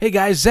Hey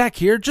guys, Zach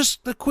here.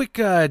 Just a quick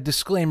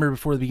disclaimer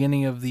before the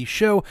beginning of the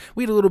show.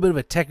 We had a little bit of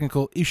a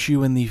technical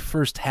issue in the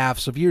first half,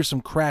 so if you hear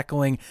some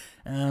crackling,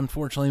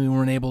 unfortunately we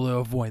weren't able to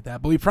avoid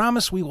that. But we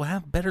promise we will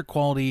have better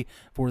quality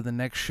for the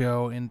next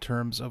show in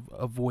terms of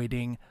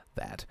avoiding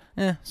that.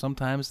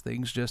 Sometimes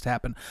things just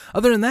happen.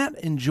 Other than that,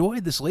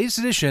 enjoy this latest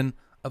edition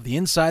of the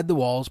Inside the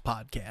Walls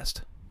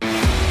podcast.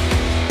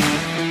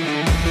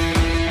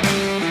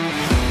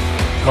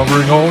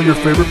 Covering all your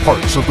favorite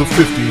parts of the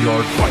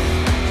 50-yard fight.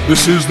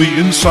 This is the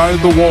Inside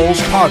the Walls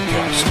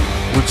podcast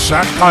with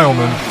Zach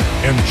Kyleman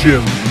and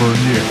Jim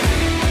Mernier.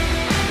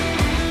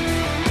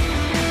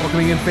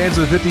 Welcome again, fans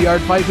of the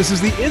 50-yard fight. This is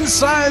the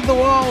Inside the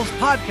Walls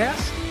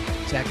podcast.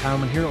 Zach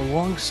Kyleman here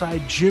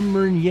alongside Jim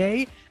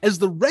Mernier as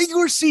the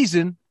regular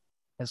season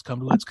has come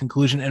to its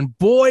conclusion. And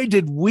boy,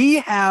 did we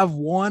have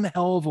one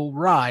hell of a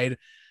ride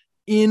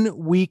in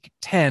week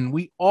 10.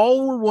 We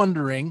all were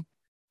wondering,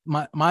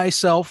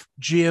 myself,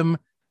 Jim,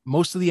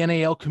 most of the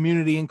NAL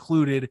community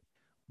included,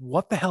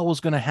 what the hell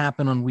was going to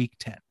happen on week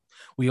 10.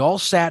 We all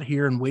sat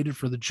here and waited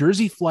for the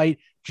Jersey Flight,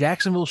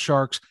 Jacksonville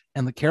Sharks,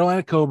 and the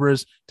Carolina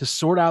Cobras to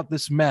sort out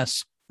this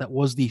mess that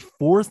was the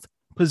fourth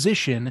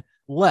position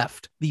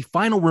left, the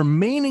final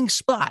remaining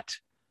spot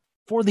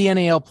for the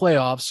NAL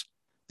playoffs.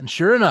 And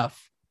sure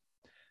enough,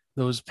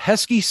 those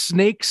pesky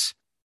snakes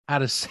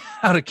out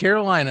of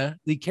Carolina,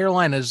 the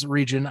Carolinas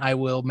region, I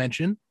will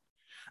mention,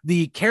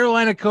 the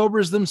Carolina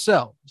Cobras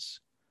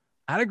themselves,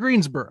 out of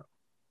Greensboro,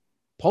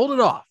 pulled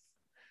it off.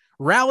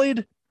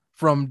 Rallied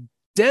from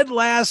dead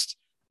last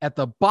at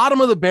the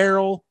bottom of the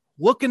barrel,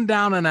 looking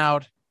down and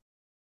out,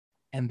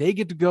 and they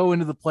get to go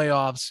into the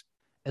playoffs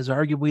as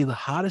arguably the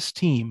hottest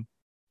team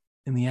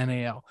in the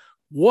NAL.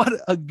 What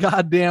a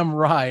goddamn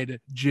ride,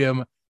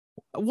 Jim.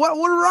 What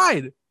a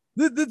ride.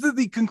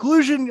 The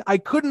conclusion, I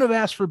couldn't have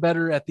asked for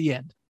better at the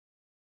end.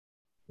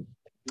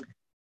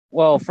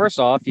 Well, first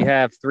off, you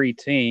have three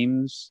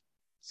teams,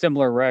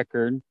 similar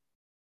record,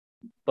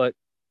 but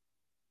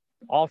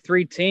all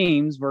three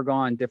teams were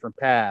going different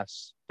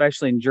paths,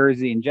 especially in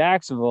Jersey and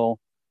Jacksonville.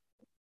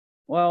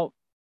 Well,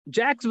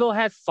 Jacksonville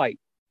had fight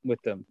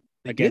with them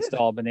against the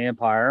Albany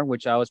Empire,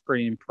 which I was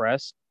pretty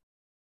impressed.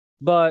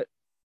 But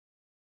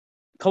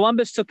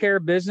Columbus took care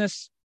of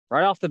business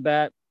right off the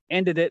bat,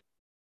 ended it,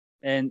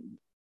 and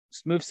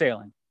smooth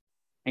sailing.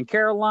 And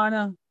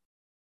Carolina,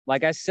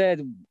 like I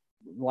said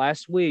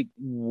last week,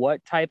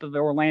 what type of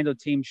Orlando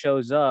team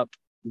shows up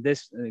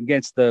this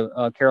against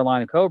the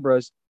Carolina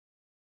Cobras?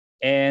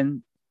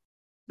 And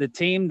the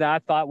team that I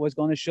thought was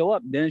going to show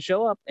up didn't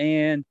show up.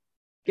 And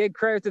give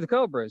credit to the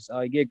Cobras.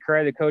 You give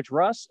credit to Coach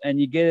Russ,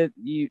 and you get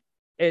it.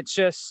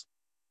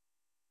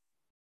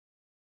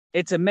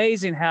 It's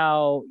amazing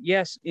how,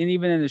 yes, and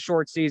even in the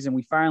short season,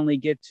 we finally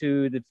get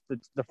to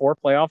the four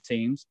playoff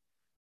teams.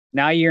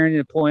 Now you're in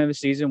the point of the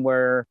season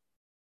where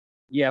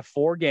you have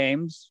 3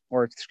 games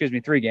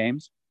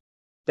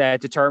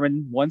that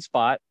determine one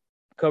spot.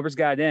 Cobras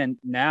got in.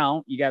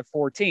 Now you got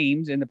 4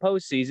 teams in the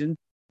postseason.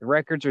 The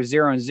records are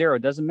 0-0.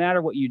 It doesn't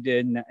matter what you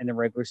did in the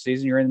regular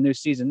season. You're in the new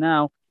season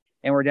now,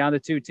 and we're down to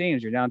 2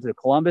 teams. You're down to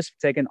Columbus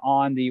taking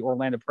on the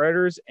Orlando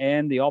Predators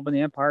and the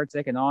Albany Empire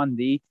taking on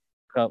the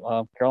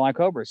Carolina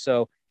Cobras.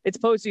 So it's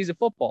postseason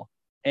football,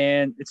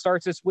 and it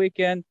starts this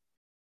weekend.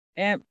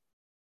 And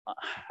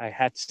I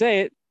had to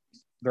say it,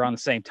 they're on the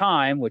same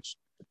time, which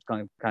is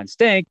going to kind of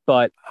stink,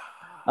 but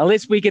at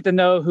least we get to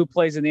know who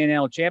plays in the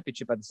NL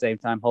Championship at the same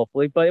time,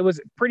 hopefully. But it was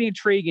pretty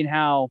intriguing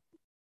how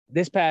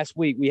this past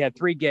week we had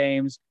 3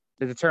 games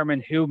to determine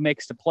who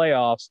makes the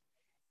playoffs,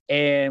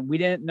 and we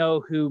didn't know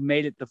who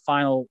made it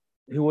who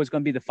was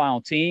going to be the final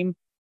team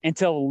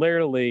until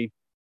literally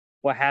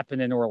what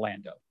happened in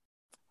Orlando.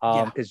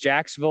 Because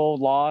Jacksonville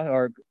lost,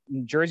 or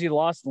Jersey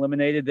lost,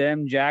 eliminated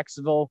them.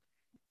 Jacksonville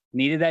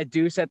needed that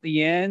deuce at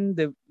the end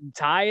to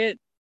tie it,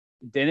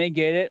 didn't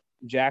get it.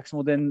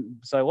 Jacksonville then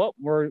say, well,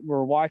 we're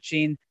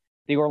watching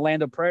the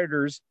Orlando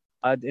Predators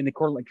in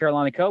the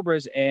Carolina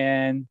Cobras,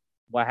 and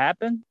what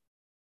happened?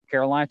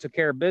 Carolina took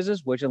care of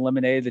business, which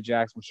eliminated the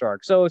Jacksonville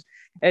Sharks. So it was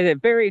a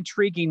very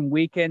intriguing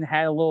weekend,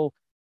 had a little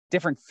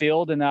different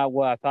feel than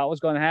what I thought was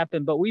going to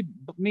happen. But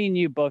me and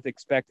you both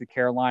expected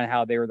Carolina,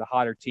 how they were the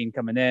hotter team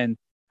coming in,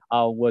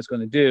 was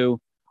going to do.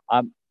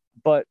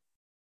 But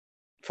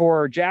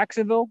for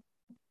Jacksonville,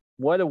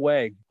 what a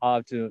way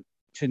to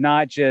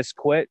not just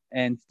quit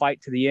and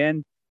fight to the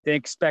end. Didn't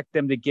expect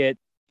them to get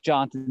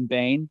Jonathan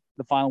Bain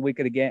the final week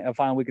of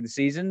the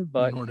season,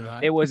 but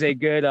it was a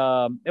good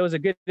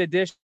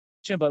addition,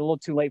 but a little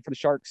too late for the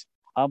Sharks.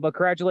 But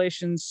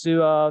congratulations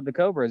to the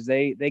Cobras.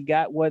 They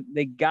got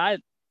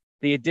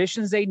the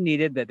additions they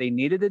needed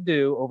to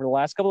do over the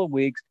last couple of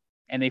weeks,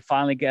 and they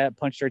finally got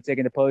punched their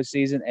ticket into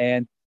postseason.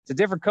 And it's a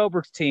different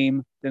Cobras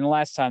team than the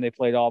last time they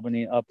played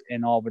Albany up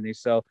in Albany.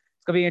 So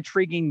it's going to be an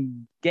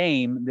intriguing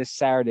game this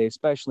Saturday,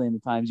 especially in the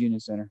Times Union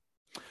Center.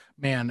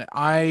 Man,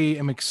 I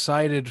am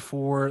excited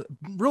for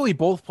really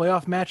both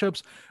playoff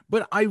matchups,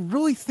 but I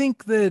really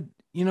think that,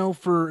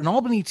 for an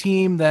Albany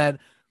team that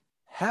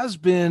has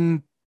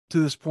been to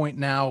this point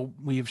now,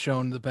 we have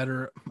shown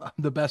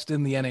the best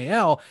in the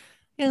NAL.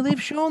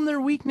 they've shown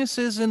their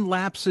weaknesses and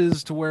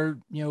lapses to where,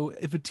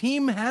 if a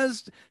team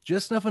has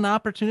just enough an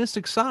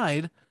opportunistic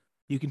side,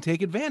 you can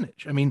take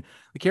advantage. I mean,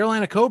 the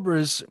Carolina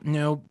Cobras,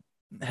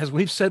 as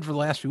we've said for the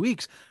last few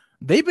weeks,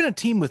 they've been a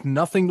team with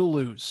nothing to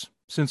lose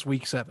since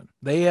week 7.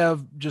 They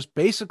have just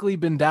basically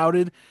been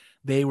doubted.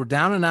 They were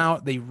down and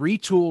out. They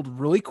retooled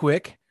really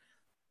quick.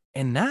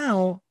 And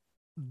now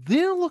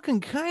they're looking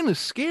kind of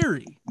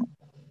scary.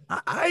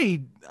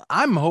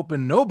 I'm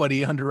hoping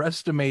nobody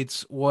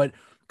underestimates what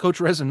Coach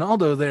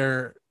Resinaldo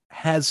there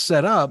has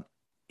set up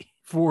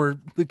for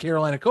the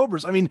Carolina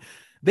Cobras. I mean,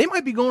 they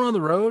might be going on the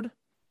road,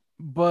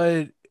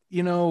 but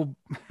you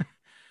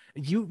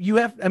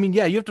have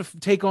to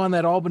take on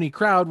that Albany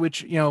crowd,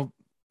 which,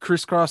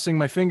 crisscrossing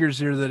my fingers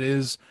here, that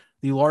is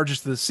the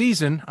largest of the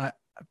season. I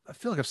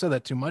feel like I've said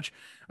that too much,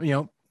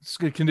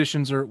 good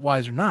conditions or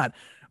wise or not,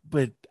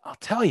 but I'll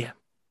tell you,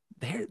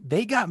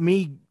 they got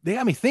me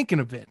thinking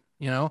a bit.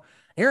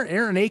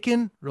 Aaron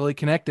Aiken really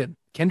connected.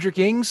 Kendrick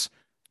Ings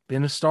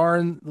been a star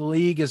in the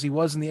league as he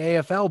was in the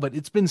AFL, but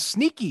it's been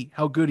sneaky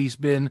how good he's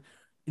been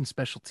in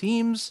special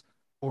teams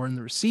or in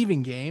the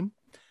receiving game.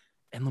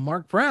 And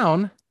Lamarck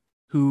Brown,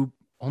 who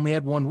only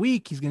had 1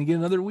 week, he's going to get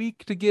another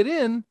week to get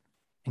in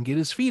and get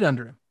his feet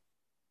under him.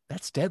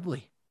 That's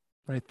deadly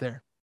right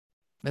there.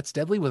 That's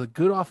deadly with a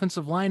good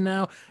offensive line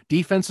now.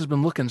 Defense has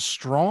been looking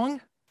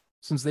strong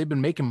since they've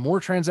been making more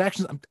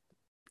transactions.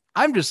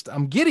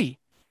 I'm giddy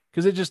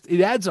because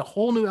it adds a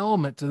whole new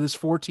element to this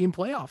 4-team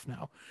playoff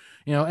now.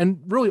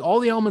 And really all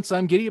the elements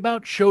I'm giddy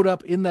about showed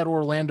up in that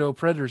Orlando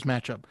Predators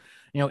matchup.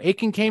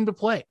 Aiken came to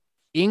play.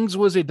 Ings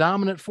was a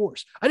dominant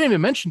force. I didn't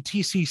even mention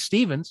TC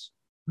Stevens,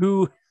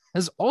 who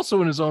has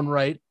also in his own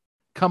right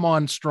come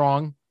on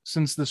strong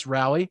since this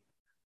rally.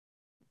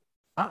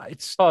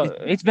 It's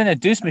been a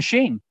deuce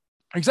machine.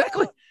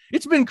 Exactly.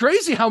 It's been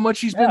crazy how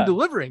much he's been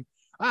delivering.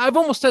 I've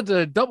almost had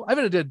to I've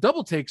had to do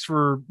double takes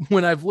for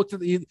when I've looked at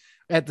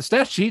the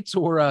stat sheets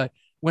or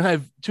when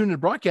I've tuned in the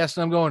broadcast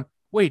and I'm going,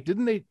 wait,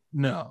 didn't they?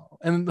 No.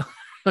 And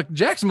like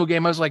Jacksonville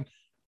game, I was like,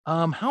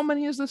 how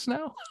many is this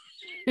now?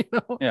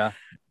 Yeah.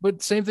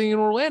 But same thing in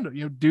Orlando.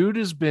 Dude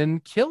has been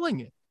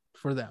killing it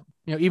for them.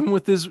 Even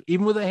with the shoe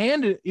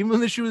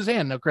in his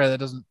hand. Now, credit that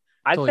doesn't.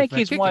 I think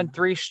he's won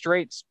 3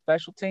 straight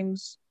special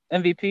teams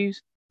MVPs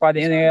by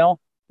the NAL.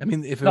 I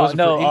mean, if it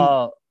wasn't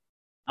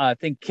I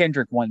think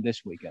Kendrick won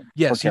this weekend.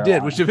 Yes, he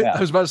did. Which I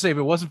was about to say, if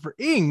it wasn't for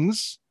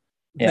Ings,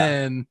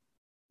 then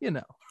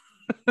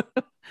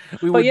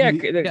we would.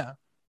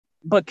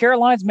 But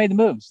Carolina's made the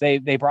moves.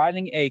 They brought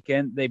in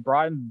Aiken. They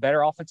brought in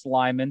better offensive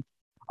linemen.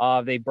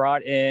 They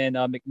brought in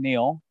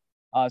McNeil.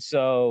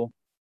 So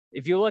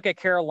if you look at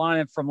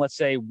Carolina from, let's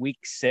say, week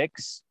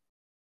 6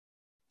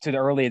 to the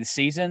early of the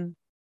season,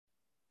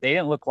 they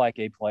didn't look like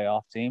a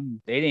playoff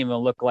team. They didn't even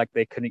look like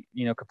they couldn't,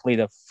 complete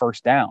a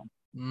first down.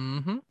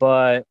 Mm-hmm.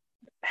 But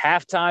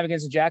halftime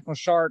against the Jacksonville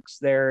Sharks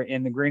there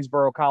in the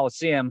Greensboro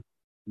Coliseum,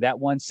 that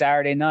one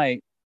Saturday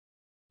night,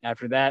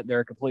 after that, they're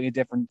a completely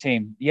different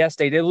team. Yes,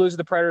 they did lose to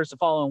the Predators the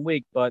following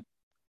week, but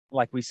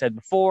like we said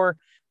before,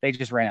 they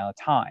just ran out of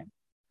time.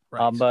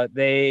 Right. But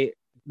the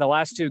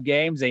last 2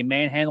 games, they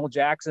manhandled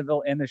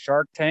Jacksonville in the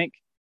Shark Tank,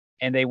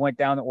 and they went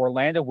down to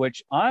Orlando,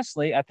 which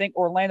honestly, I think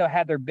Orlando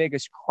had their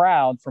biggest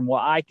crowd from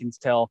what I can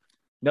tell.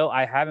 No,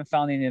 I haven't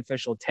found any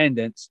official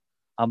attendance,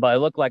 but it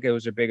looked like it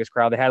was their biggest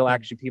crowd. They had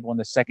actually people in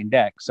the second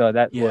deck. So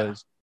that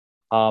was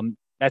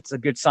that's a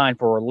good sign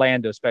for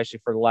Orlando, especially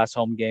for the last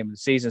home game of the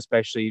season,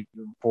 especially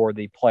for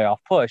the playoff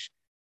push.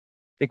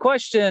 The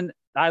question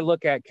I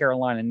look at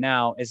Carolina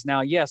now is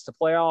yes, the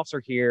playoffs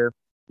are here.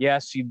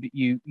 Yes,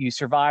 you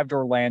survived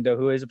Orlando,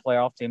 who is a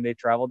playoff team. They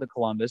traveled to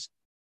Columbus.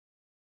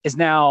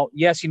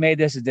 Yes, you made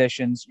this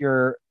additions.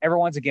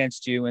 Everyone's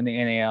against you in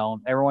the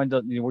NAL.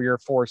 You're a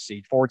 4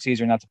 seed. 4 seeds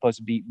are not supposed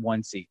to beat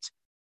 1 seed.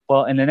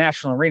 Well, in the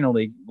National Arena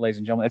League, ladies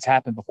and gentlemen, it's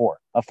happened before.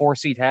 A 4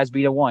 seed has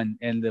beat a 1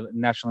 in the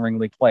National Arena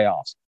League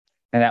playoffs.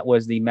 And that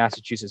was the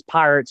Massachusetts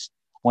Pirates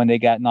when they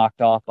got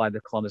knocked off by the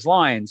Columbus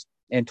Lions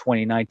in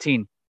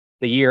 2019,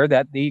 the year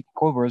that the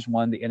Cobras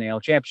won the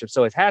NAL championship.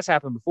 So it has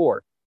happened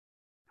before.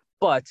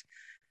 But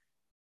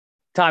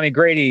Tommy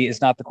Grady is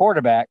not the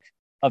quarterback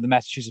of the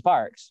Massachusetts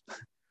Pirates.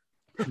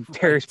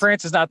 Darius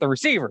Prince is not the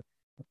receiver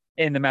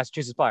in the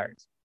Massachusetts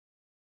Pirates.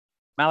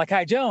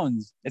 Malachi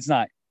Jones, it's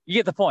not. You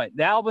get the point.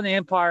 The Albany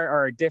Empire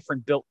are a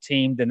different built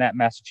team than that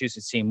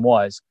Massachusetts team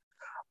was.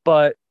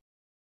 But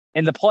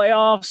in the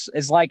playoffs,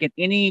 it's like in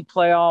any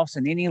playoffs,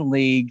 in any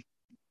league,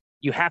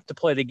 you have to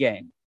play the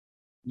game.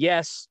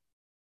 Yes,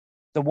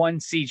 the 1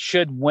 seed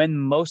should win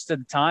most of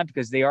the time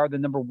because they are the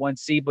number 1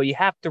 seed, but you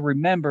have to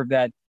remember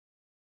that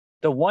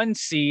the 1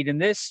 seed in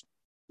this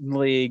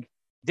league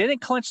didn't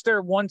clinch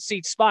their 1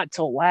 seed spot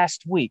till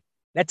last week.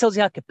 That tells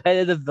you how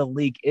competitive the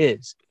league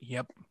is.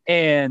 Yep.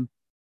 And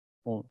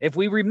if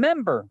we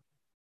remember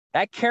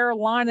that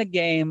Carolina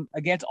game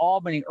against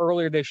Albany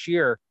earlier this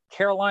year,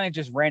 Carolina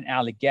just ran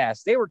out of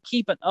gas. They were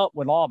keeping up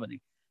with Albany.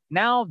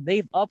 Now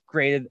they've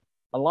upgraded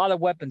a lot of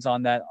weapons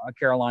on that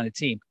Carolina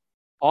team.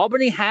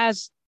 Albany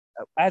has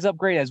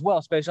upgraded as well,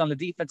 especially on the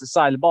defensive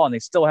side of the ball, and they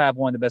still have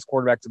one of the best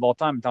quarterbacks of all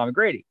time, Tommy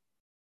Grady.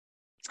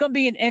 it's going to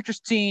be an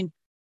interesting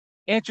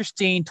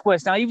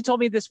twist. Now, you told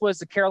me this was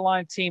the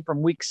Carolina team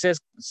from week six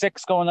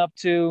going up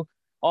to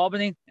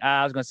Albany.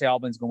 I was going to say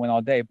Albany's going to win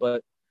all day,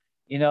 but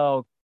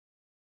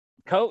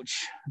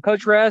Coach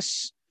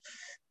Ress,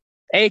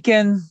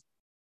 Aiken,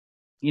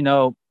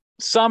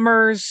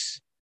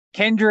 Summers,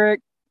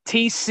 Kendrick,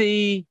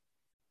 TC,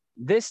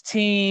 this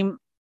team,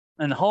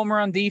 and Homer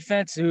on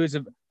defense,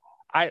 I'm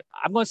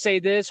going to say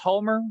this,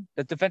 Homer,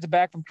 the defensive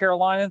back from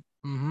Carolina,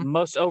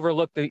 most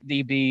overlooked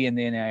DB in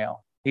the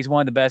NAL. He's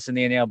one of the best in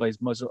the NAL, but he's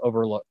most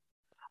overlooked.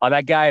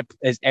 That guy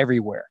is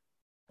everywhere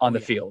on the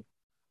field.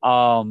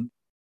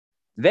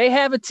 They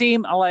have a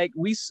team like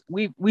we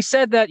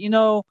said that,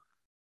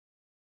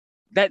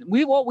 that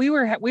we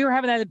were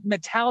having that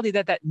mentality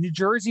that New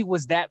Jersey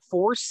was that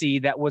 4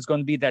 seed that was going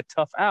to be that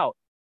tough out.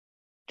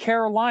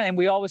 Carolina, and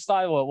we always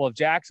thought, well, if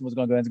Jackson was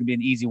going to go, it's going to be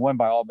an easy win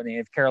by Albany.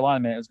 If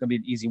Carolina, it was going to be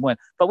an easy win.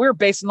 But we were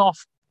basing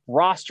off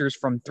rosters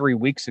from 3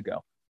 weeks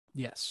ago.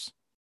 Yes.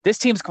 This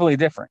team's completely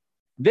different.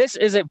 This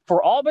isn't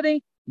for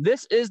Albany.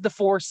 This is the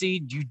 4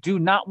 seed you do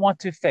not want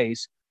to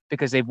face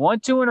because they've won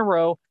 2 in a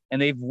row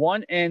and they've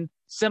won in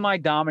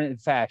semi-dominant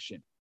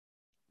fashion.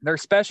 Their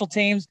special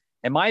teams,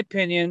 in my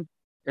opinion,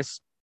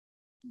 is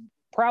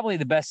probably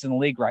the best in the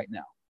league right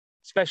now,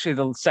 especially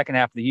the second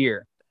half of the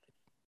year.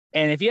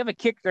 And if you have a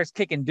kick that's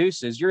kicking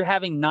deuces, you're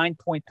having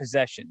 9-point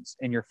possessions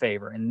in your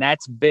favor. And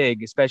that's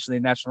big, especially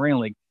in the National Arena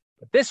League.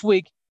 But this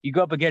week, you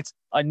go up against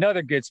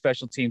another good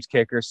special teams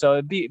kicker. So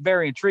it'd be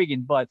very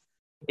intriguing. But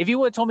if you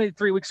would have told me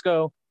 3 weeks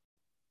ago,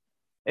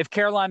 if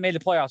Carolina made the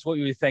playoffs, what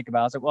would you think about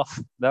it? I was like,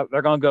 well,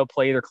 they're going to go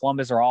play either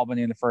Columbus or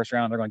Albany in the first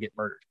round. They're going to get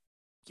murdered.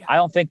 Yeah. I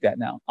don't think that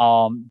now.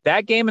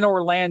 That game in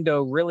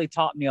Orlando really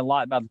taught me a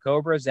lot about the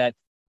Cobras, that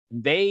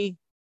they,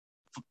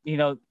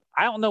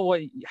 I don't know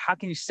how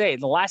can you say it?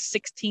 The last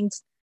 16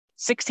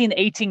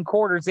 to 18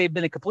 quarters, they've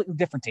been a completely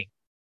different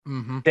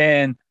team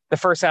than the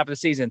first half of the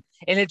season.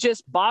 And it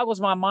just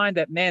boggles my mind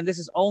that, man, this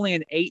is only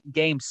an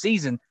 8-game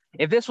season.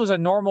 If this was a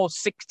normal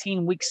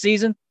 16-week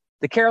season,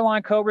 the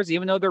Carolina Cobras,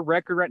 even though their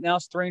record right now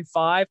is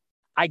 3-5,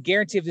 I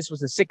guarantee if this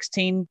was a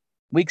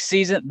 16-week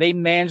season, they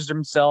managed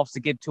themselves to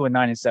get to a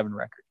 9-7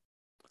 record.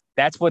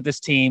 That's what this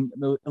team,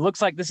 it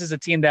looks like this is a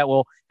team that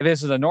will, if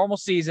this is a normal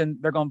season,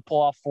 they're going to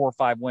pull off 4 or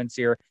 5 wins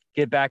here,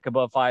 get back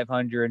above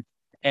 500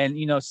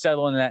 and,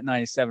 settle in that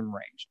 97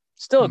 range.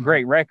 Still a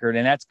great record.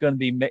 And that's going to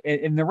be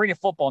in the arena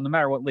football, no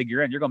matter what league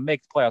you're in, you're going to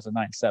make the playoffs at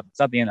 97. It's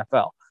not the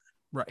NFL.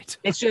 Right.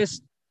 It's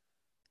just,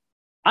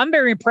 I'm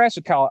very impressed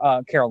with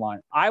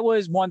Carolina. I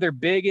was one of their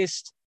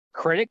biggest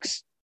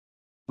critics.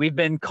 We've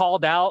been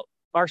called out.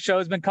 Our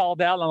show's been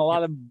called out on a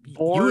lot of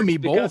boards. You and me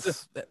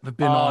both have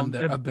been on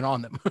them. I've been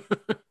on them.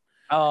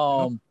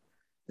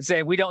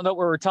 Say we don't know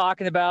what we're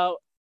talking about.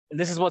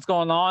 This is what's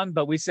going on,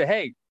 but we say,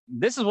 hey,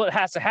 this is what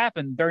has to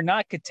happen. They're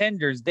not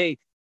contenders. They're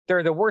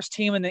the worst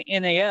team in the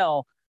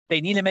NAL.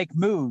 They need to make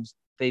moves.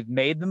 They've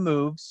made the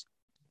moves,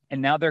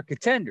 and now they're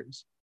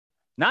contenders.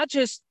 Not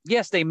just,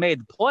 yes, they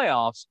made the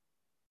playoffs.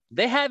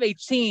 They have a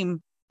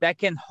team that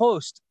can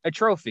host a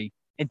trophy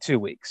in 2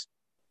 weeks.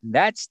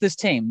 That's this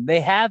team.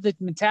 They have the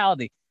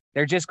mentality.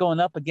 They're just going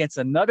up against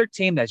another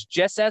team that's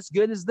just as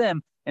good as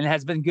them and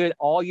has been good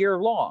all year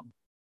long.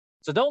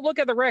 So don't look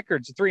at the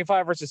records,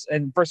 3-5 versus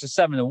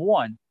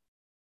 7-1.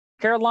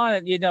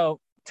 Carolina,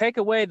 take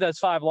away those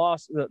 5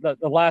 losses, the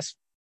last,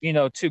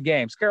 2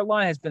 games.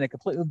 Carolina has been a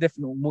completely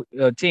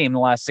different team in the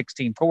last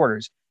 16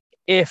 quarters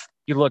if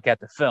you look at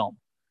the film.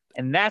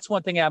 And that's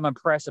one thing I'm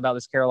impressed about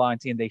this Carolina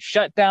team. They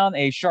shut down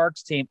a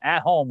Sharks team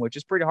at home, which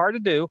is pretty hard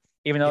to do,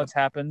 even though it's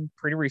happened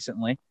pretty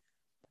recently.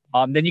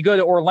 Then you go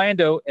to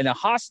Orlando and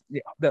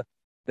the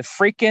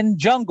freaking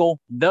jungle,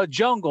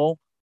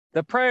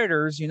 the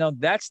Predators,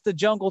 that's the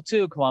jungle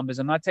too, Columbus.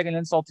 I'm not taking an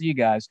insult to you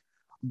guys,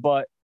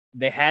 but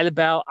they had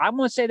about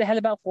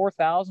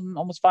 4,000,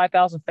 almost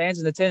 5,000 fans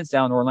in attendance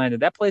down in Orlando.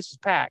 That place was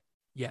packed.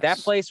 Yes. That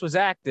place was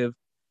active.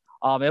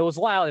 It was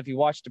loud if you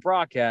watched the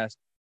broadcast.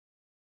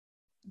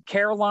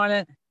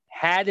 Carolina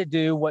had to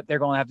do what they're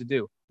going to have to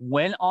do.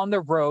 Win on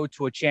the road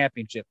to a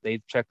championship.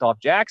 They've checked off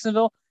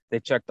Jacksonville. They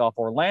checked off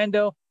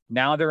Orlando.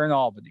 Now they're in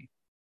Albany.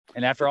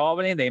 And after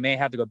Albany, they may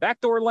have to go back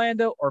to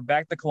Orlando or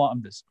back to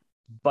Columbus.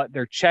 But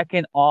they're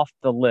checking off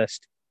the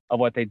list of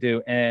what they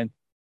do. And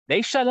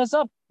they shut us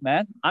up,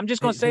 man. I'm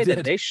just going to say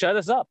that. They shut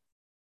us up.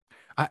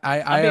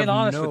 I'm being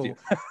honest with you.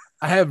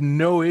 I have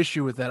no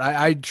issue with that.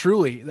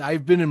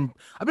 I've been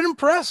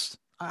impressed.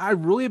 I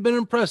really have been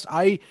impressed.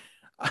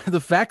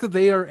 The fact that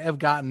they have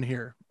gotten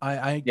here,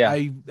 I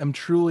am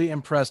truly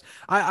impressed.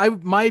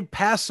 My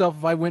past self,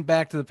 if I went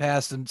back to the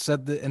past and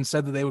said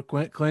that they would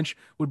clinch,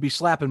 would be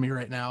slapping me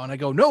right now. And I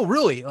go, no,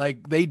 really,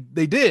 like they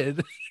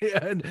did.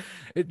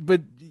 They've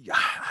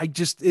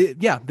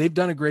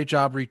done a great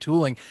job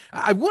retooling.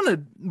 I want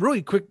to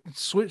really quick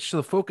switch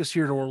the focus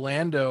here to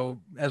Orlando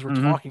as we're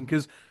talking,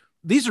 because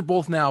these are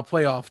both now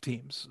playoff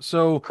teams.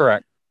 So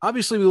correct.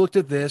 Obviously, we looked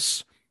at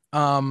this.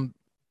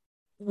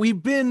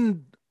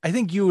 I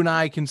think you and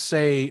I can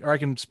say, or I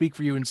can speak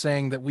for you in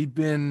saying that we've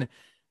been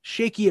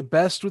shaky at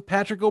best with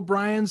Patrick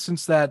O'Brien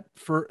since that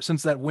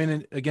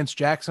win against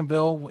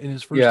Jacksonville in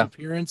his first Yeah.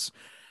 appearance.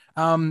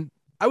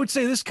 I would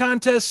say this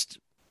contest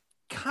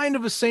kind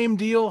of a same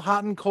deal,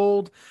 hot and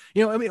cold.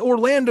 I mean,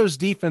 Orlando's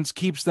defense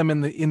keeps them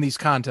in these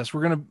contests.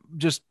 We're gonna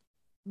just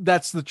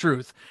that's the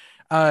truth.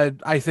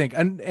 I think,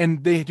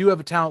 and they do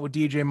have a talent with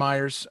DJ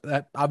Myers.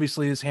 That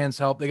obviously his hands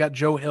help. They got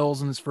Joe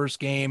Hills in his first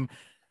game,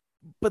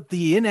 but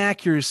the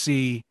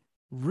inaccuracy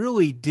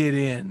really did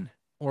in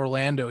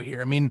Orlando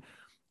here. I mean,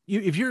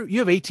 if you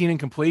have 18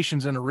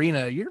 incompletions in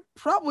arena, you're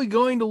probably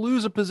going to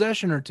lose a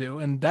possession or two,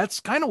 and that's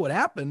kind of what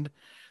happened.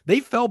 They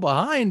fell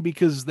behind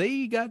because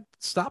they got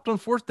stopped on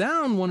fourth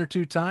down one or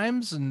two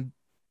times, and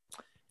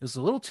it was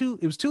too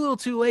little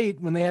too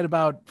late when they had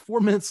about 4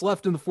 minutes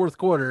left in the fourth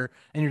quarter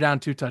and you're down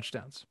 2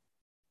 touchdowns.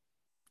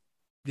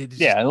 It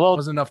just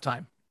wasn't enough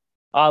time.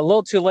 A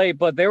little too late,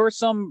 but there were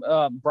some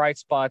bright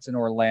spots in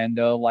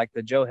Orlando, like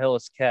the Joe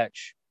Hillis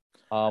catch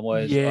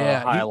was a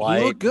highlight.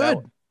 He looked good.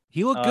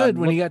 He looked good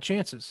when he got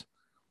chances.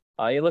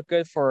 He looked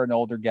good for an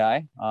older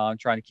guy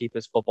trying to keep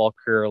his football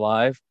career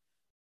alive.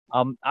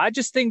 I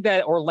just think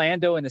that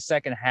Orlando in the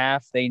second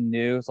half, they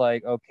knew it's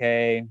like,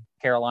 okay,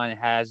 Carolina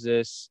has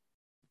this.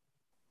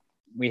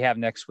 We have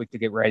next week to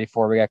get ready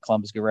for. We got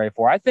Columbus to get ready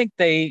for. I think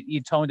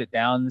you toned it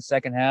down in the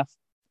second half.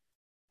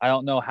 I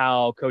don't know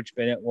how Coach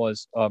Bennett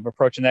was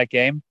approaching that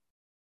game.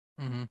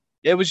 Mm-hmm.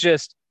 It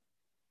was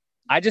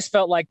I just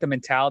felt like the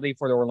mentality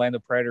for the Orlando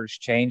Predators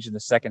changed in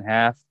the second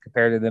half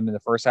compared to them in the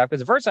first half,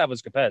 because the first half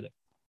was competitive.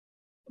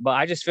 But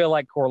I just feel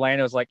like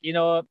Orlando was like, you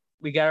know what?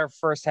 We got our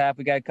first half.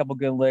 We got a couple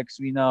good licks.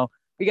 We got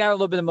a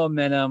little bit of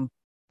momentum.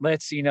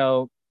 Let's,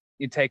 you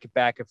take it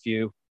back a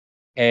few.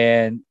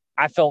 And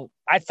I felt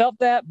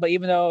that, but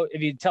even though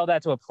if you tell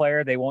that to a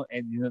player, they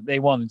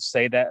won't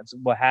say that's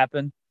what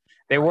happened.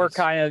 They were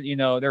kind of,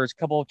 there was a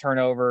couple of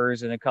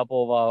turnovers and a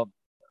couple of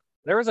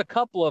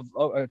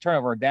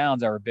turnover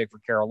downs that were big for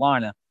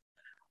Carolina.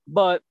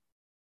 But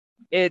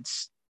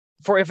if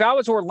I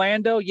was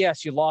Orlando,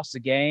 yes, you lost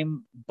the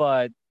game,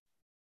 but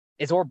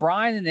is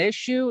O'Brien an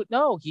issue?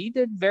 No, he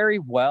did very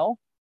well.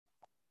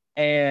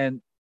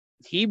 And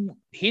he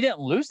didn't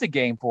lose the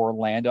game for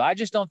Orlando. I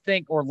just don't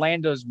think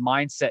Orlando's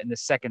mindset in the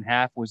second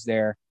half was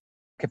there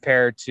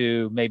compared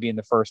to maybe in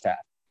the first half.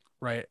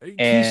 Right.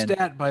 Key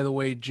stat, by the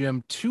way,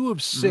 Jim, 2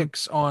 of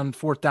 6 on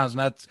fourth downs.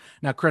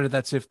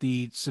 That's if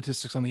the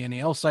statistics on the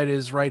NAL site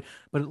is right,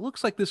 but it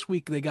looks like this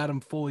week they got him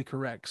fully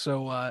correct.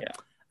 So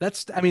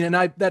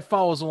that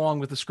follows along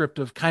with the script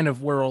of kind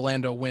of where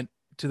Orlando went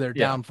to their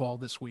downfall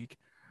this week.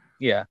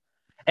 Yeah.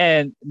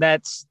 And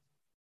that's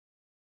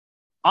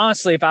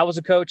honestly, if I was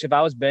a coach, if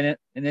I was Bennett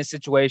in this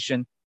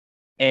situation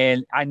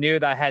and I knew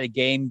that I had a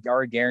game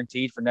already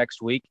guaranteed for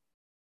next week,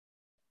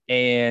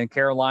 and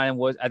Carolina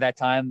was at that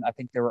time, I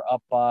think they were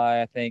up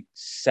by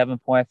 7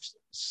 points.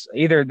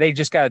 Either they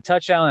just got a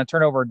touchdown and a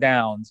turnover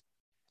downs.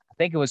 I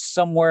think it was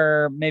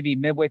somewhere maybe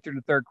midway through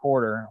the third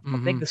quarter. I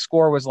think the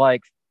score was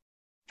like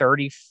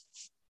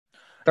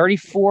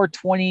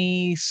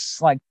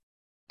 34-20, like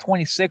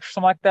 26 or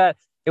something like that.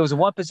 It was a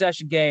one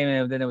possession game,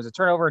 and then it was a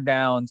turnover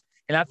downs.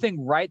 And I think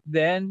right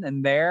then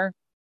and there,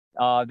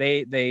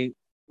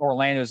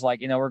 Orlando was like,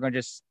 we're going to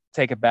just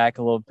take it back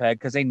a little peg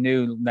because they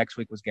knew next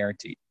week was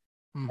guaranteed.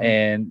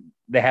 And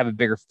they have a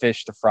bigger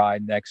fish to fry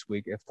next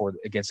week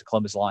against the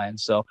Columbus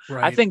Lions. So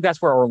I think that's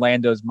where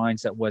Orlando's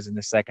mindset was in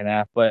the second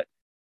half. But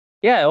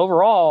yeah,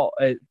 overall,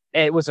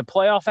 it was a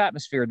playoff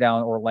atmosphere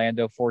down in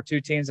Orlando for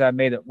two teams that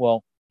made it.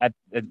 Well, at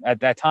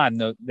that time,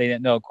 they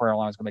didn't know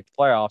Carolina was going to make the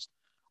playoffs.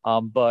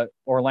 But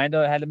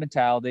Orlando had the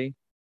mentality,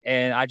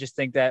 and I just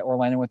think that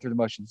Orlando went through the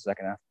motions the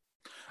second half.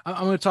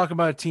 I'm going to talk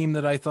about a team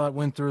that I thought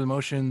went through the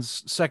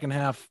motions second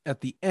half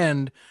at the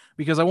end,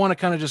 because I want to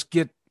kind of just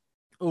get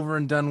over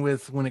and done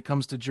with when it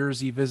comes to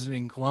Jersey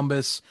visiting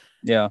Columbus.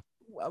 Yeah.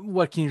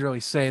 What can you really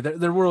say?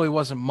 There really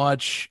wasn't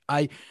much.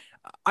 I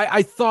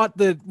thought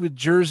that with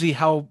Jersey,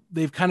 how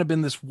they've kind of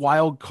been this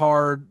wild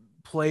card,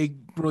 play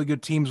really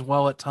good teams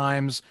well at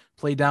times,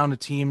 play down to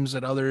teams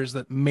at others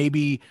that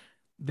maybe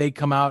they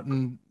come out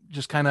and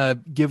just kind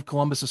of give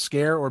Columbus a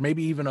scare or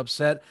maybe even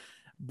upset.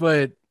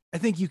 But I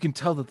think you can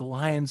tell that the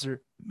Lions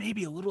are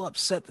maybe a little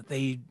upset that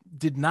they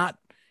did not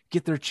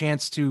get their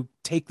chance to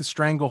take the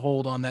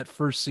stranglehold on that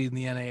first seed in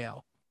the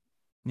NAL.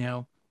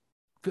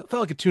 Felt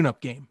like a tune-up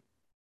game.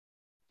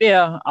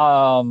 Yeah.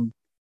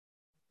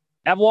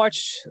 I've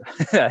watched,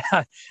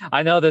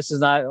 I know this is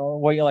not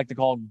what you like to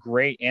call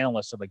great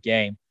analysts of a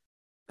game.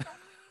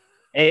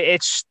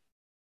 It's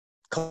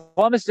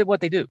Columbus did what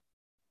they do.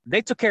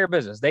 They took care of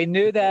business. They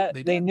knew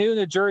that they knew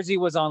New Jersey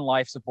was on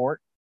life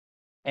support,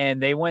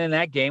 and they went in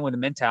that game with the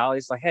mentality.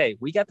 It's like, hey,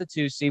 we got the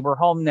 2 seed. We're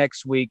home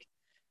next week.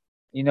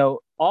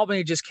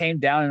 Albany just came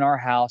down in our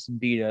house and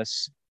beat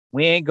us.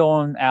 We ain't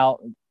going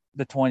out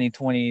the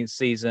 2020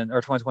 season or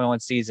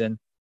 2021 season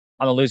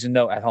on a losing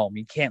note at home.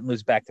 You can't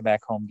lose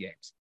back-to-back home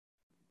games.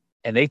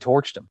 And they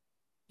torched them.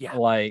 Yeah.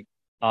 It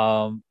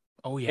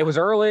was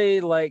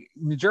early. Like,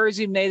 New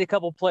Jersey made a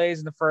couple plays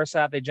in the first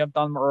half. They jumped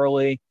on them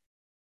early.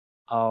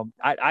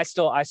 I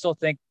still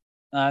think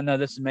I know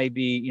this may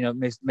be,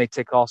 may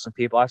tick off some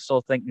people. I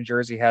still think New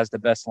Jersey has the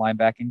best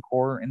linebacking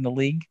core in the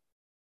league.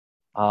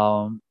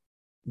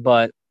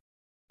 But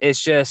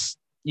it's just,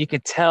 you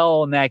could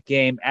tell in that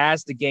game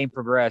as the game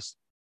progressed.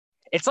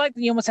 It's like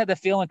you almost had the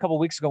feeling a couple of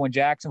weeks ago when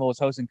Jacksonville was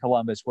hosting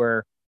Columbus,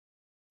 where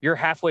you're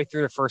halfway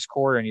through the first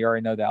quarter and you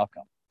already know the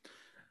outcome.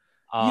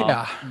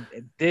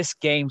 This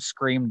game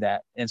screamed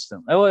that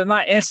instantly. Well,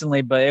 not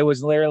instantly, but it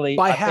was literally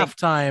by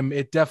halftime.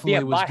 It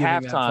definitely was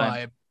giving that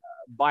vibe.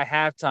 By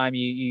halftime,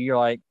 you're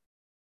like,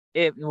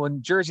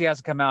 when Jersey has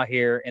to come out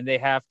here and they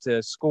have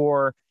to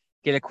score,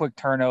 get a quick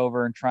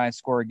turnover, and try and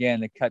score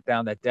again to cut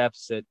down that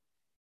deficit,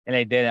 and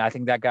they did it. I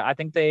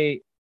think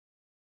they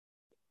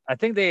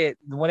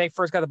when they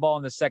first got the ball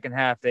in the second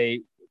half,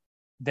 they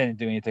didn't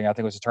do anything. I think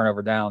it was a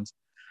turnover downs,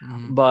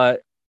 but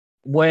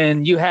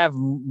when you have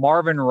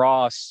Marvin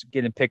Ross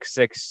getting pick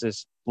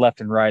sixes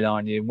left and right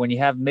on you, when you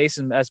have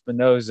Mason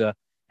Espinoza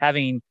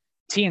having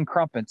tea and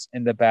crumpets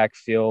in the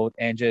backfield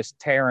and just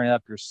tearing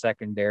up your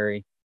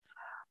secondary,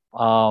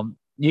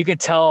 you can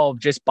tell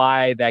just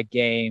by that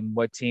game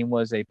what team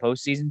was a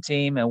postseason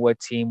team and what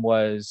team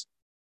was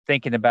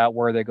thinking about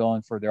where they're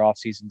going for their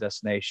offseason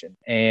destination.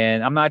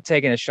 And I'm not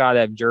taking a shot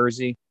at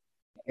Jersey.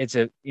 It's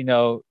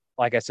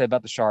like I said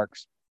about the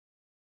Sharks,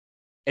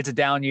 it's a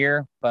down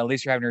year, but at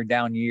least you're having a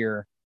down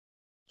year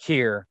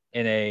here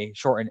in a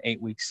shortened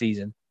 8-week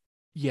season.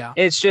 Yeah.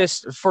 It's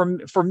just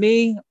for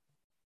me,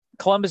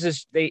 Columbus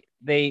is they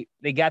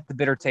got the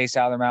bitter taste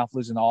out of their mouth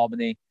losing to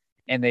Albany,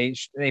 and they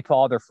put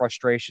all their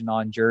frustration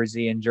on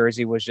Jersey, and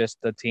Jersey was just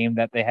the team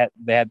that they had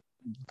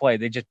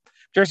played.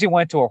 Jersey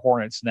went to a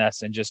hornet's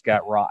nest and just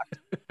got rocked.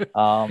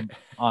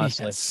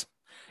 Honestly. Yes.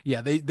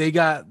 Yeah, they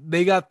got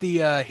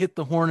the hit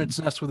the hornet's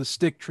nest with a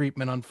stick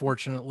treatment,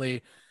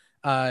 unfortunately.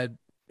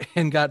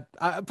 And got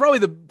probably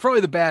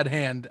the bad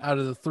hand out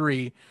of the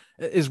three.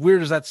 As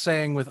weird as that's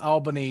saying, with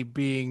Albany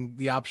being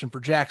the option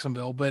for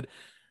Jacksonville, but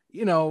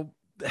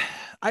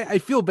I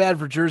feel bad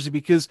for Jersey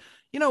because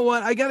you know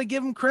what, I got to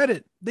give them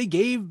credit. They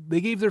gave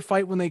their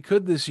fight when they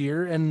could this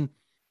year, and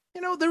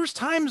there was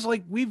times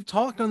like we've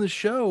talked on the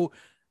show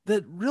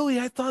that really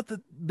I thought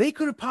that they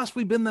could have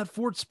possibly been that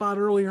fourth spot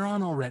earlier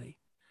on already.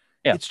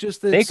 Yeah, it's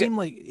just that it seemed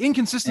like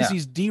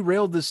inconsistencies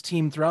derailed this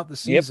team throughout the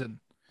season,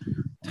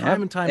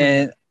 time and time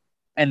again.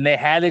 And they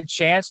had a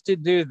chance to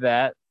do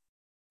that.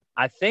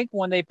 I think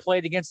when they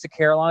played against the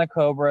Carolina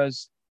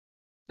Cobras,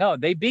 no,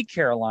 they beat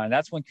Carolina.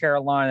 That's when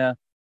Carolina,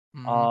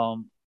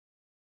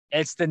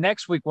 it's the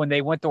next week when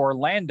they went to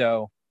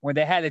Orlando, where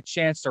they had a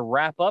chance to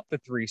wrap up the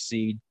 3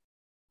 seed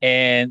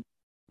and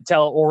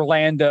tell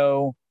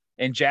Orlando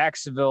and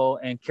Jacksonville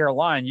and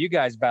Carolina, you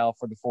guys battle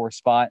for the 4th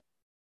spot.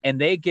 And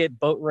they get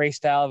boat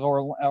raced out of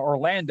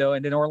Orlando,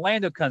 and then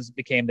Orlando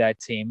became that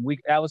team.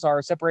 That was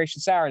our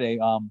Separation Saturday.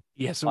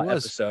 Yes, it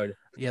was. Episode.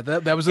 Yeah,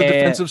 that was a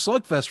defensive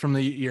slugfest from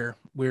the year.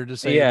 Weird to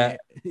say.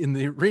 In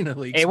the Arena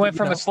League. It went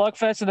from a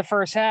slugfest in the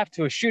first half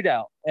to a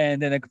shootout,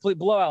 and then a complete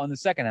blowout in the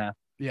second half.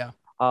 Yeah.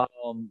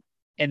 And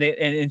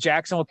in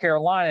Jacksonville,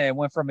 Carolina, it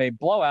went from a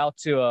blowout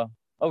to a,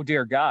 oh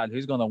dear God,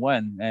 who's going to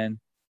win? And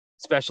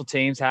special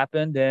teams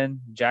happened, and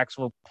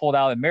Jacksonville pulled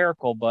out a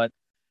miracle, but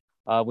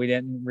we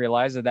didn't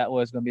realize that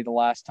was going to be the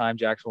last time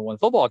Jacksonville won a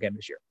football game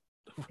this year.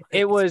 Right.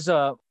 It was,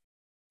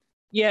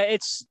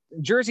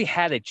 Jersey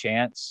had a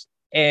chance.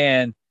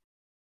 And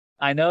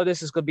I know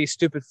this is going to be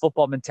stupid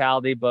football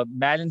mentality, but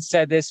Madden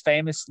said this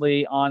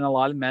famously on a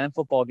lot of Madden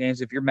football games.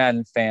 If you're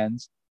Madden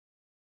fans,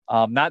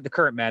 not the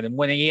current Madden,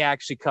 when he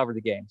actually covered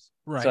the games.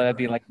 Right. So that'd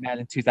be like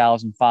Madden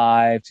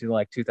 2005 to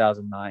like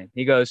 2009.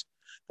 He goes,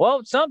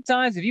 well,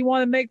 sometimes if you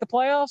want to make the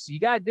playoffs, you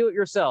got to do it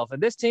yourself.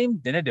 And this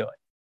team didn't do it.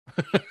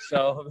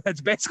 So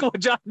that's basically what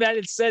John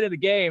Madden said in the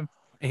game.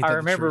 I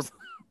remember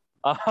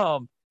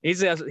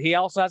he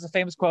also has a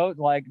famous quote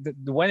like,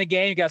 to win a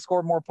game you got to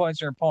score more points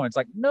than your opponents.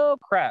 Like, no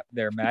crap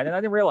there, Madden. I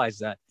didn't realize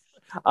that.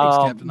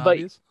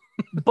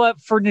 But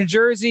for New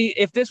Jersey,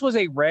 if this was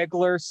a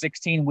regular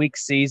 16-week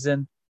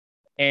season,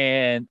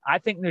 and I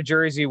think New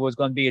Jersey was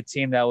going to be a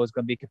team that was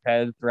going to be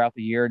competitive throughout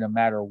the year, no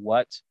matter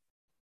what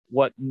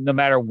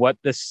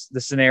the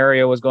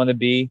scenario was going to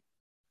be.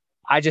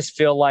 I just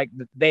feel like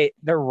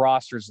their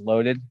roster's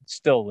loaded,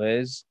 still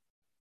is.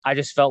 I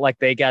just felt like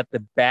they got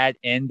the bad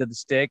end of the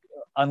stick.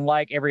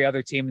 Unlike every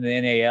other team in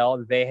the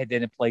NAL, they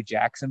didn't play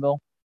Jacksonville.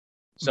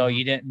 So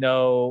you didn't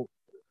know,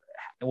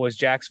 was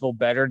Jacksonville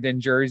better than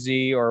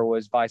Jersey or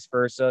was vice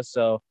versa?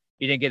 So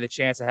you didn't get a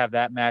chance to have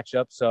that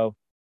matchup. So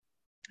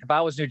if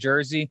I was New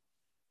Jersey,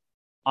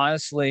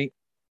 honestly,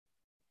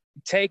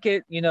 take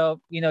it,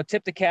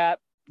 tip the cap.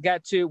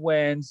 Got 2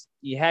 wins.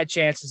 You had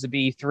chances to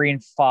be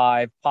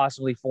 3-5,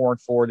 possibly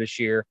 4-4 this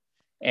year,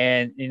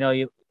 and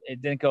it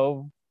didn't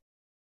go.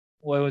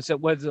 What was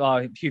it? What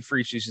Hugh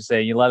Freeze used to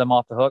say? You let them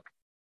off the hook.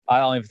 I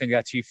don't even think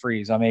that's Hugh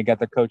Freeze. I mean, I got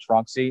the coach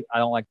wrong. See, I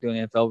don't like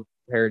doing NFL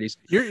parodies.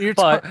 You're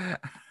talking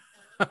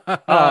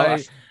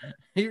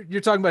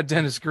about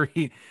Dennis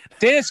Green.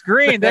 Dennis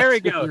Green. There we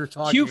go.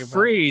 Hugh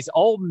Freeze,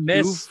 Ole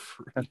Miss.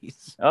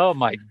 Oh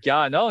my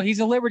God! No, he's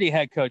a Liberty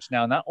head coach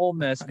now, not Ole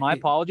Miss. My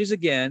apologies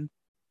again.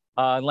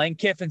 Lane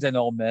Kiffin's in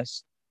Ole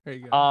Miss. There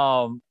you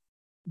go.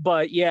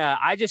 But yeah,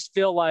 I just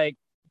feel like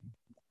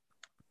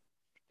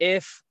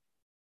if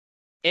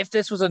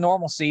this was a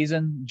normal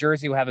season,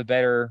 Jersey will have a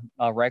better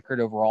record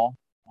overall.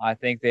 I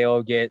think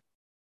they'll get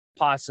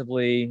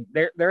possibly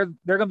they're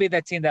going to be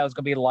that team that was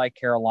going to be like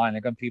Carolina.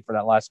 They're going to compete for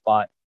that last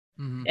spot.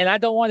 Mm-hmm. And I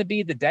don't want to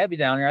be the Debbie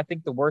down here. I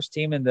think the worst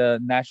team in the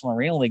National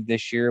Arena League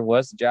this year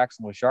was the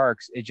Jacksonville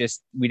Sharks. It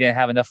just we didn't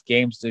have enough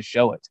games to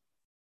show it.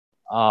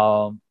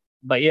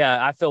 But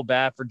yeah, I feel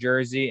bad for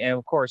Jersey. And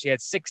of course, you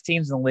had 6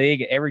 teams in the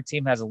league. Every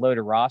team has a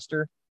loaded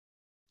roster.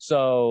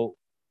 So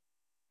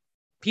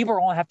people are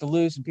going to have to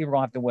lose and people are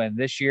going to have to win.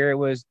 This year it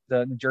was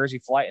the Jersey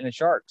Flight and the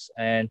Sharks.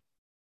 And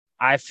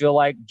I feel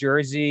like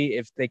Jersey,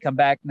 if they come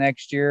back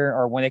next year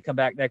or when they come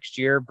back next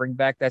year, bring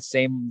back that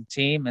same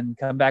team and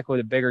come back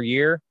with a bigger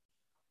year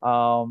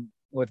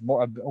with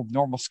more a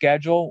normal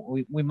schedule,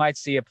 we might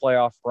see a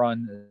playoff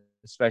run,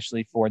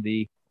 especially for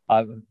the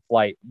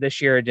Flight.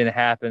 This year it didn't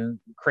happen.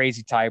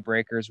 Crazy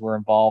tiebreakers were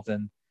involved,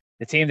 and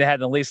the team that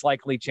had the least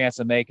likely chance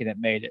of making it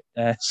made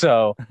it.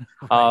 So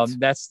Right.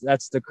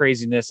 that's the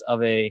craziness of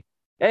the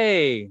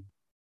 4th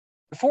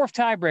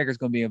tiebreaker is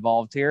going to be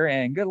involved here,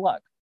 and good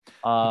luck.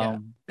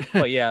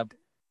 But yeah,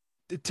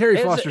 Terry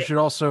Foster should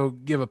also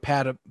give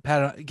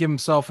give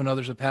himself and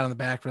others a pat on the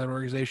back for that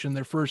organization.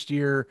 Their first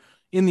year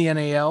in the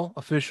NAL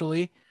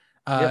officially,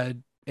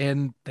 and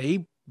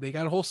they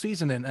got a whole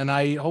season in, and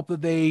I hope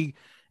that they,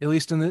 at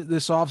least in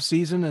this off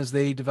season, as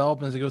they develop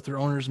and as they go through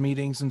owners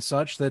meetings and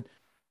such, that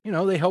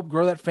they help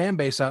grow that fan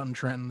base out in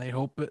Trenton. They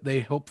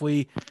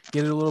hopefully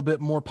get it a little bit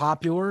more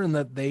popular, and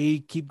that they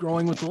keep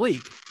growing with the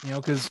league.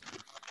 Because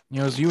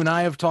as you and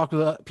I have talked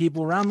with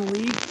people around the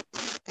league,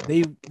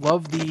 they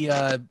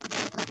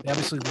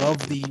obviously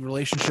love the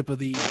relationship of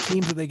the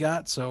teams that they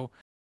got. So,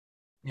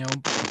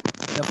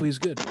 definitely is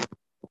good.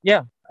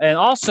 Yeah. And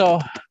also,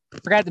 I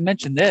forgot to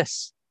mention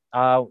this.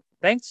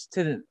 Thanks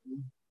to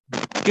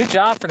good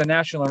job for the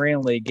National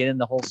Arena League getting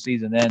the whole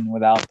season in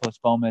without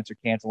postponements or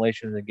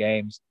cancellation of the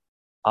games.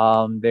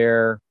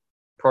 Their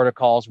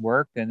protocols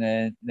worked, and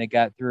then they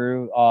got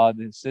through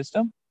the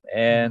system.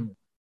 And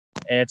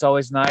it's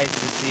always nice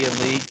to see a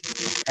league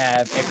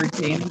have every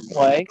team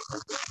play,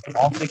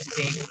 all 6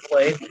 teams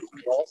play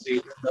all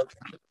season, no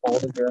teams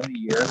folded during the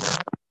year.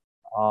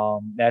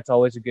 That's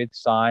always a good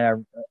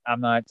sign.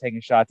 I'm not taking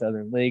shots at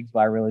other leagues, but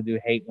I really do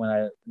hate when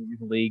a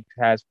league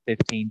has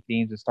 15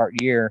 teams to start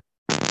the year,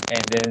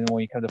 and then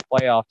when you come to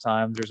playoff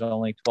times, there's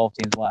only 12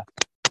 teams left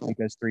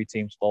because 3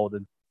 teams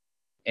folded.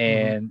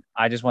 And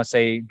I just want to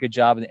say good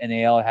job of the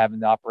NAL having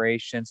the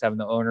operations, having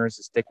the owners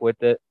to stick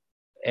with it.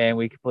 And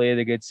we completed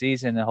a good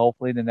season, and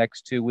hopefully the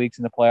next 2 weeks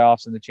in the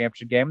playoffs and the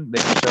championship game,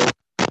 they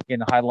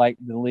can highlight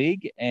the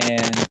league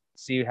and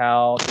see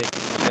how they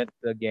can present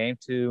the game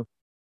to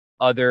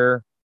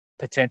other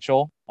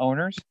potential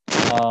owners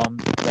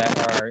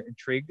that are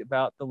intrigued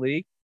about the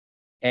league.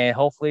 And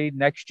hopefully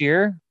next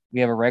year we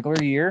have a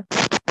regular year,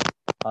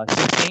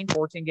 16,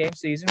 14 game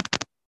season,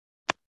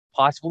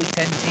 possibly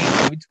 10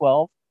 teams, maybe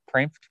 12,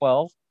 praying for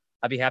 12.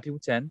 I'd be happy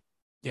with 10.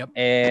 Yep.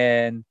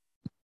 And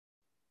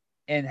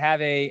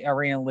have a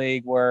arena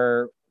league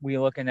where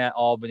we're looking at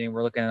Albany,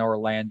 we're looking at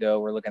Orlando,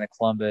 we're looking at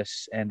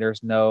Columbus, and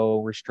there's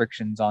no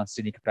restrictions on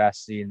city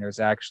capacity, and there's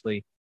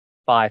actually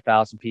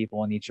 5,000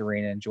 people in each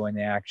arena enjoying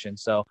the action.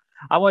 So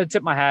I want to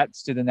tip my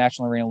hats to the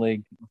National Arena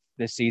League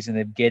this season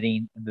of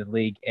getting the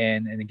league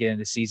in and getting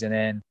the season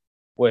in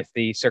with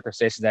the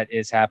circumstances that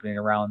is happening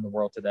around the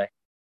world today.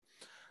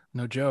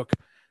 No joke.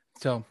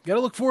 So got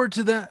to look forward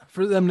to that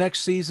for them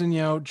next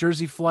season.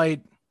 Jersey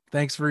Flight,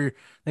 thanks for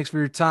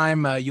your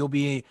time. You'll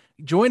be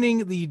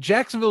joining the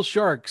Jacksonville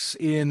Sharks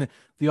in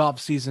the off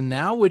season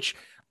now, which,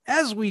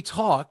 as we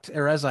talked,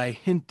 or as I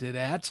hinted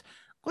at,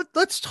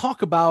 let's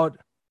talk about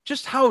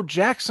just how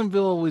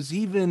Jacksonville was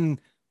even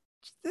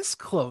this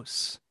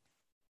close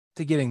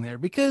to getting there,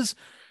 because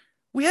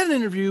we had an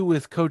interview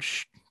with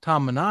Coach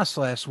Tom Menas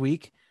last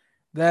week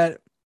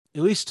that,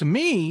 at least to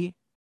me,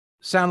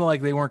 sounded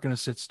like they weren't going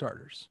to sit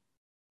starters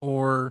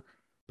or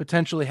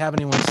potentially have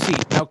anyone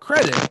seat. Now,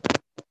 credit,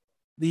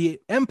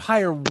 the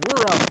Empire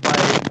were up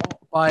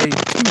by 2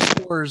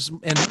 scores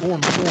and or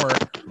more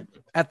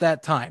at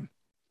that time,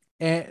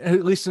 and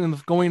at least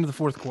going into the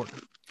 4th quarter.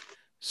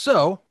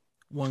 So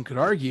one could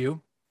argue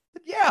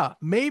that, yeah,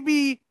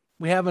 maybe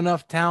we have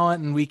enough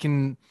talent and we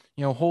can,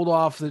 hold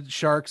off the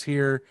Sharks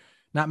here,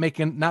 not make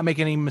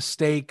any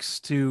mistakes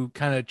to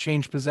kind of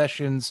change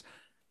possessions,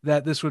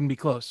 that this wouldn't be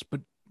close.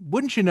 But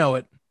wouldn't you know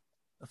it,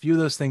 a few of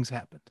those things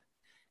happened.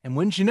 And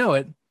wouldn't you know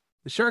it,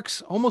 the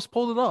Sharks almost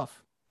pulled it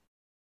off.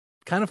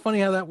 Kind of funny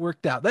how that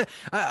worked out.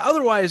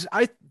 Otherwise,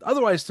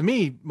 to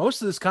me,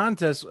 most of this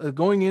contest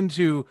going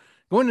into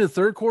the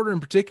 3rd quarter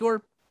in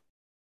particular,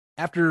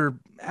 after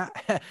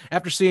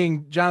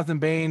seeing Jonathan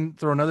Bain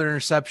throw another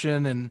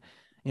interception and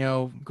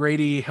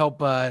Grady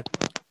help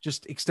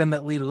just extend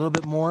that lead a little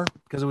bit more,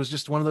 because it was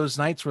just one of those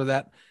nights where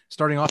that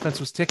starting offense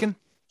was ticking,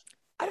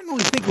 I didn't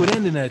really think it would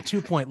end in a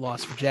 2-point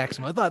loss for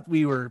Jacksonville. I thought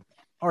we were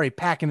already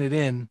packing it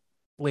in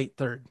late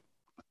 3rd.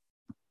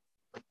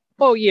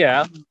 Oh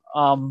yeah,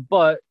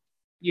 but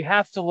you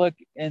have to look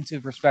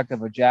into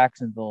perspective of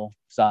Jacksonville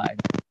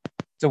side.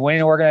 It's a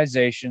winning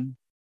organization,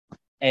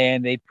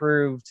 and they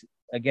proved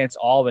against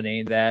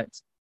Albany that,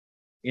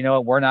 you know,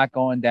 we're not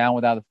going down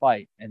without a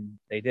fight. And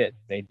they did.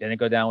 They didn't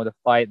go down with a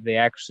fight. They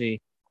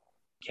actually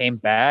came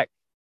back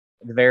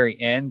at the very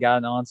end, got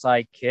an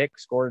onside kick,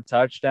 scored a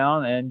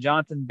touchdown, and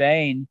Jonathan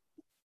Bain,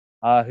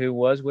 who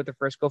was with the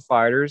Frisco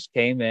Fighters,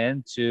 came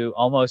in to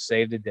almost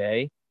save the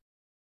day.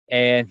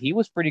 And he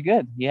was pretty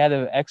good. He had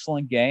an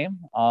excellent game.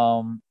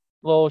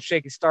 Little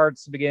shaky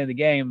starts at the beginning of the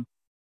game.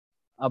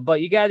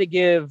 But you got to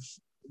give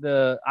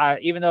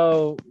even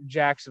though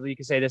Jacksonville, you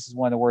can say this is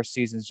one of the worst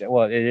seasons.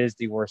 Well, it is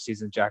the worst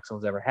season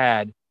Jacksonville's ever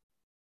had.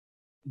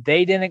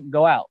 They didn't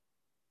go out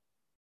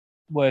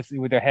with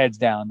their heads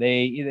down.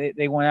 They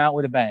went out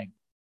with a bang.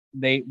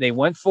 They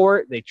went for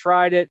it. They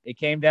tried it. It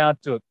came down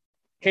to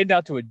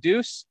a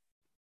deuce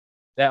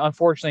that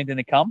unfortunately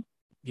didn't come.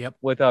 Yep.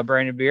 With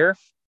Brandon Beer,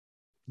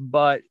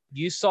 but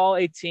you saw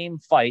a team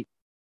fight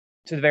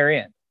to the very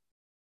end,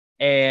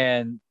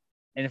 and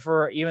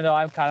even though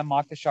I've kind of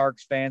mocked the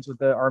Sharks fans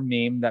with our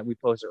meme that we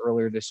posted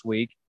earlier this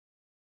week,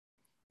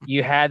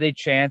 you had a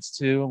chance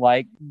to,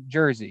 like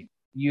Jersey,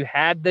 you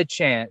had the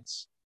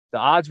chance. The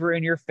odds were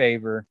in your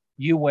favor.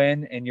 You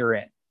win and you're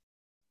in.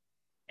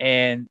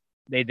 And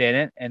they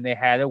didn't, and they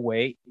had to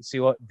wait. See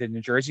what did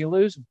New Jersey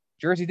lose?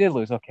 Jersey did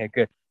lose. Okay,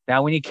 good.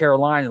 Now we need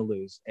Carolina to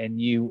lose. And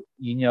you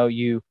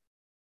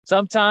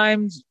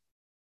sometimes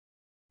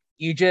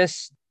you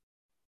just,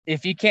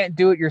 if you can't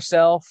do it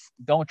yourself,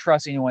 don't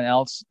trust anyone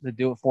else to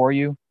do it for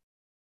you.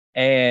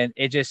 And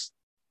it just,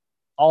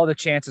 all the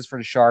chances for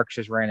the Sharks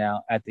just ran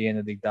out at the end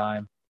of the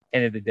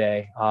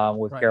day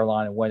with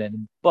Carolina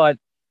winning. But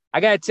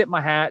I got to tip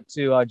my hat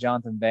to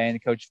Jonathan Bain,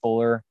 Coach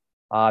Fuller.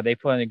 They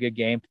put in a good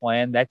game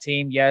plan. That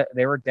team,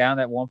 they were down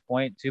at one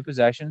point, 2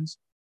 possessions.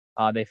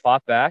 They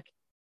fought back.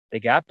 They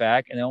got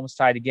back, and they almost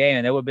tied the game.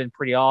 And it would have been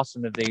pretty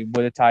awesome if they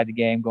would have tied the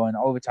game going to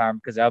overtime,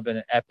 because that would have been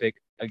an epic,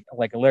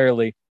 like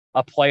literally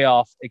a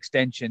playoff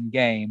extension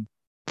game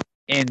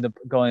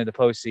going into the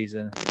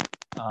postseason.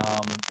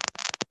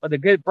 But the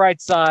good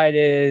bright side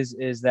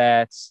is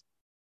that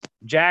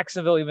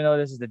Jacksonville, even though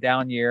this is the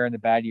down year and the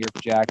bad year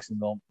for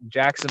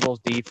Jacksonville's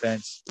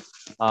defense,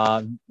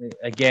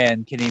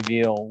 again, Kenny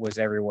Veal was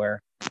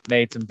everywhere,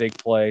 made some big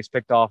plays,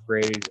 picked off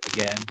Grady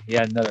again. He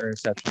had another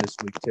interception this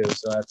week too,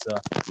 so that's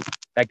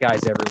that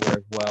guy's everywhere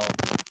as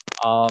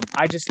well.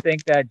 I just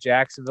think that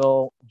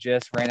Jacksonville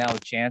just ran out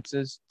of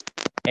chances,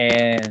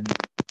 and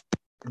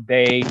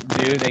they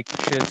knew they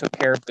should have took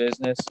care of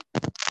business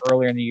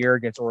earlier in the year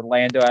against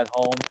Orlando at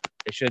home.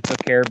 They should have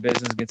took care of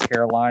business against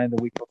Carolina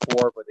the week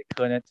before, but they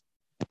couldn't.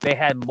 They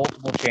had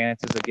multiple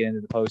chances of getting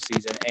into the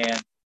postseason.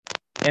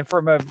 And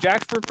from a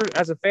Jacksonville,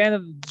 as a fan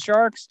of the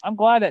Sharks, I'm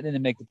glad that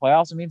didn't make the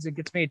playoffs. It means it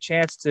gets me a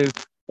chance to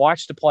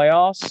watch the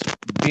playoffs,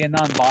 being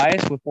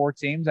non-biased with 4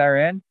 teams that are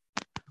in.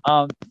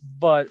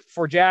 But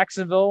for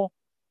Jacksonville,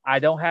 I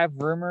don't have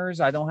rumors.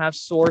 I don't have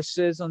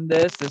sources on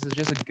this. This is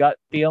just a gut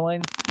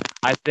feeling.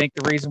 I think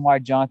the reason why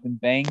Jonathan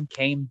Bain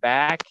came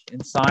back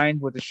and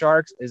signed with the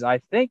Sharks is I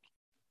think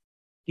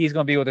he's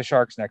going to be with the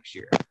Sharks next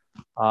year.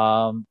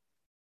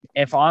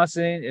 And for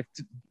honestly, if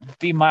to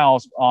be my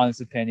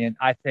honest opinion,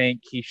 I think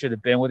he should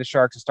have been with the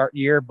Sharks to start the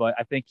year, but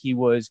I think he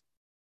was,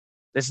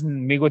 this is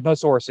me with no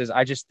sources.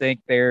 I just think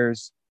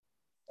there's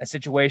a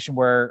situation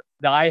where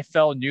the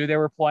IFL knew they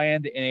were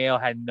playing. The NAL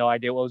had no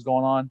idea what was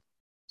going on.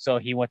 So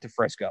he went to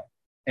Frisco.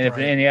 And if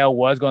the NAL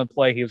was going to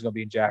play, he was going to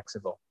be in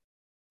Jacksonville.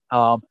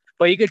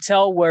 But you could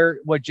tell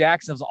what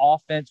Jacksonville's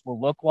offense will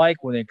look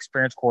like with an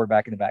experienced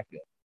quarterback in the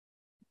backfield.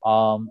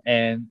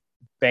 And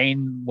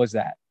Bain was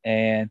that.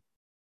 And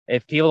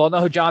if people don't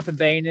know who Jonathan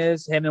Bain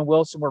is, him and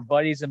Wilson were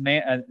buddies and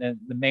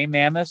the Maine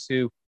Mammoths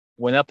who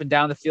went up and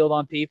down the field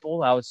on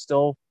people. I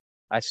still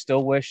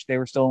wish they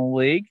were still in the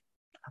league.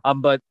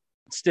 But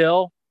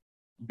still,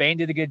 Bain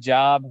did a good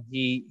job.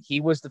 He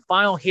was the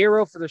final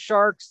hero for the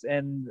Sharks,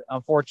 and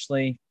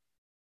unfortunately,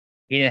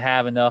 he didn't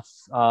have enough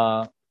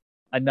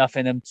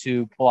in him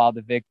to pull out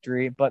the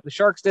victory. But the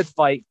Sharks did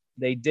fight.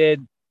 They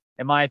did,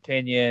 in my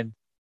opinion,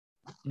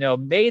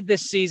 made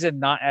this season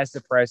not as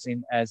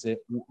depressing as it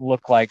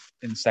looked like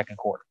in the second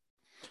quarter.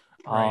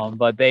 Right.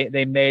 But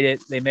they made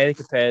it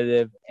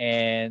competitive,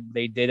 and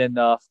they did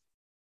enough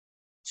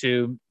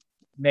to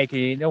make it,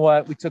 you know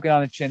what, we took it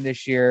on the chin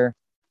this year.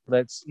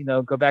 Let's,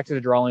 go back to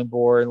the drawing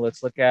board.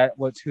 Let's look at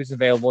who's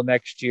available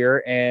next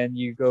year, and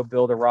you go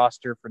build a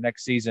roster for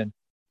next season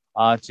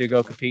to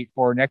go compete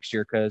for next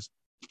year. Because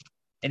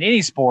in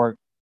any sport,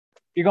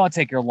 you're going to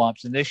take your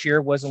lumps, and this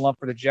year was a lump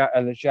for the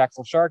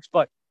Jacksonville Sharks.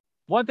 But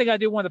one thing I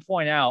do want to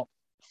point out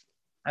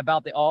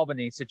about the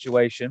Albany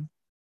situation,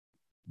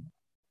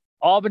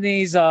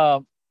 Albany's, I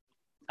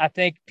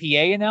think, PA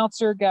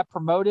announcer got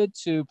promoted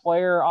to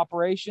player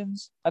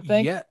operations, I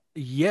think. Yeah.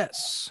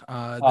 Yes.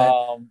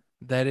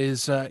 That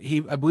is, I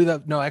believe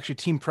that, no, actually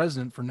team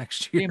president for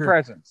next year. Team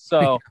president.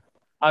 So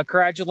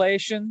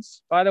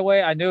congratulations, by the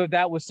way. I knew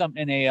that was some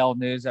NAL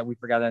news that we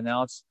forgot to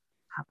announce.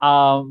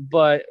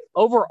 But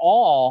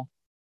overall,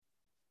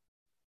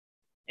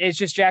 it's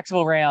just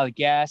Jacksonville ran out of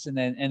gas, and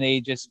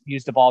they just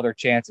used up all their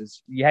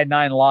chances. You had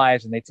 9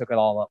 lives, and they took it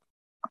all up.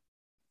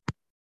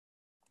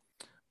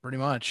 Pretty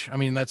much. I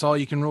mean, that's all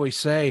you can really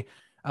say.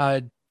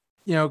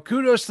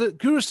 Kudos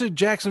to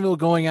Jacksonville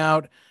going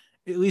out,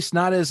 at least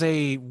not as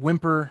a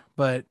whimper,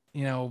 but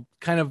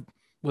kind of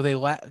with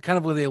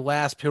a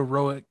last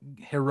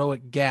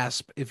heroic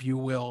gasp, if you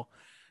will,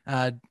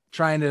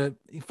 trying to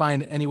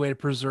find any way to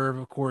preserve,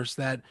 of course,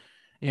 that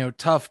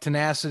tough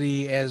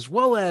tenacity as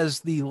well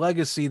as the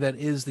legacy that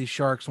is the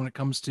Sharks when it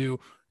comes to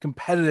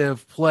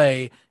competitive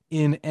play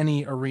in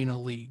any arena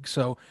league.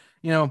 So,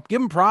 give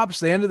them props.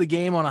 They ended the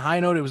game on a high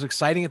note. It was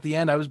exciting at the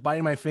end. I was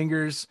biting my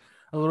fingers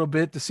a little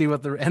bit to see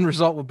what the end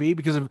result would be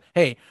because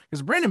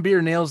Brandon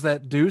Beer nails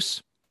that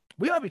deuce.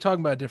 We ought to be talking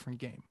about a different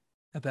game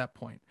at that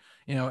point,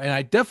 and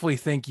I definitely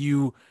think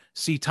you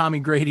see Tommy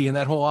Grady and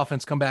that whole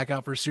offense come back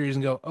out for a series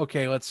and go,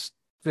 okay, let's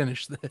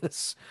finish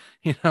this.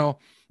 No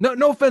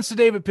offense to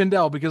David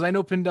Pindell, because I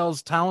know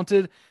Pindell's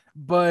talented,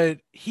 but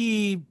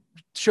he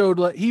showed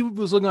like he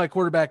was looking like a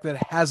quarterback that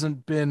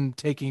hasn't been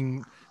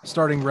taking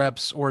starting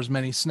reps or as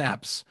many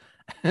snaps.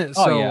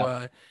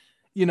 Well,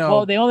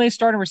 the only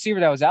starting receiver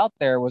that was out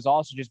there was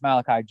also just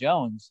Malachi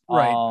Jones.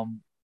 Right.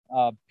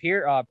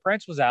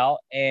 Prince was out,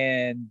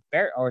 and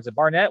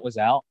Barnett was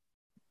out,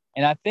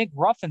 and I think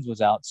Ruffins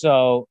was out.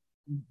 So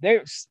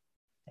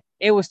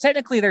it was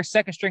technically their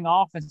second string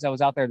offense that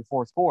was out there in the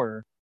fourth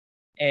quarter,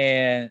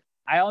 and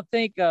I don't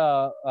think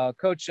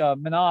Coach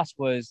Manas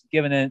was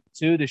giving it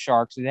to the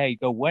Sharks and, hey,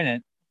 go win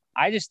it.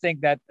 I just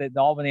think that the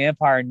Albany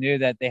Empire knew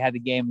that they had the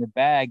game in the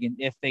bag, and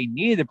if they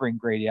needed to bring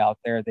Grady out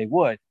there, they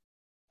would.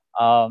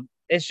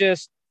 It's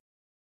just,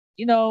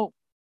 I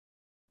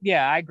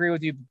agree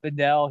with you,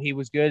 Pindell. He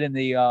was good in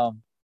the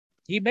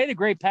he made a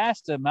great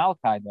pass to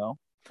Malachi, though.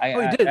 He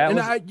did.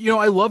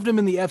 I loved him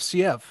in the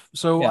FCF.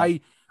 So yeah.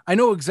 I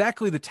know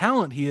exactly the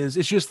talent he is.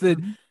 It's just that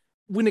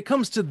when it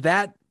comes to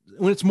that,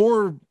 when it's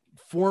more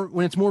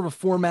of a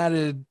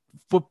formatted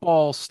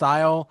football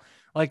style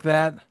like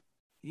that,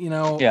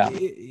 like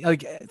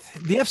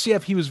the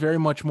FCF, he was very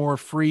much more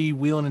free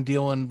wheeling and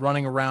dealing,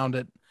 running around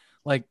it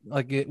like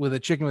it with a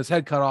chicken with his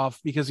head cut off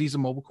because he's a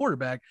mobile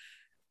quarterback.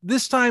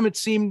 This time it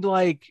seemed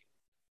like,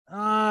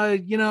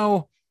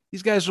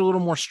 these guys are a little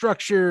more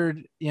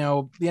structured.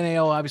 The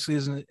NAL obviously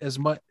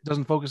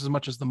doesn't focus as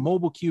much as the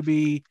mobile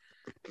QB.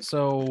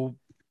 So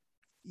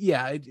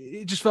yeah,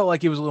 it just felt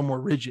like it was a little more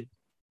rigid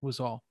was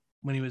all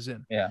when he was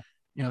in. Yeah.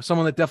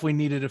 Someone that definitely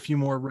needed a few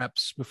more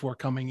reps before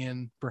coming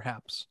in,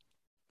 perhaps.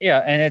 Yeah,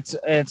 and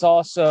it's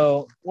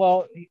also,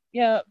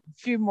 a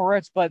few more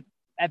reps, but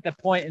at the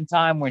point in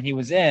time when he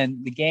was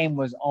in, the game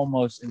was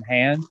almost in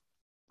hand.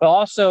 But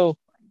also,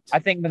 I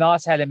think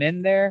Manas had him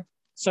in there,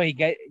 so he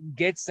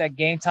gets that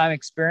game time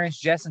experience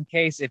just in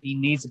case if he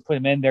needs to put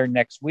him in there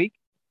next week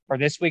or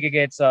this week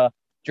against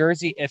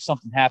Jersey if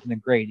something happened to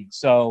Grady.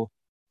 So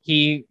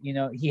he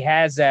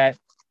has that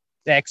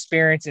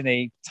experience in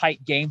a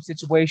tight game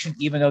situation,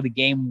 even though the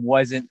game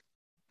wasn't,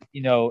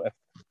 in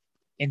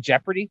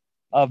jeopardy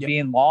of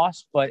being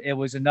lost, but it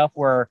was enough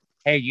where,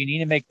 hey, you need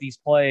to make these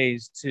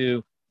plays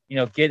to,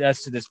 get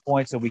us to this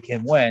point so we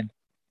can win.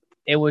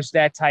 It was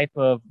that type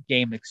of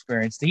game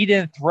experience. He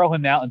didn't throw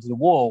him out into the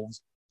wolves.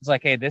 It's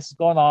like, hey, this is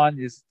going on.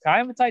 It's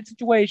kind of a tight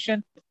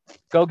situation.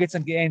 Go get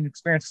some game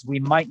experience. We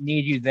might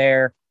need you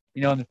there,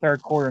 in the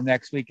third quarter of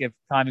next week if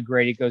Tommy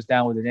Grady goes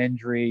down with an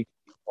injury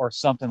or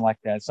something like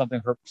that.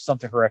 Something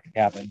horrific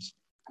happens.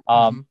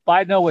 But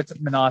I know what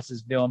Manas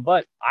is doing.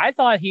 But I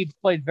thought he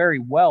played very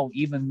well,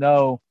 even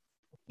though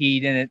he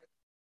didn't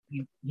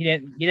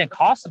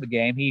cost him the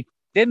game. He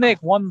did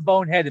make one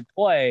boneheaded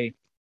play,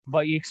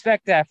 but you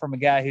expect that from a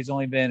guy who's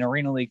only been in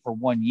Arena League for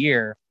 1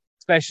 year,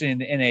 especially in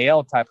the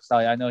NAL type of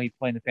style. I know he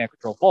played in the fan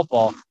control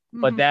football,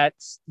 but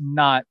that's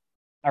not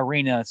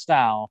arena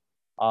style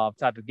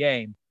type of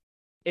game.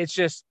 It's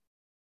just,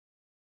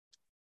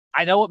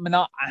 I know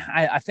what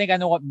I think I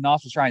know what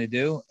Manas was trying to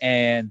do,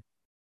 and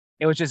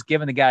it was just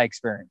giving the guy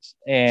experience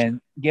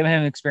and giving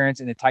him experience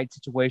in a tight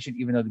situation,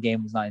 even though the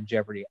game was not in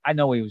jeopardy. I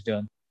know what he was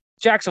doing.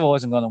 Jacksonville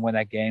wasn't going to win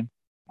that game.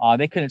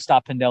 They couldn't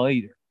stop Pindell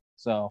either.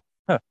 So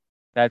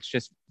that's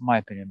just my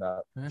opinion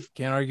about it.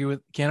 Can't argue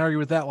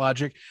with that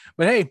logic.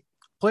 But hey,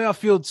 playoff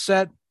field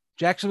set.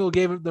 Jacksonville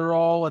gave it their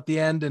all at the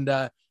end,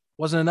 and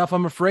wasn't enough,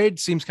 I'm afraid.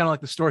 Seems kind of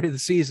like the story of the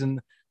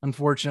season,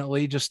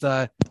 unfortunately. Just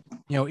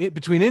it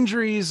between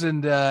injuries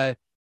and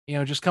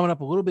just coming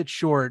up a little bit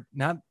short.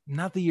 Not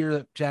the year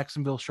that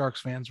Jacksonville Sharks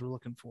fans were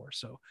looking for.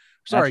 So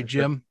sorry,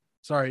 Jim.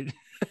 Sorry.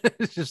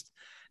 It's just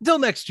until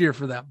next year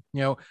for them.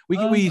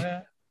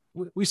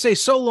 We say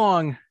so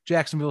long,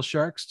 Jacksonville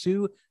Sharks,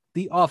 to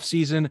the off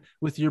season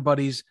with your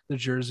buddies, the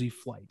Jersey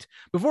Flight.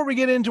 Before we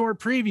get into our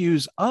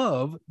previews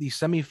of the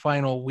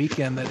semifinal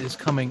weekend that is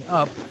coming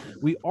up,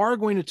 we are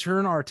going to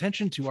turn our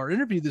attention to our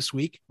interview this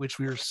week, which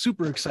we are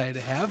super excited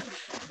to have.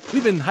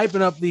 We've been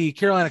hyping up the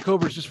Carolina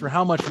Cobras just for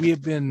how much we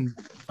have been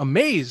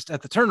amazed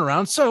at the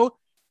turnaround. So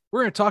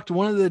we're going to talk to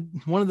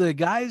one of the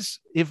guys,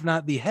 if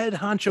not the head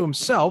honcho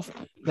himself,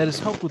 that has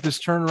helped with this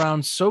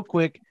turnaround so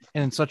quick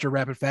and in such a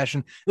rapid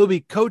fashion. It'll be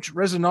Coach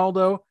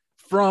Resinaldo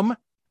from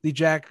the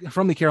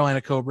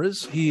Carolina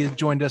Cobras. He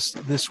joined us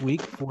this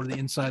week for the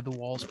Inside the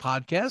Walls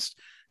podcast,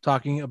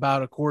 talking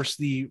about, of course,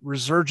 the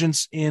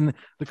resurgence in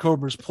the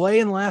Cobras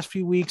play in the last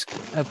few weeks,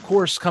 of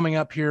course, coming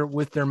up here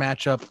with their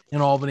matchup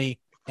in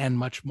Albany and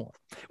much more.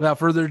 Without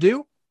further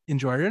ado,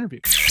 enjoy our interview.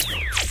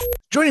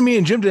 Joining me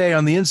and Jim today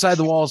on the Inside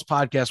the Walls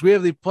podcast, we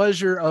have the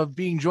pleasure of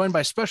being joined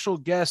by special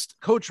guest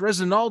Coach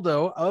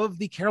Resinaldo of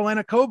the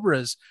Carolina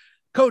Cobras.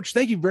 Coach,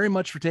 thank you very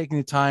much for taking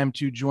the time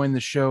to join the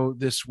show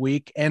this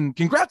week, and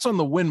congrats on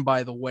the win,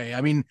 by the way.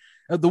 I mean,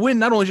 the win,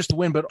 not only just the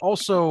win, but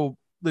also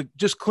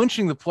just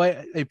clinching a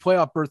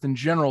playoff berth in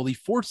general. The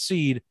 4th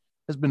seed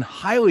has been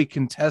highly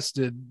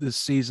contested this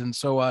season.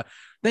 So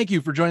thank you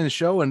for joining the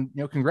show, and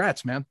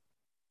congrats, man.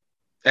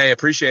 Hey,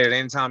 appreciate it.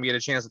 Anytime you get a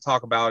chance to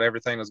talk about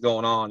everything that's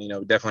going on,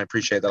 definitely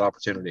appreciate that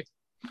opportunity.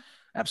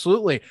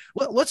 Absolutely.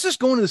 Let's just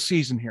go into the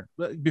season here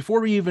before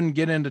we even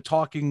get into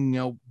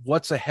talking,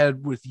 what's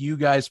ahead with you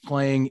guys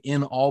playing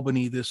in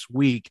Albany this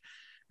week.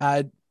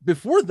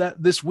 Before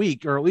that, this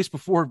week, or at least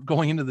before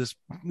going into this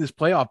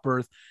playoff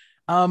berth,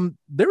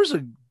 there was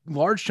a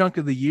large chunk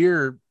of the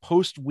year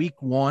post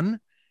week 1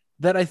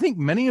 that I think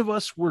many of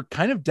us were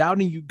kind of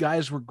doubting you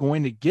guys were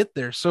going to get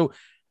there. So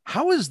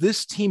how has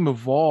this team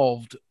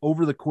evolved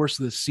over the course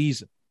of the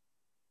season?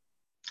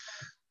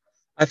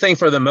 I think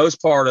for the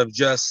most part of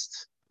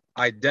just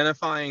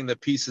identifying the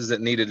pieces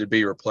that needed to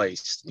be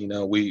replaced.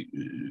 We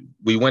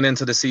went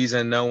into the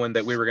season knowing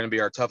that we were going to be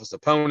our toughest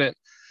opponent.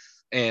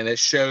 And it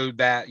showed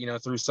that,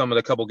 through some of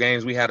the couple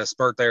games, we had a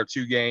spurt there,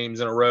 2 games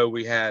in a row.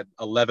 We had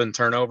 11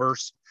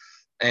 turnovers,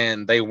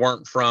 and they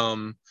weren't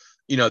from,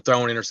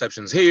 throwing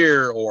interceptions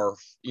here or,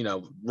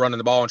 running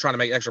the ball and trying to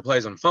make extra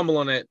plays and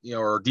fumbling it,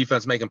 or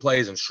defense making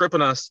plays and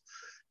stripping us.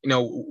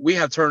 We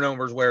have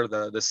turnovers where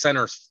the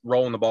center's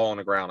rolling the ball on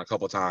the ground a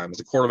couple of times.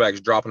 The quarterback's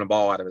dropping the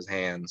ball out of his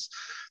hands.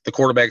 The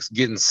quarterback's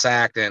getting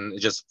sacked and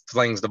just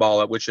flings the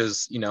ball up, which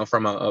is,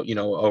 from a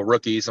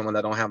rookie, someone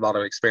that don't have a lot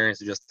of experience,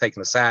 just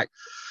taking the sack.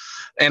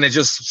 And it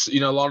just,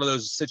 a lot of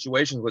those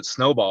situations with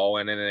snowball,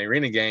 and in an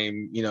arena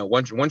game,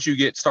 once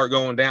you start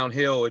going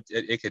downhill,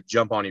 it could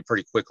jump on you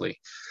pretty quickly.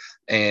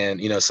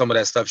 And, some of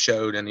that stuff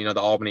showed, and, the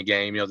Albany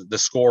game, the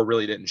score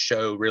really didn't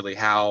show really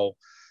how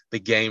the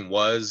game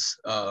was.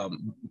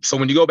 So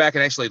when you go back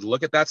and actually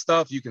look at that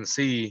stuff, you can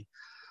see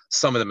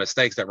some of the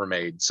mistakes that were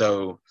made.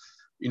 So,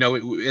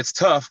 it's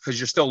tough because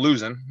you're still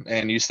losing,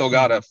 and you still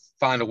got to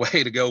find a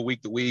way to go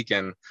week to week.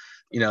 And,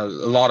 a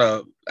lot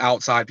of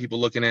outside people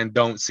looking in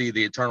don't see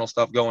the internal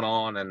stuff going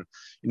on. And,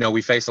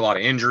 we faced a lot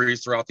of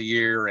injuries throughout the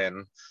year,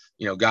 and,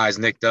 guys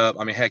nicked up.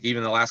 I mean, heck,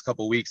 even the last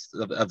couple of weeks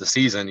of the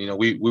season,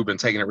 we've been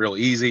taking it real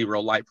easy,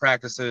 real light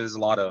practices, a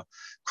lot of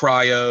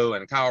cryo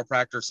and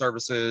chiropractor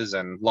services,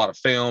 and a lot of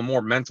film,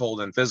 more mental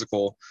than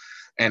physical.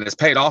 And it's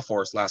paid off for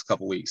us the last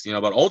couple of weeks,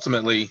 but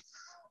ultimately,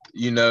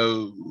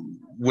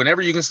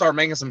 whenever you can start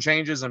making some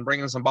changes and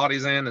bringing some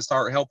bodies in and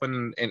start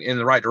helping in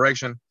the right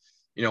direction,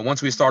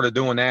 once we started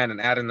doing that and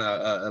adding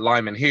a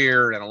lineman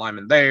here and a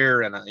lineman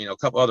there and, a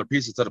couple other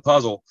pieces to the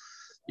puzzle,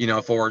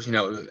 for,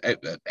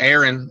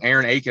 Aaron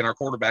Aiken, our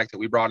quarterback that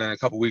we brought in a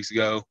couple weeks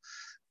ago,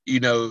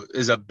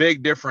 is a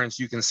big difference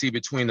you can see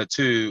between the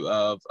two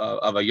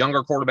of a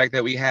younger quarterback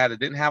that we had that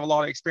didn't have a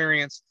lot of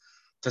experience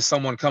to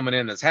someone coming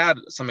in that's had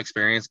some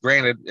experience.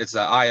 Granted, it's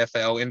an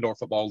IFL indoor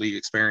football league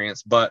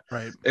experience, but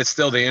It's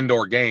still the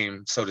indoor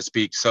game, so to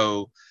speak.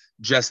 So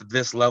just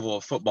this level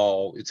of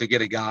football, to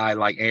get a guy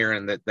like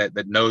Aaron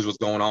that knows what's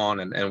going on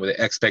and with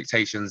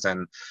expectations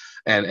and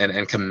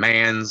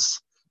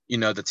commands,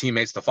 the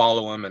teammates to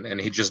follow him,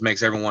 and he just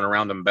makes everyone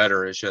around him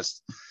better. It's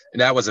just,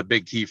 that was a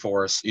big key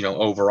for us,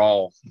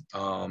 overall.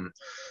 And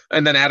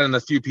then adding a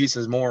few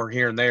pieces more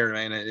here and there,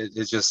 man,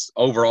 it's just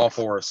overall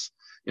for us,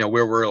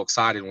 we're real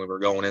excited when we were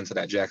going into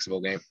that Jacksonville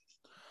game.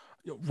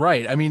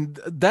 Right. I mean,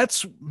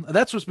 that's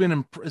what's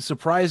been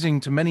surprising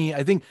to many.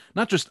 I think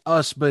not just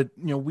us, but,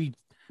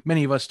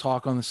 many of us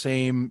talk on the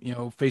same,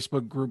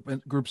 Facebook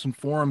groups and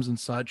forums and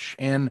such.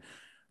 And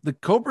the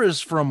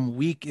Cobras from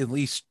week at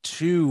least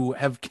 2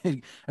 have,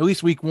 at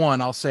least week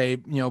 1, I'll say,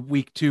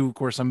 week 2, of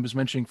course, I'm just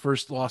mentioning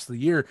first loss of the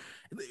year.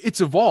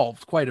 It's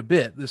evolved quite a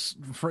bit.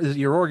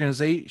 Your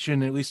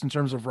organization, at least in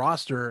terms of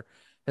roster,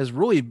 has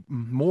really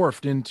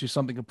morphed into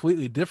something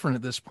completely different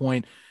at this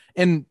point.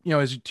 And,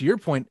 as to your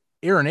point,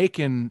 Aaron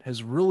Aiken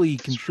has really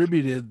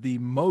contributed the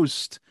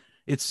most,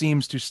 it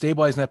seems, to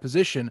stabilizing that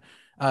position.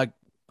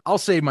 I'll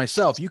say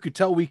myself, you could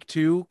tell week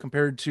 2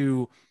 compared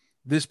to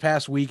this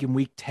past week in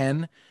week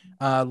 10,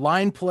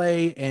 line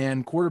play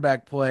and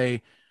quarterback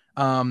play,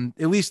 at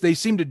least they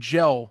seem to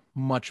gel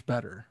much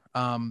better.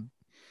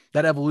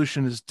 That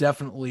evolution is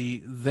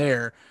definitely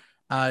there.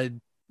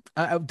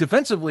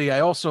 Defensively,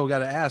 I also got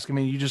to ask, I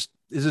mean, is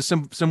this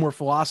some similar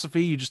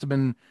philosophy? You just have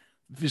been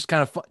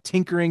kind of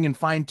tinkering and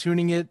fine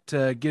tuning it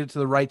to get it to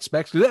the right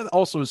specs? Because that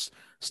also has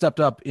stepped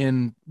up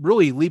in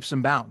really leaps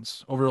and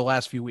bounds over the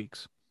last few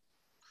weeks.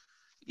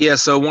 Yeah,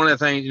 so one of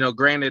the things,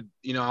 granted,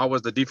 I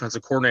was the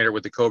defensive coordinator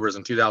with the Cobras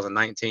in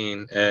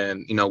 2019,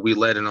 and, we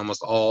led in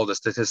almost all the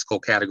statistical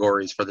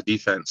categories for the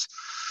defense.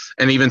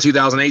 And even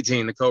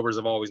 2018, the Cobras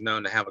have always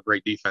known to have a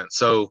great defense.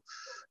 So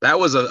that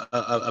was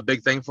a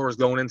big thing for us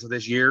going into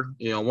this year.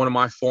 One of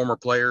my former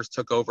players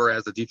took over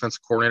as the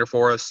defensive coordinator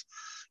for us,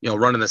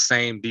 running the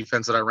same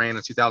defense that I ran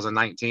in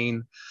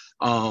 2019.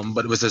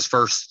 But it was his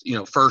first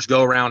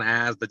go around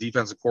as the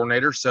defensive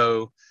coordinator.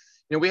 So,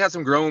 we had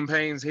some growing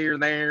pains here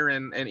and there,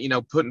 and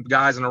putting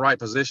guys in the right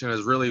position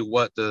is really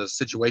what the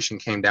situation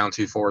came down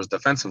to for us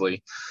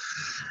defensively.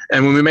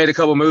 And when we made a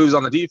couple moves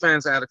on the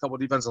defense, I had a couple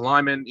of defensive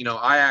linemen.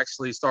 I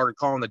actually started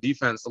calling the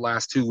defense the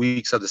last 2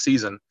 weeks of the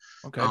season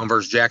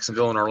versus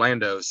Jacksonville and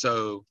Orlando.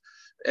 So,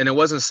 and it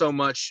wasn't so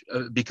much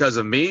because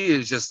of me.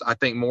 It's just, I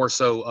think, more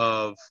so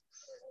of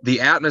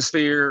the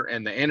atmosphere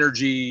and the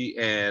energy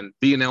and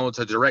being able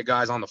to direct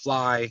guys on the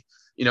fly.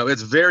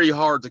 It's very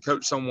hard to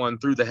coach someone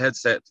through the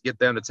headset to get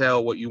them to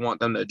tell what you want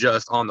them to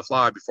adjust on the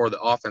fly before the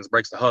offense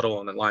breaks the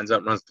huddle and then lines up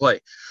and runs the play.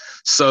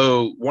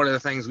 So one of the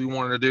things we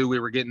wanted to do, we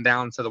were getting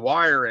down to the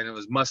wire, and it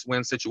was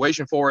must-win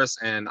situation for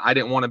us. And I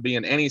didn't want to be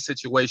in any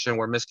situation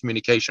where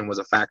miscommunication was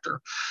a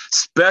factor,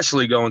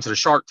 especially going to the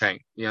Shark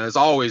Tank. It's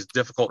always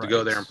difficult to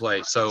go there and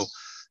play. So,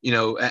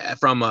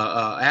 from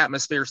a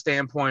atmosphere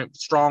standpoint,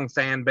 strong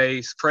fan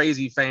base,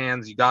 crazy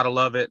fans, you got to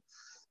love it.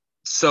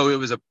 So it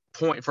was a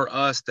point for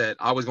us that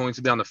I was going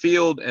to be on the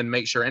field and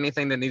make sure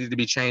anything that needed to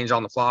be changed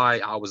on the fly,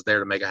 I was there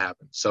to make it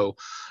happen. So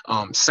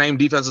same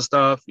defensive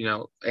stuff,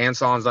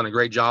 Anson's done a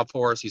great job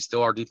for us. He's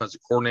still our defensive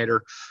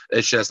coordinator.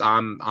 It's just,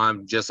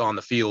 I'm just on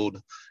the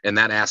field in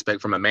that aspect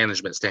from a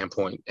management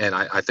standpoint. And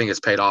I think it's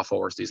paid off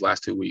for us these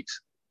last 2 weeks.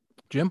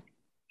 Jim?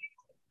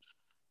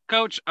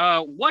 Coach,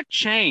 what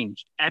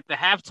changed at the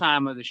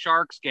halftime of the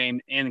Sharks game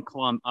in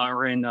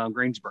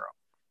Greensboro?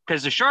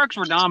 Because the Sharks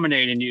were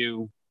dominating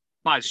you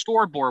by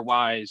scoreboard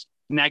wise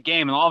in that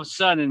game, and all of a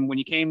sudden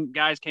when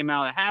guys came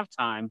out at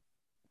halftime,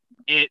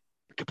 it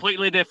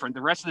completely different.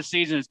 The rest of the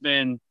season has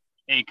been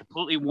a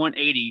completely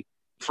 180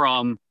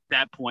 from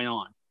that point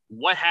on.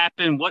 What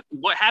happened?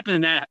 What happened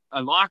in that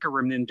locker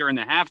room then during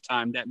the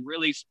halftime that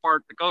really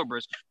sparked the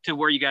Cobras to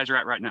where you guys are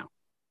at right now?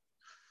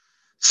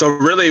 So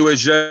really it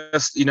was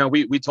just,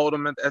 we told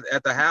them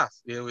at the half,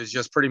 it was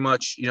just pretty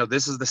much,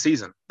 this is the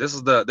season. This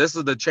is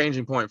the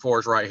changing point for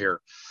us right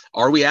here.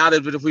 Are we out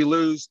of it if we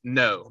lose?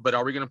 No. But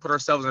are we going to put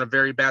ourselves in a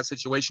very bad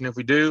situation if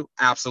we do?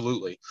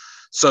 Absolutely.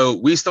 So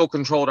we still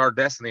controlled our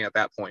destiny at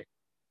that point.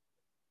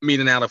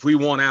 Meaning out, if we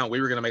won out,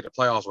 we were going to make the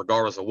playoffs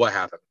regardless of what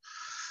happened.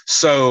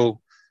 So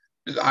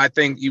I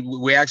think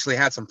we actually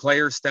had some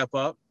players step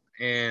up.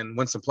 And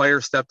when some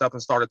players stepped up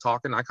and started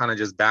talking, I kind of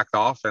just backed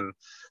off and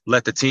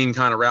let the team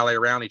kind of rally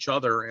around each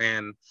other.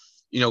 And,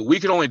 we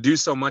can only do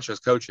so much as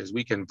coaches.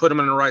 We can put them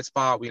in the right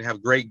spot. We can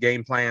have great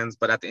game plans.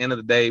 But at the end of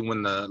the day,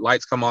 when the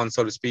lights come on,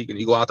 so to speak, and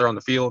you go out there on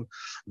the field,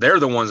 they're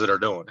the ones that are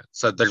doing it.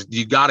 So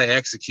you got to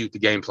execute the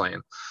game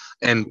plan.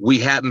 And we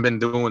hadn't been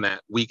doing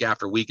that week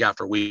after week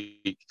after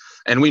week.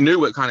 And we knew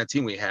what kind of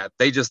team we had.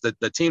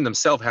 The team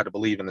themselves had to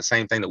believe in the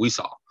same thing that we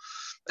saw.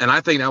 And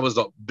I think that was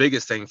the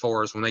biggest thing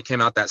for us when they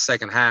came out that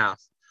second half.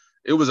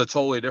 It was a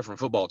totally different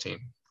football team.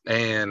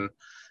 And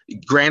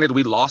granted,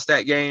 we lost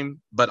that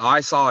game, but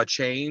I saw a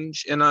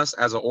change in us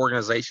as an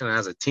organization,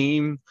 as a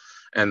team,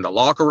 and the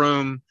locker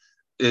room.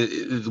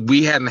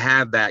 We hadn't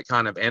had that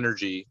kind of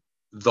energy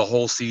the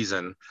whole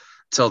season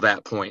till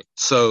that point.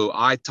 So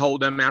I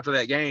told them after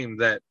that game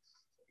that,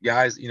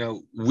 guys,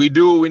 we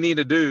do what we need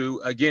to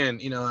do. Again,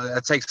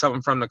 that takes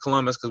something from the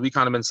Columbus, because we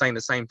kind of been saying the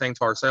same thing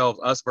to ourselves,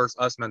 us versus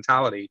us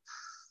mentality.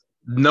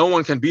 No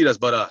one can beat us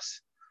but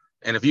us.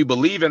 And if you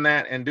believe in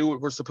that and do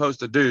what we're supposed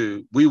to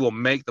do, we will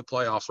make the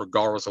playoffs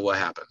regardless of what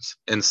happens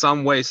in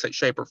some way,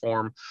 shape, or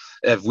form.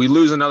 If we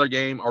lose another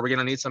game, are we going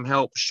to need some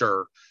help?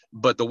 Sure.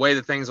 But the way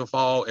that things will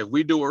fall, if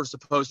we do what we're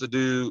supposed to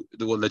do,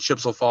 the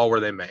chips will fall where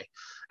they may.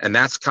 And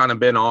that's kind of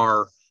been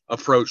our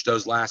approach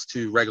those last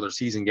 2 regular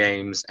season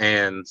games.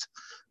 And,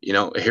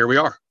 here we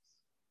are.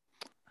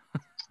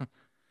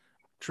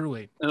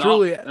 Truly.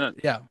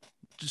 Yeah.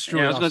 Just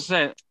truly. Yeah, I was going to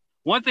say,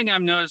 one thing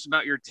I've noticed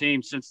about your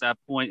team since that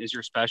point is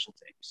your special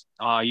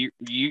teams.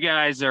 You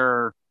guys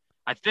are,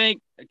 I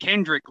think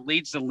Kendrick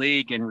leads the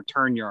league in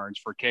return yards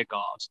for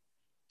kickoffs.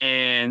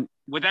 And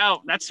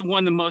that's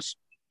one of the most,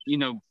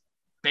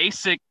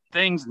 basic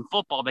things in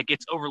football that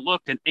gets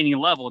overlooked at any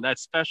level.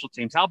 That's special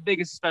teams. How big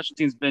has special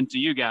teams been to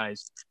you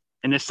guys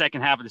in the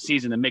second half of the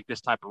season to make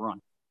this type of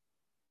run?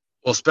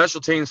 Well, special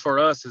teams for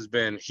us has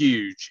been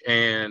huge.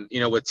 And,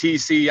 with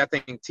TC, I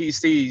think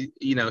TC,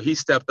 he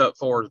stepped up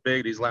for us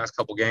big these last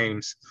couple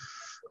games.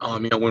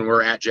 When we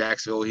were at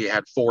Jacksonville, he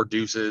had 4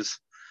 deuces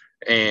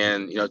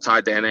and,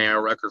 tied the NAR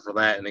record for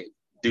that, and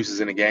deuces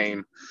in a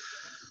game.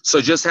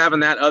 So just having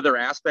that other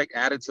aspect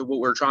added to what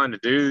we're trying to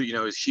do,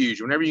 is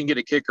huge. Whenever you can get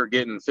a kicker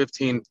getting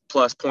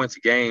 15-plus points a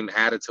game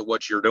added to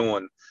what you're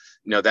doing,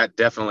 that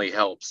definitely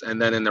helps.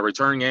 And then in the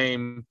return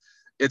game,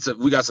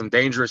 we got some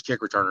dangerous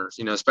kick returners,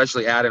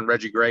 especially adding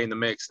Reggie Gray in the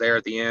mix there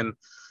at the end.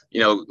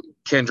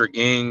 Kendrick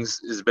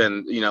Ings has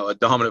been, a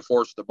dominant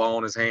force with the ball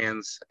in his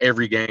hands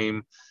every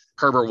game.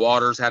 Herbert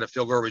Waters had a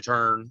field goal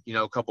return,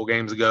 a couple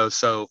games ago.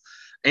 So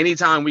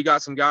anytime we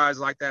got some guys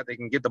like that, they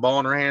can get the ball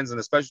in their hands in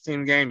a special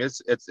team game,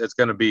 it's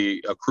going to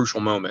be a crucial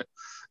moment.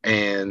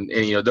 And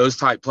those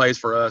type plays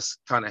for us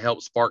kind of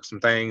help spark some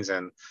things.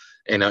 And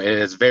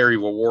it's very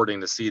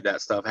rewarding to see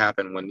that stuff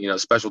happen when,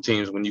 special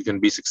teams, when you can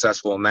be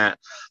successful in that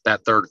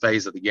third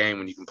phase of the game,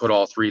 when you can put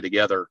all three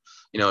together,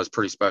 it's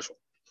pretty special.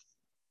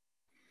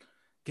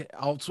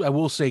 I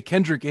will say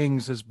Kendrick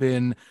Ings has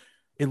been,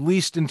 at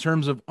least in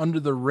terms of under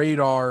the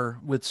radar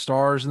with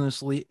stars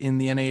in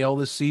the NAL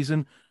this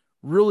season,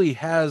 really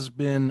has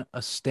been a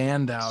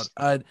standout.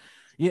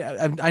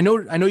 I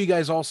know you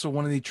guys also,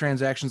 one of the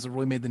transactions that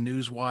really made the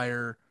news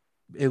wire,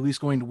 at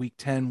least going to week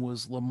 10,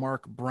 was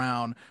Lamarck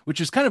Brown,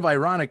 which is kind of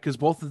ironic because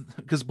both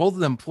of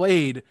them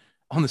played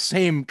on the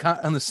same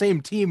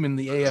team in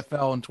the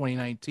AFL in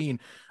 2019.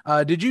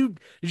 Did you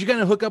kind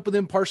of hook up with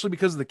him partially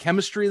because of the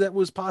chemistry that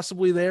was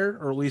possibly there,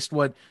 or at least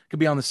what could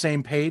be on the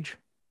same page?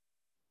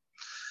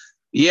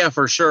 Yeah,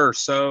 for sure.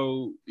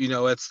 So,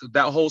 it's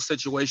that whole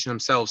situation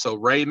himself. So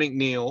Ray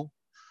McNeil,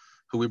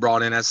 who we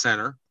brought in as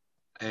center,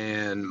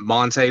 and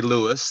Monte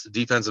Lewis,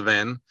 defensive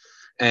end,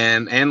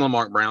 and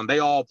Lamarck Brown, they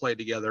all played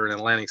together in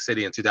Atlantic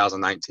City in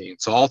 2019.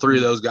 So all three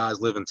of those guys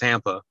live in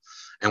Tampa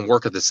and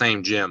work at the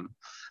same gym.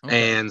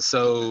 Okay. And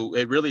so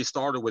it really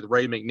started with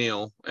Ray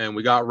McNeil, and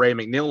we got Ray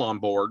McNeil on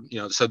board.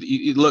 So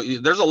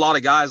look, there's a lot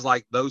of guys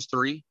like those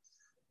three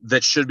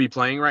that should be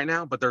playing right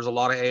now, but there's a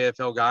lot of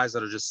AFL guys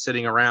that are just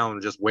sitting around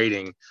and just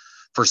waiting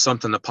for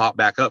something to pop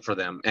back up for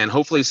them. And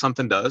hopefully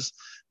something does,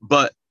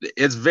 but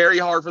it's very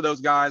hard for those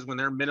guys when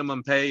their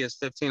minimum pay is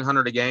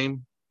 $1,500 a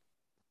game.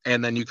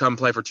 And then you come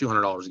play for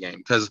 $200 a game.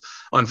 Because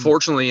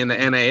unfortunately in the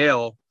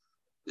NAL,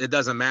 it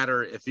doesn't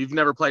matter if you've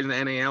never played in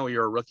the NAL,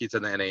 you're a rookie to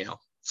the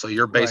NAL. So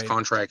your base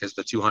contract is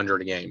the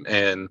 $200 a game.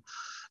 And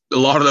a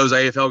lot of those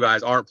AFL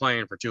guys aren't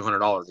playing for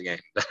 $200 a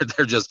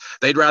game.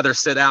 They'd rather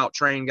sit out,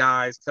 train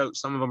guys, coach.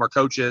 Some of them are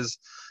coaches,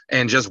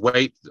 and just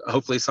wait.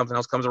 Hopefully something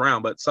else comes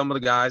around. But some of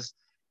the guys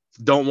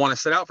don't want to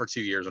sit out for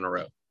 2 years in a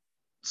row,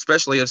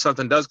 especially if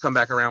something does come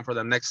back around for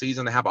them next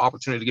season. They have an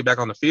opportunity to get back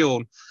on the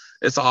field.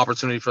 It's an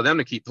opportunity for them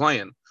to keep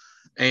playing.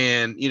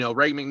 And,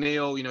 Ray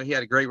McNeil, he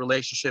had a great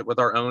relationship with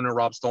our owner,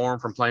 Rob Storm,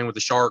 from playing with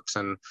the Sharks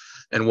and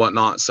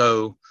whatnot.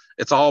 So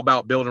it's all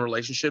about building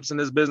relationships in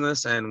this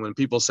business. And when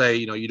people say,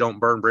 you don't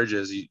burn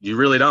bridges, you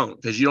really don't,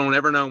 because you don't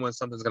ever know when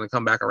something's going to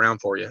come back around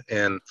for you.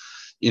 And,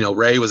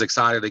 Ray was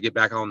excited to get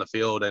back on the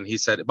field. And he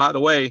said, by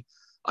the way,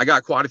 I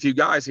got quite a few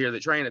guys here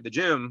that train at the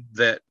gym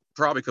that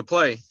probably could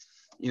play.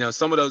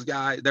 Some of those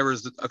guys, there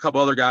was a couple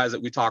other guys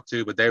that we talked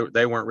to, but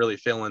they weren't really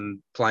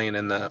feeling playing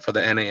for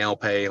the NAL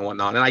pay and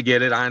whatnot. And I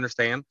get it. I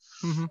understand.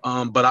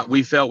 Mm-hmm. But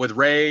we felt with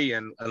Ray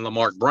and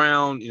Lamarck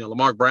Brown,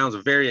 Lamarck Brown's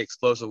a very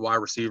explosive wide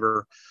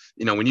receiver.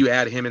 When you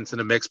add him into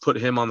the mix, put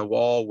him on the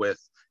wall with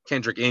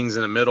Kendrick Ings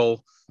in the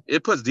middle,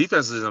 it puts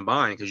defenses in a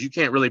bind because you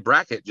can't really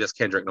bracket just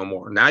Kendrick no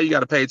more. Now you got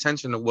to pay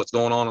attention to what's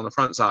going on the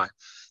front side.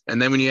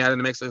 And then when you add in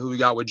the mix of who we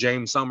got with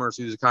James Summers,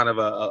 who's kind of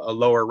a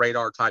lower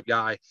radar type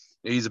guy,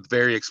 he's a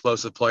very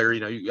explosive player.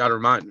 You got to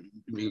remind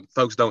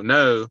folks don't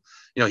know,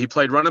 he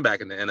played running back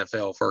in the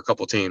NFL for a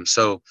couple teams.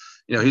 So,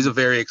 he's a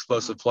very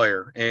explosive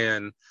player.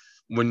 And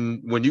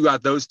when you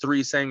got those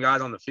three same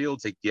guys on the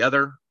field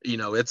together,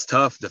 it's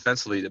tough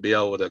defensively to be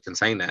able to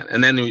contain that.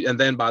 And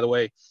then by the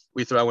way,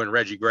 we throw in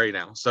Reggie Gray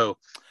now. So,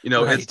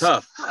 right. It's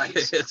tough.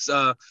 It's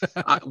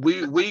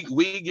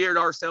we geared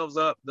ourselves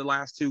up the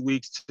last 2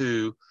 weeks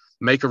to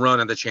make a run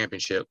at the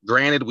championship.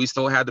 Granted, we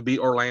still had to beat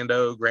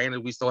Orlando.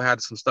 Granted, we still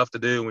had some stuff to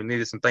do. We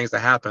needed some things to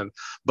happen.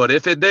 But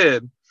if it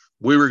did,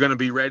 we were going to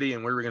be ready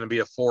and we were going to be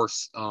a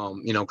force,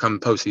 come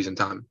postseason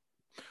time.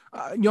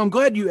 I'm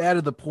glad you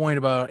added the point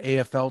about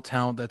AFL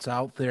talent that's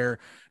out there,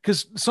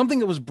 because something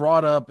that was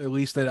brought up, at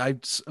least that I've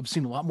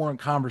seen a lot more in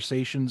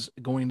conversations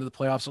going into the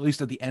playoffs, at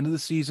least at the end of the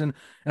season.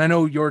 And I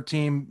know your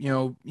team,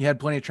 you had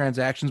plenty of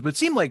transactions, but it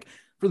seemed like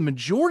for the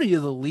majority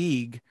of the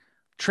league,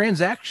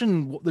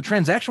 the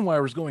transaction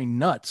wire was going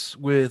nuts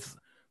with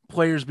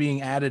players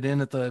being added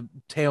in at the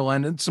tail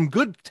end, and some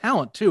good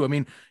talent too. I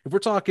mean, if we're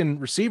talking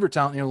receiver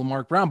talent,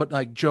 Lamarck Brown, but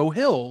like Joe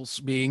Hills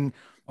being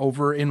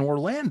over in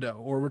Orlando,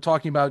 or we're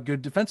talking about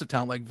good defensive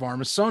talent like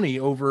Varmasoni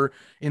over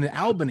in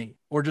Albany,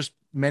 or just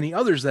many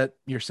others that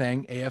you're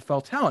saying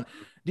AFL talent.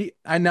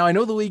 Now I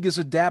know the league is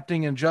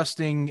adapting and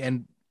adjusting,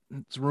 and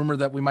it's rumored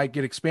that we might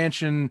get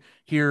expansion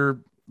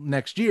here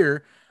next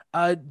year.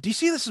 Do you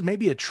see this as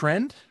maybe a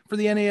trend for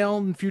the NAL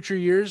in future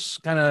years,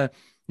 kind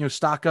of,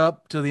 stock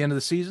up to the end of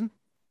the season?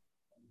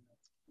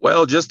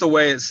 Well, just the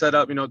way it's set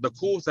up, the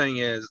cool thing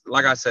is,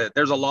 like I said,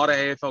 there's a lot of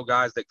AFL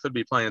guys that could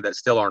be playing that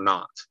still are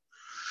not.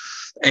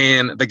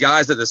 And the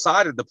guys that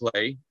decided to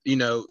play,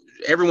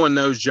 everyone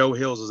knows Joe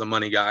Hills is a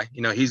money guy.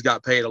 He's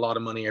got paid a lot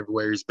of money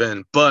everywhere he's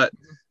been. But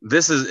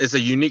it's a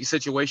unique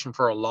situation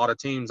for a lot of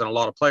teams and a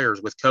lot of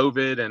players with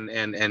COVID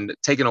and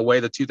taking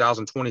away the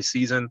 2020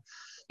 season.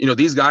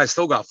 These guys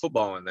still got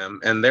football in them,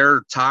 and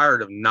they're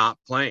tired of not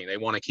playing. They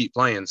want to keep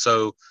playing.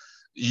 So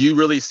you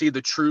really see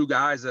the true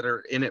guys that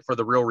are in it for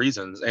the real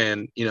reasons.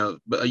 And,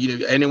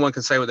 anyone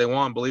can say what they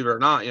want, believe it or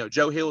not.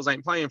 Joe Hills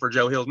ain't playing for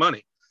Joe Hills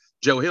money.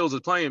 Joe Hills is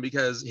playing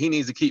because he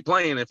needs to keep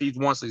playing if he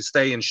wants to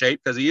stay in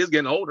shape, because he is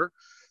getting older.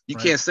 You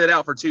can't sit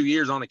out for 2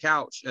 years on the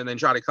couch and then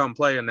try to come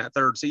play in that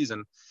third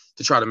season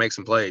to try to make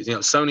some plays.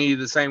 Sony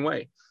the same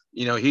way.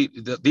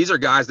 These are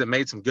guys that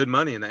made some good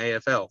money in the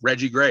AFL.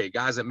 Reggie Gray,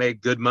 guys that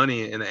made good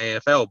money in the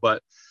AFL,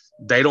 but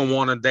they don't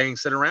want to dang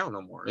sit around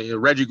no more.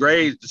 Reggie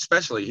Gray,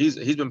 especially,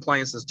 he's been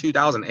playing since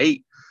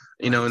 2008,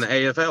 in the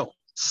AFL.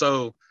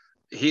 So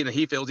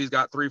he feels he's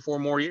got 3-4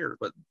 more years,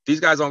 but these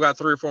guys don't got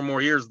 3 or 4 more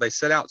years. They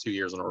sit out 2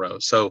 years in a row.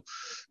 So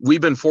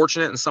we've been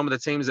fortunate in some of the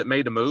teams that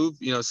made the move.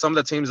 Some of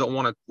the teams don't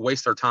want to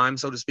waste their time,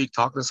 so to speak,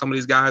 talking to some of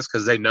these guys,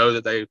 because they know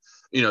that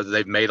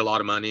they've made a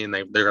lot of money and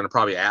they're going to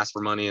probably ask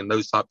for money and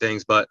those type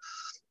things. But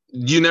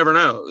you never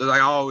know.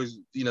 Like I always,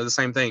 the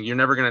same thing. You're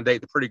never going to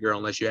date the pretty girl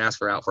unless you ask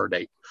her out for a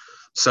date.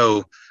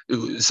 So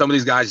some of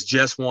these guys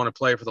just want to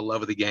play for the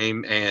love of the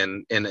game,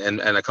 and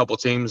a couple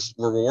of teams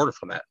were rewarded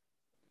from that.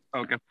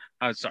 Okay.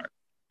 Sorry.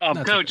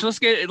 Coach, let's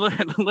get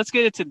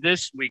into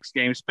this week's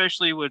game,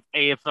 especially with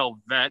AFL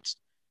vets.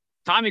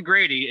 Tommy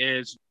Grady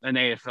is an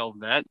AFL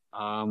vet,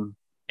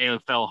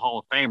 AFL Hall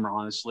of Famer,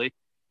 honestly,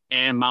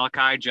 and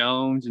Malachi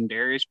Jones and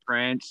Darius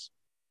Prince.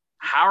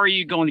 How are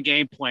you going to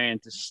game plan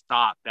to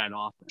stop that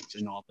offense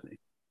in Albany?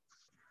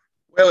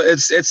 Well,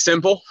 it's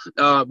simple.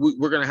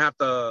 We're going to have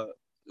to.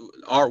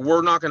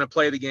 We're not going to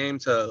play the game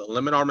to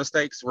limit our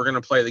mistakes. We're going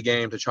to play the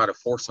game to try to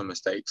force some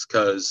mistakes,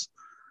 because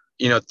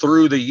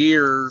through the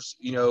years,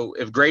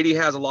 if Grady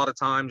has a lot of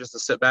time just to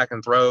sit back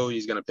and throw,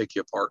 he's going to pick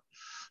you apart.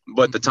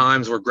 But the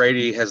times where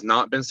Grady has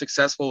not been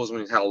successful is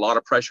when he's had a lot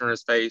of pressure in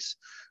his face.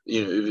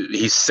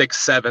 He's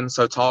 6'7",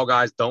 so tall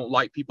guys don't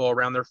like people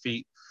around their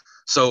feet.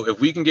 So if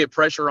we can get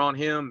pressure on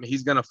him,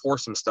 he's going to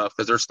force some stuff,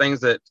 because there's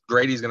things that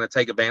Grady's going to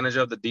take advantage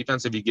of. The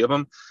defense, if you give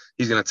him,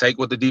 he's going to take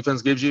what the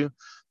defense gives you.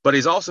 But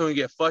he's also going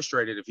to get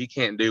frustrated if he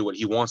can't do what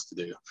he wants to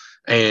do.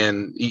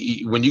 And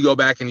when you go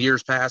back in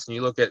years past and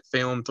you look at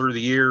film through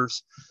the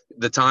years,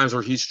 the times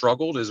where he's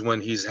struggled is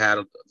when he's had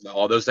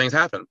all those things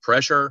happen,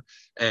 pressure,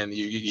 and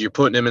you're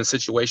putting him in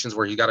situations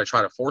where you got to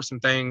try to force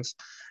some things.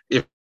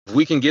 If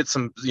we can get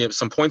some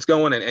points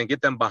going and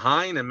get them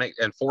behind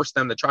and force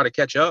them to try to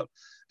catch up,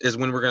 is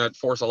when we're going to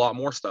force a lot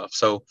more stuff.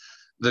 So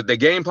the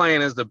game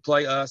plan is to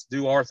play us,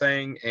 do our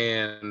thing,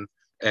 and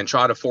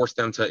try to force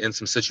them to in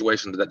some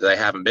situations that they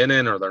haven't been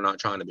in or they're not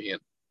trying to be in.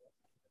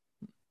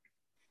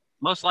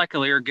 Most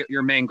likely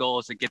your main goal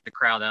is to get the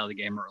crowd out of the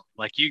game early,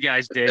 like you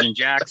guys did in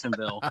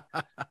Jacksonville.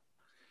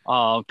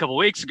 A couple of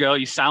weeks ago,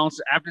 you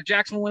silenced after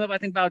Jacksonville went up, I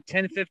think about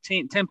 10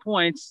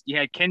 points. You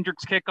had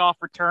Kendrick's kickoff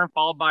return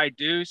followed by a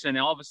deuce, and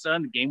all of a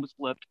sudden the game was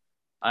flipped.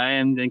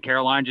 And then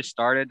Carolina just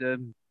started to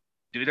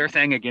do their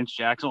thing against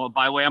Jacksonville.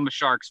 By the way, I'm a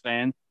Sharks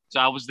fan, so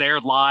I was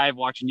there live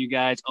watching you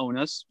guys own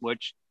us,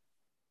 which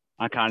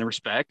I kind of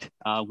respect.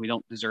 We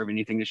don't deserve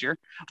anything this year.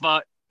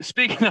 But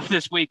speaking of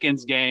this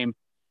weekend's game,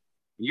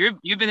 you've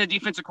been a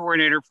defensive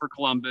coordinator for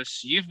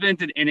Columbus. You've been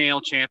to the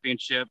NAL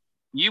championship.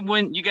 You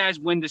guys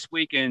win this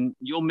weekend,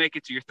 you'll make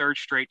it to your third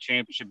straight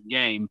championship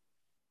game.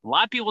 A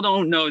lot of people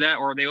don't know that,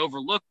 or they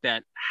overlook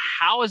that.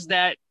 How is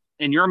that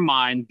in your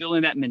mind,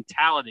 building that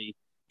mentality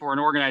for an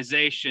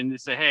organization to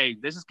say, hey,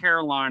 this is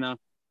Carolina.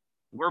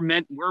 We're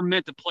meant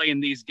to play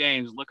in these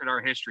games. Look at our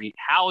history.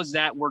 How has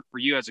that worked for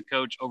you as a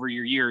coach over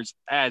your years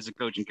as a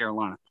coach in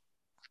Carolina?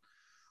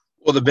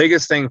 Well, the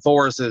biggest thing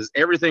for us is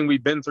everything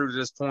we've been through to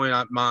this point.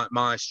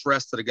 My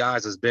stress to the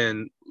guys has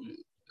been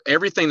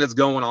everything that's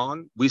going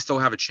on, we still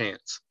have a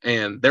chance.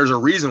 And there's a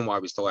reason why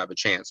we still have a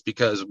chance,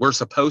 because we're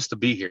supposed to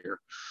be here.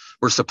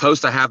 We're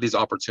supposed to have these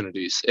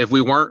opportunities. If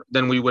we weren't,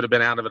 then we would have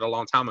been out of it a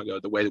long time ago,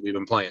 the way that we've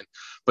been playing.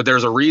 But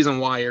there's a reason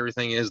why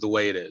everything is the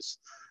way it is.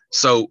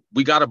 So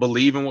we got to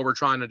believe in what we're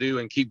trying to do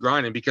and keep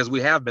grinding, because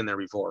we have been there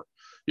before.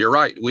 You're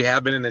right. We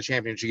have been in the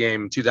championship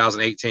game in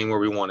 2018 where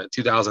we won it,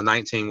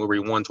 2019 where we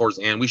won towards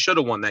the end. We should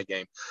have won that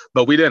game,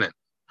 but we didn't.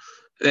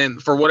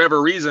 And for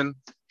whatever reason,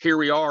 here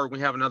we are. We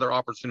have another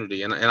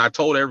opportunity. And I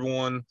told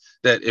everyone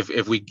that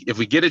if we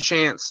get a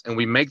chance and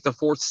we make the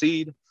fourth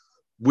seed,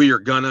 we are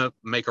going to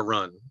make a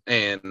run.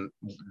 And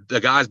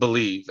the guys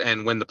believe.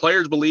 And when the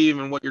players believe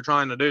in what you're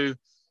trying to do,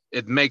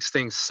 it makes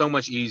things so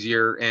much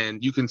easier.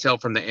 And you can tell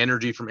from the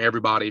energy from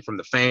everybody, from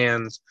the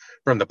fans,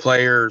 from the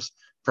players,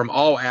 from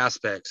all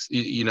aspects.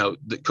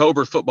 The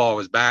Cobra football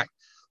is back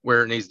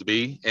where it needs to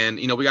be. And,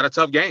 we got a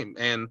tough game.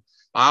 And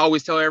I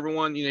always tell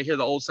everyone, hear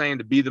the old saying,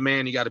 to be the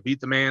man, you got to beat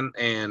the man.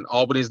 And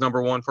Albany's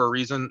number one for a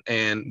reason.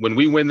 And when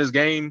we win this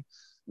game,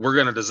 we're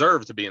going to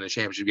deserve to be in the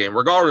championship game,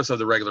 regardless of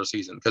the regular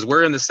season, because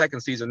we're in the second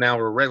season now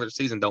where regular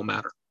season don't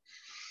matter.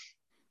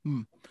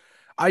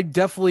 I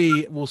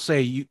definitely will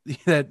say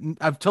that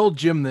I've told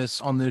Jim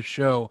this on this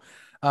show.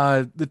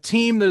 The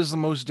team that is the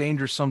most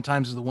dangerous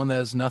sometimes is the one that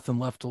has nothing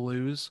left to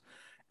lose.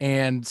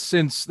 And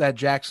since that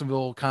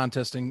Jacksonville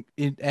contest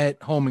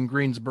at home in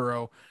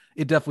Greensboro,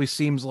 it definitely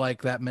seems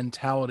like that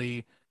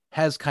mentality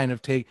has kind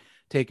of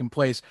taken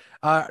place.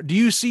 Do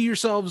you see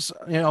yourselves,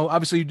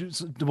 obviously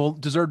you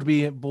deserve to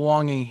be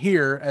belonging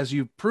here as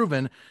you've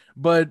proven,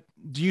 but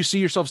do you see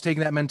yourselves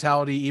taking that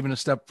mentality even a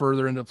step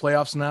further into the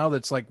playoffs now?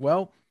 That's like,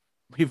 well,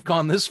 we've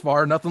gone this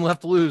far, nothing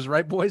left to lose,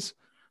 right, boys?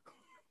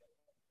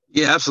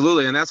 Yeah,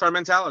 absolutely. And that's our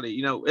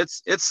mentality.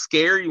 It's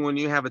scary when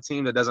you have a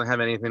team that doesn't have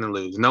anything to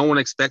lose. No one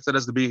expected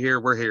us to be here.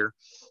 We're here.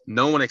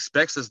 No one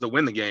expects us to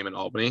win the game in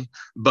Albany,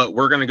 but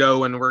we're going to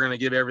go and we're going to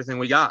give everything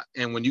we got.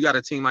 And when you got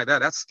a team like that,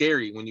 that's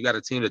scary. When you got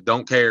a team that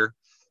don't care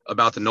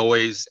about the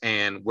noise,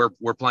 and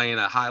we're playing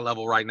at a high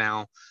level right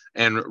now.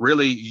 And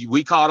really,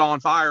 we caught on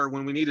fire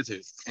when we needed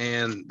to.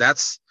 And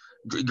that's,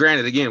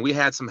 granted, again, we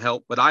had some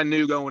help, but I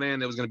knew going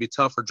in it was going to be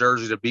tough for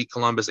Jersey to beat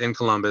Columbus in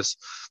Columbus.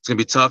 It's going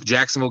to be tough.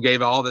 Jacksonville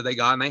gave all that they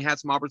got, and they had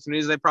some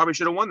opportunities. They probably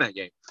should have won that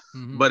game.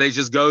 Mm-hmm. But it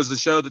just goes to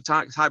show the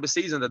type of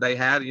season that they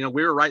had.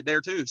 We were right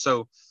there too.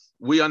 So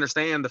we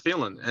understand the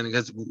feeling, and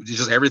because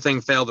just everything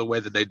fell the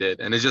way that they did.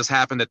 And it just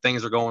happened that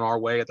things are going our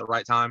way at the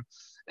right time.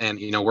 And,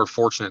 we're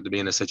fortunate to be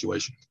in this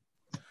situation.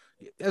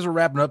 As we're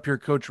wrapping up here,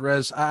 Coach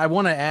Rez, I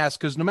want to ask,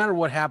 because no matter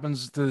what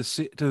happens to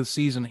the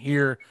season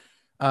here,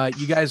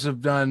 you guys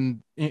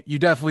you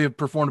definitely have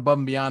performed above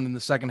and beyond in the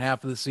second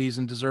half of the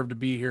season, deserve to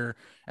be here,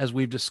 as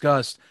we've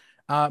discussed.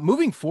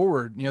 Moving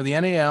forward,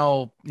 the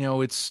NAL,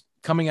 it's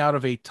coming out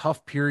of a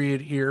tough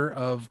period here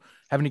of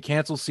having to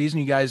cancel season.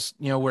 You guys,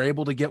 were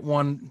able to get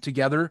one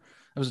together.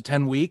 It was a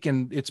 10-week,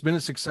 and it's been a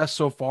success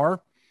so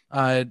far.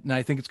 And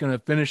I think it's going to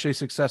finish a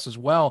success as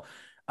well.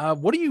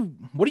 What do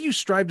you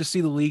strive to see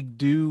the league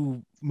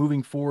do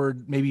moving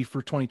forward, maybe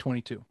for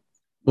 2022?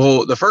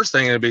 Well, the first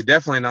thing, it'd be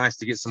definitely nice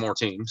to get some more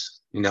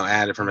teams,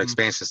 added from an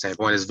expansion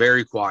standpoint. It's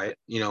very quiet.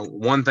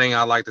 One thing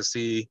I like to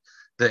see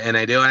the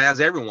NA do, and as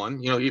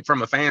everyone,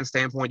 from a fan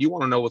standpoint, you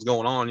want to know what's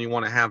going on. You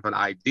want to have an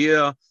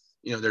idea.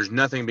 There's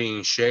nothing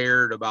being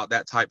shared about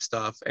that type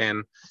stuff.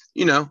 And,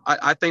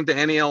 I think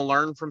the NAL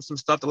learned from some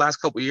stuff the last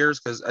couple of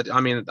years, because,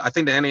 I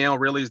think the NAL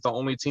really is the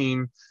only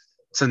team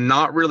to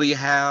not really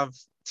have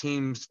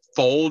teams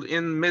fold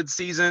in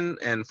midseason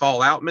and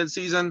fall out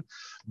midseason,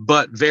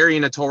 but very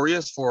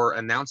notorious for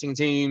announcing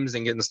teams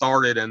and getting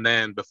started, and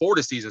then before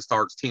the season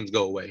starts, teams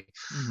go away.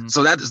 Mm-hmm.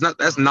 So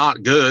that's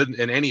not good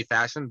in any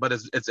fashion, but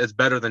it's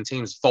better than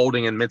teams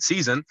folding in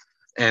midseason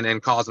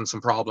and causing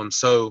some problems.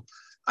 So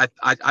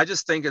I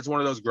just think it's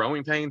one of those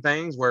growing pain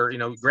things where,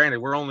 granted,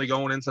 we're only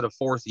going into the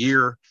fourth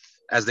year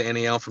as the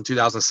NAL from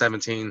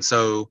 2017.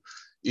 So,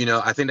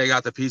 I think they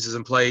got the pieces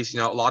in place.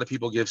 A lot of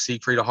people give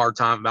Siegfried a hard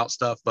time about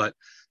stuff, but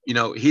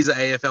he's an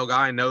AFL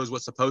guy and knows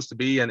what's supposed to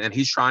be, and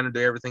he's trying to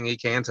do everything he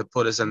can to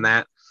put us in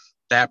that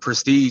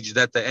prestige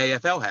that the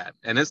AFL had.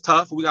 And it's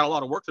tough. We got a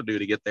lot of work to do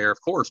to get there, of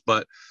course,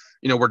 but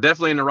we're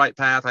definitely in the right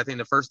path. I think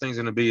the first thing is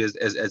going to be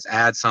is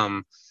add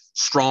some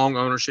strong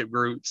ownership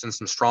groups and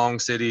some strong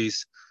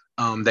cities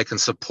that can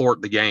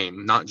support the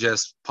game, not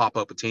just pop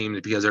up a team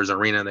because there's an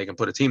arena and they can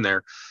put a team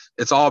there.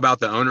 It's all about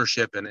the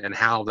ownership and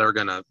how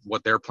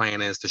what their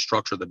plan is to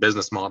structure the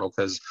business model,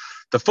 because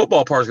the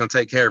football part is going to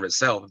take care of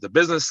itself. If the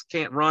business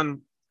can't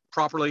run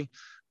properly,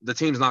 the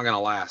team's not going to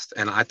last.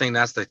 And I think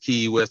that's the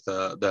key with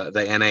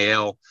the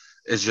NAL,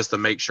 is just to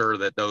make sure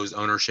that those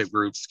ownership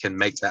groups can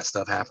make that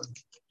stuff happen.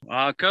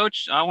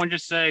 Coach, I want to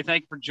just say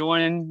thank you for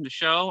joining the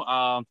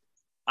show.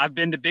 I've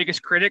been the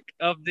biggest critic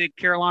of the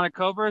Carolina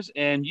Cobras,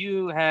 and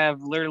you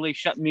have literally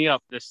shut me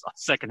up this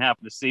second half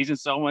of the season.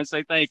 So I want to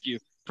say thank you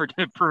for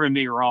proving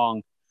me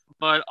wrong.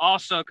 But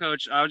also,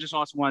 Coach, I just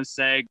also want to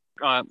say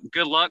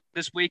good luck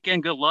this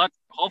weekend. Good luck.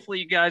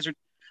 Hopefully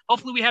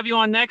we have you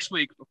on next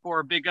week for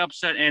a big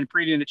upset and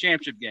previewing the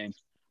championship game.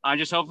 I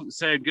just hope to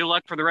say good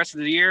luck for the rest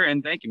of the year,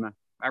 and thank you, man.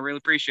 I really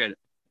appreciate it.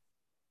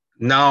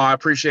 No, I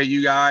appreciate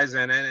you guys,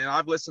 and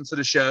I've listened to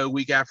the show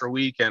week after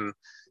week, and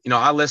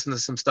I listen to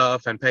some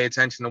stuff and pay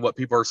attention to what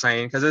people are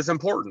saying, because it's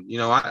important.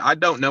 I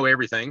don't know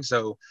everything,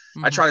 so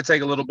I try to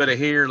take a little bit of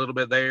here, a little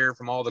bit there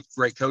from all the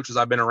great coaches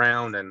I've been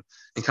around and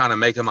kind of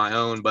make it my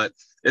own. But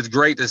it's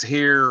great to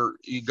hear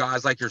you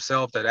guys like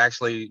yourself that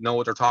actually know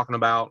what they're talking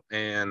about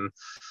and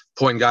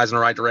pointing guys in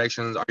the right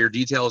directions. Are your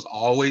details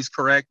always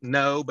correct?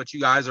 No, but you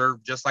guys are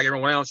just like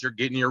everyone else. You're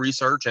getting your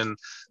research and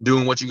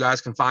doing what you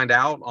guys can find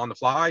out on the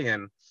fly.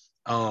 And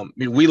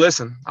we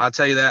listen. I'll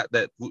tell you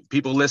that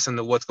people listen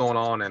to what's going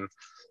on, and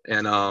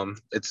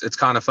it's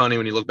kind of funny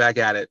when you look back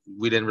at it.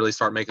 We didn't really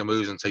start making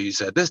moves until you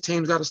said, this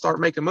team's got to start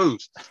making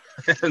moves.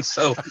 And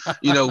so,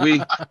 we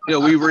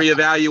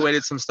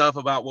reevaluated some stuff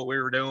about what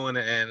we were doing.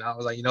 And I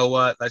was like, you know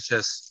what,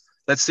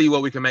 let's see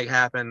what we can make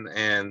happen.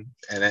 And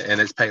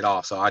it's paid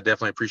off. So I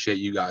definitely appreciate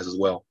you guys as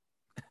well.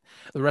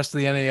 The rest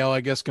of the NAL,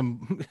 I guess,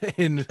 can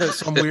in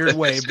some weird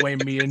way blame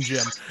me and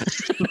Jim.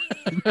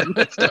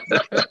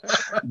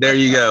 There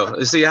you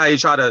go. See how you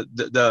try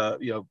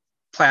to,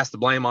 pass the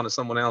blame onto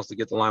someone else to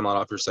get the limelight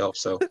off yourself.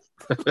 So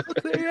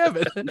there you have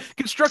it.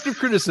 Constructive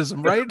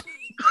criticism, right?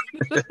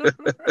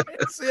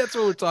 See, that's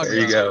what we're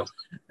talking about.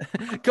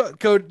 There you go.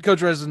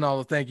 Coach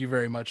Resinaldo, thank you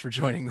very much for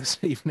joining this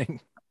evening.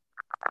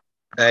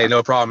 Hey,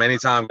 no problem.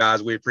 Anytime,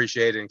 guys. We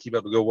appreciate it and keep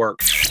up the good work.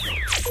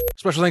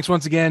 Special thanks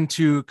once again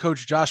to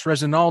Coach Josh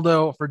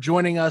Resinaldo for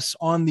joining us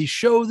on the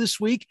show this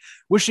week.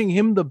 Wishing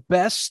him the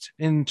best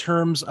in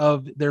terms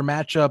of their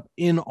matchup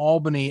in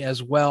Albany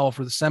as well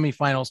for the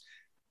semifinals.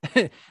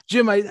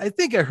 Jim, I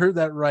think I heard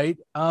that right.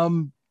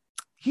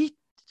 Did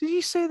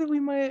he say that we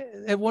might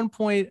at one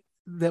point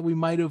that we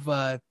might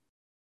have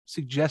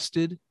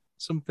suggested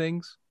some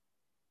things?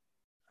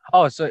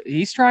 Oh, so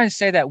he's trying to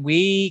say that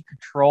we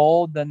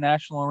controlled the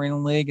National Arena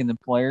League and the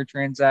player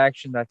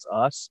transaction. That's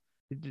us.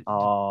 Did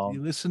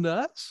you listen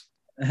to us?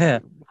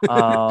 It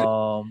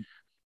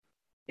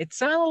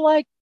sounded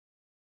like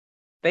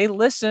they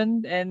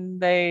listened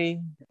and they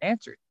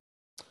answered.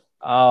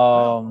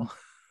 Wow.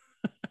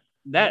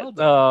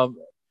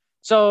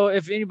 So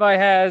if anybody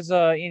has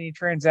any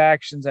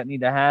transactions that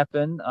need to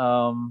happen,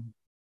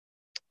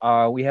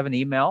 we have an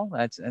email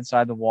that's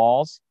inside the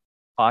walls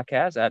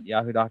podcast at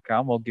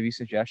yahoo.com. We'll give you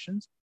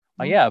suggestions.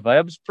 Yeah, but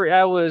that was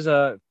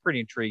pretty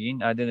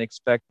intriguing. I didn't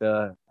expect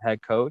the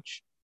head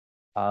coach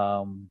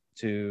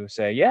to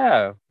say,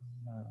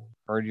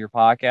 heard your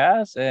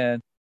podcast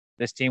and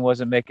this team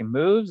wasn't making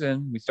moves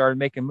and we started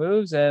making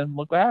moves and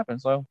look what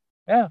happened. So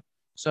yeah,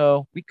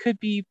 so we could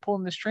be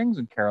pulling the strings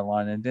in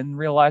Carolina and didn't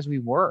realize we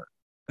were.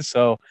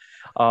 So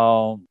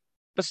but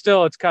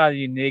still it's kind of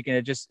unique, and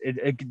it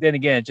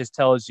just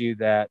tells you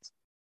that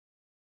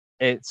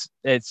it's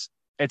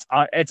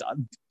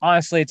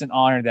honestly it's an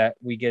honor that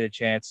we get a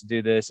chance to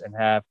do this and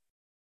have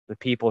the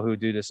people who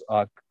do this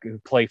who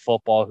play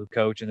football, who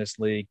coach in this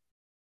league,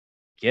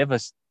 give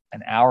us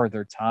an hour of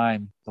their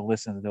time to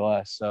listen to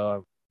us.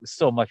 So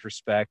so much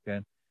respect,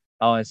 and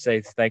I want to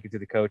say thank you to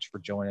the coach for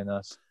joining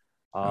us.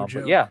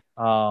 But yeah,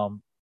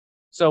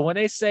 so when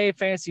they say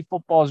fantasy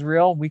football is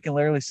real, we can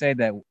literally say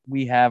that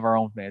we have our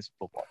own fantasy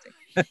football team.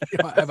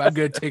 I'm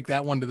going to take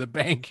that one to the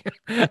bank.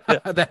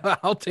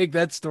 I'll take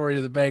that story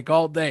to the bank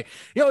all day.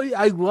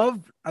 I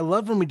love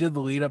when we did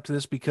the lead up to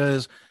this,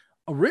 because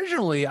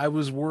originally I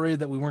was worried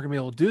that we weren't gonna be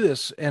able to do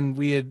this. And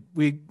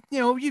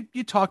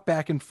you talk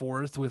back and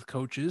forth with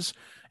coaches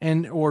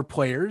or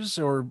players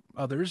or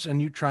others,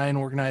 and you try and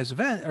organize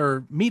event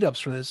or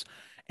meetups for this.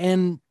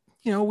 And,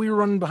 we were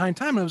running behind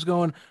time, and I was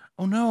going,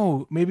 oh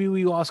no, maybe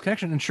we lost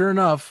connection. And sure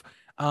enough,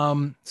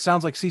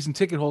 sounds like season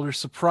ticket holders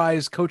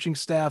surprised coaching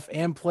staff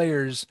and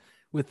players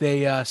with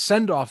a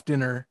send-off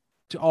dinner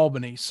to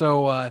Albany.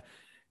 So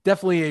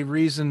definitely a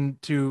reason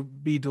to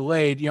be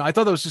delayed. I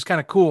thought that was just kind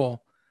of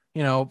cool,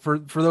 for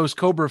those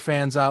Cobra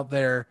fans out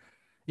there.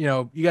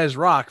 You guys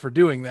rock for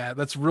doing that.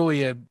 That's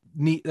really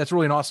that's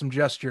really an awesome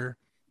gesture,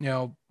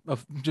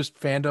 of just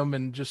fandom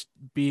and just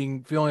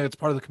feeling like it's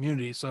part of the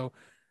community. So,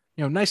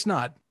 nice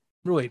nod,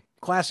 really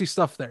classy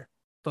stuff there.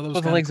 That's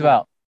what the league's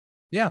about.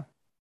 Yeah.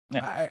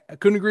 I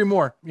couldn't agree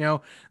more.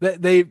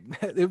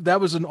 That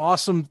was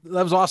awesome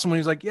when he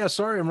was like, yeah,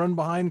 sorry, I'm running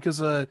behind because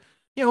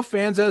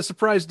fans had a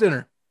surprise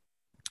dinner.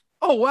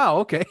 Oh wow,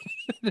 okay.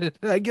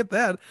 I get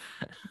that.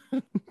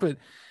 But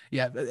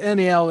yeah,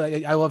 NAL,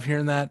 I love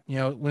hearing that.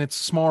 When it's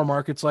smaller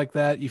markets like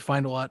that, you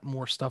find a lot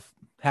more stuff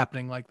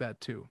happening like that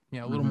too.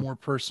 A little more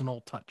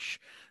personal touch.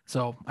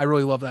 So I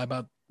really love that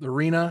about the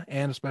arena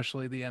and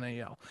especially the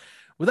NAL.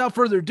 Without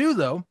further ado,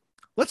 though,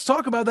 let's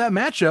talk about that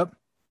matchup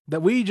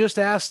that we just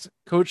asked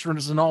Coach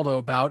Ronaldo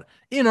about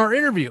in our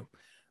interview.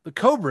 The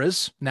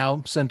Cobras,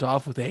 now sent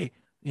off with a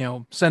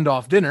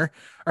send-off dinner,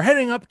 are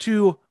heading up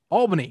to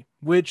Albany,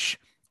 which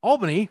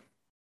Albany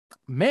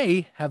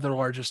may have their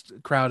largest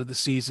crowd of the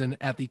season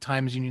at the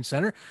Times Union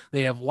Center.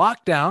 They have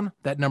locked down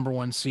that number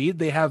 1 seed.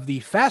 They have the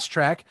fast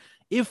track.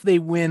 If they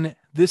win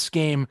this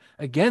game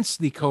against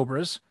the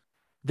Cobras,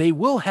 they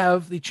will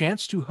have the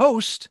chance to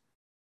host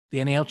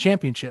the NAL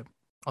championship.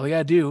 All they got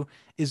to do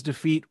is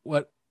defeat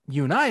what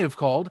you and I have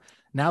called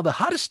now the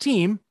hottest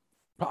team,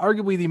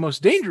 arguably the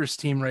most dangerous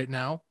team right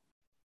now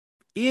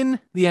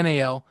in the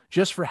NAL,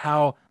 just for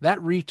how that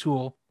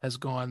retool has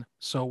gone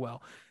so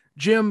well.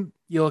 Jim,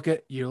 you look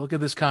at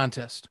this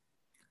contest.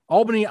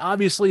 Albany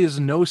obviously is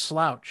no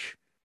slouch,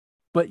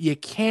 but you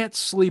can't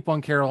sleep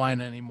on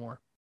Carolina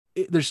anymore.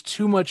 There's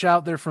too much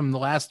out there from the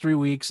last 3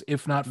 weeks,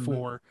 if not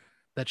 4,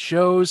 that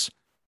shows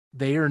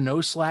they are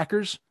no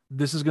slackers.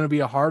 This is going to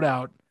be a hard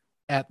out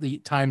at the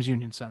Times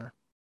Union Center.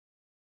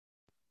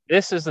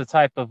 This is the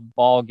type of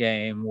ball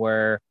game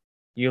where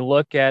you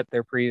look at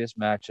their previous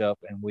matchup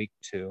in week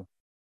 2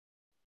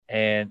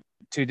 and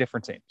 2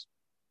 different teams.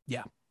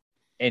 Yeah.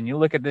 And you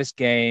look at this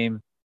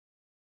game,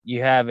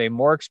 you have a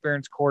more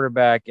experienced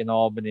quarterback in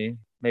Albany,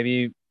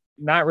 maybe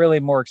not really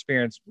more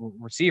experienced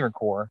receiver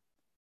core,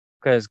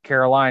 because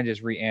Carolina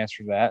just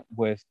re-answered that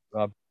with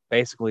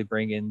basically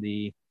bringing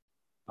the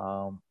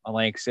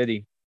Atlantic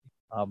City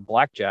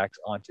Blackjacks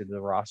onto the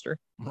roster.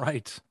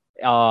 Right.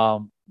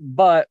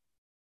 But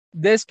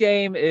this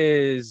game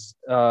is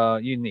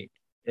unique.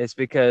 It's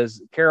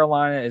because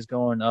Carolina is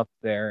going up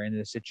there in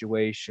a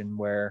situation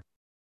where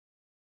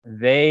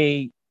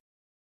they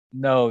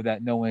know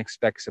that no one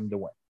expects them to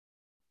win.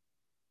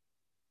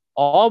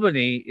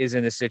 Albany is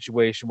in a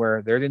situation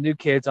where they're the new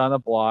kids on the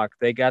block.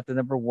 They got the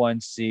number 1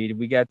 seed.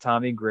 We got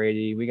Tommy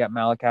Grady. We got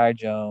Malachi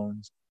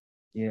Jones.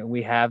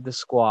 We have the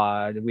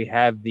squad. We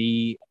have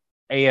the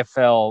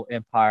AFL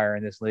empire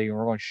in this league, and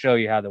we're going to show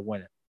you how to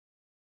win it.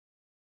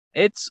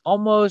 It's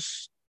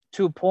almost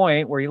to a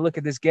point where you look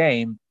at this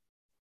game,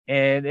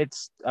 and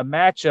it's a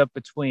matchup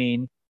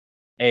between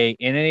a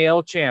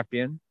NAL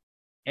champion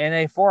and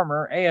a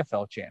former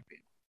AFL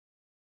champion.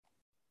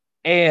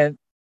 And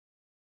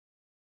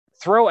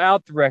throw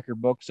out the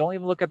record books. Don't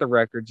even look at the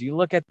records. You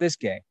look at this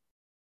game.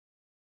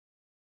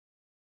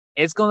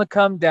 It's going to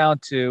come down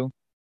to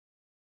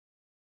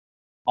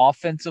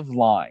offensive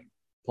line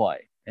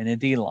play and the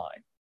D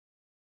line.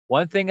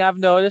 One thing I've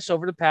noticed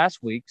over the past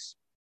weeks,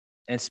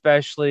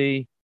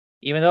 especially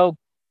even though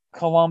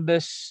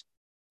Columbus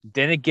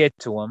didn't get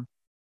to him,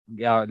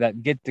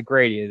 that get to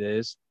Grady it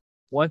is,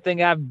 one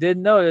thing I did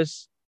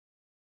notice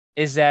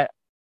is that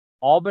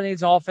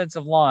Albany's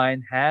offensive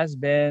line has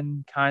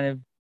been kind of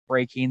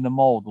breaking the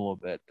mold a little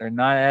bit. They're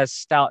not as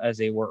stout as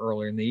they were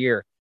earlier in the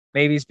year.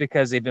 Maybe it's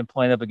because they've been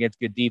playing up against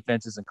good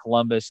defenses in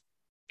Columbus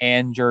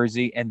and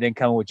Jersey, and then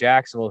coming with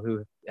Jacksonville,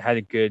 who had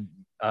a good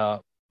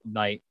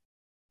night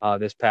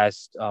this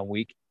past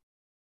week.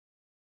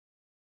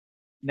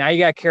 Now you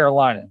got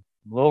Carolina,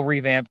 a little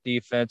revamped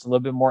defense, a little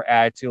bit more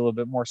attitude, a little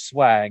bit more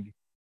swag.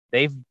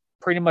 They've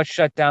pretty much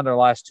shut down their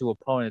last two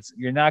opponents.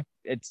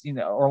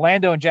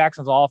 Orlando and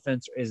Jacksonville's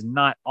offense is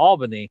not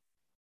Albany,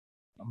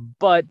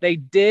 but they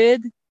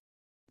did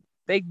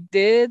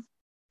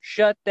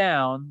shut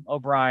down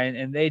O'Brien,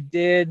 and they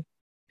did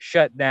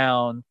shut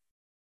down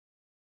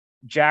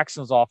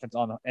Jackson's offense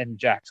in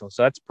Jacksonville.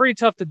 So that's pretty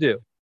tough to do.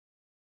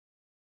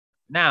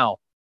 Now,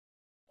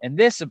 in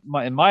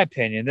my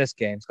opinion, this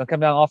game is going to come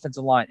down to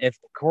offensive line. If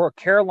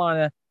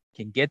Carolina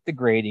can get the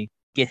Grady,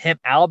 get him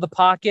out of the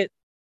pocket,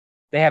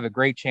 they have a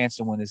great chance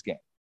to win this game.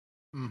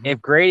 Mm-hmm.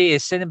 If Grady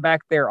is sitting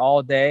back there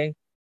all day,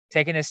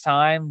 taking his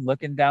time,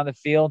 looking down the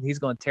field, he's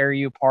going to tear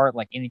you apart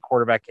like any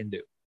quarterback can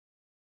do.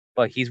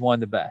 But he's one of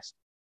the best.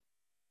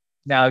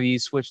 Now, if you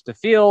switch the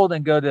field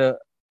and go to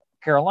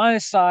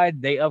Carolina's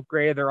side, they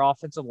upgraded their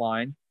offensive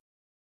line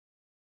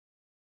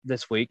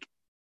this week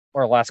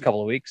or last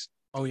couple of weeks.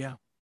 Oh, yeah.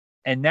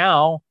 And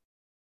now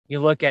you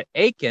look at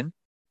Aiken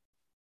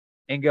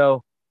and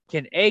go,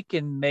 can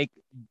Aiken make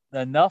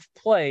enough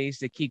plays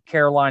to keep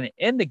Carolina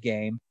in the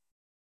game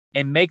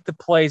and make the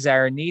plays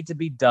that need to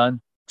be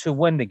done to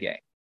win the game?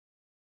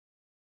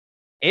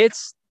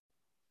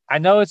 I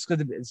know it's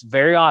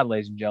very odd,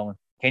 ladies and gentlemen.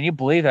 Can you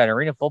believe that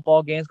arena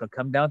football game is going to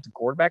come down to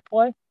quarterback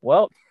play?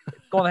 Well,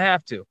 it's going to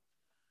have to.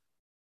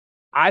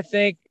 I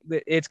think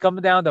that it's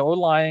coming down to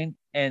O-line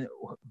and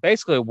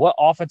basically what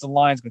offensive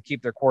line is going to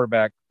keep their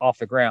quarterback off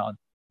the ground.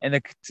 And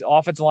the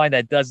offensive line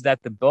that does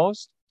that the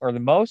most or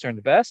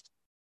the best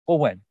will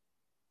win.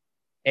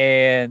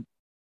 And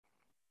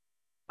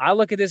I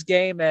look at this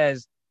game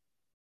as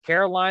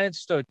Carolina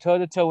stood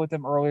toe-to-toe with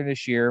them earlier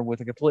this year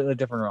with a completely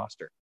different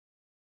roster.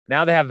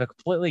 Now they have a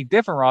completely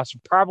different roster,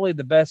 probably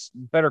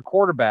better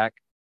quarterback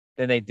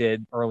than they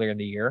did earlier in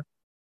the year.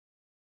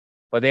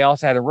 But they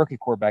also had a rookie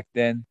quarterback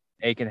then.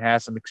 Aiken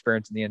has some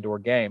experience in the indoor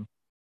game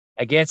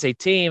against a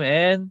team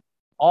in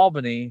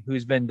Albany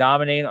who's been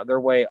dominating their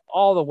way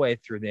all the way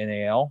through the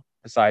NAL,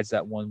 besides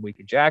that 1 week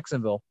in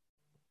Jacksonville.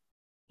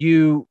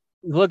 You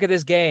look at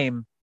this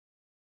game,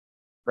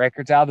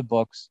 records out of the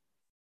books,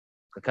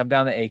 it'll come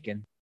down to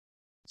Aiken,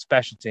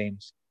 special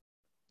teams.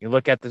 You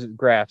look at the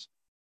graphs.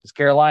 Does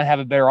Carolina have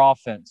a better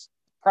offense?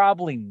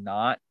 Probably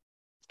not.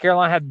 Does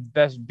Carolina have the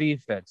best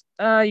defense?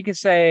 You can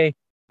say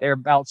they're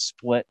about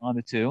split on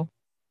the two.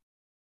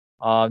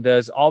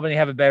 Does Albany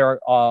have a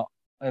better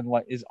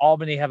is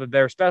Albany have a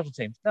better special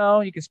teams? No,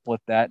 you can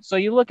split that. So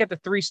you look at the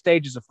three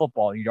stages of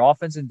football, your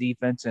offense and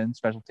defense and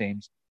special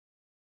teams.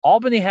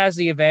 Albany has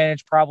the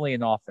advantage probably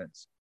in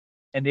offense.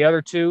 And the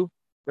other two,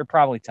 they're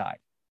probably tied.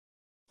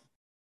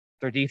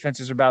 Their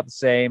defenses are about the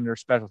same. Their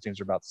special teams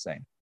are about the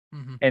same.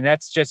 Mm-hmm. And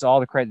that's just all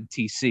the credit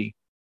to TC,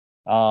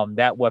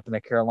 that weapon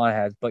that Carolina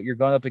has. But you're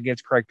going up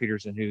against Craig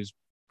Peterson, who's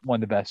one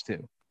of the best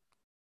too.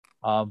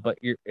 But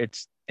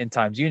it's in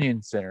Times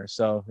Union Center,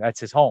 so that's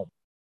his home.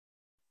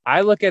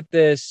 I look at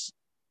this,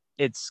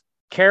 it's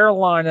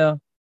Carolina,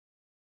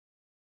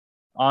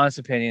 honest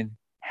opinion,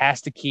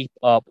 has to keep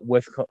up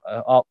with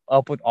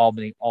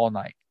Albany all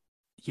night.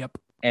 Yep.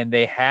 And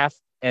they have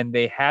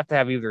to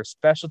have either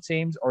special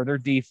teams or their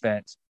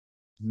defense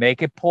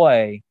make a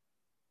play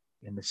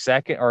in the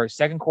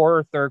second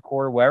quarter, third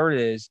quarter, whatever it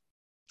is,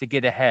 to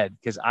get ahead.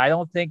 Because I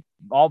don't think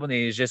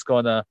Albany is just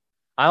going to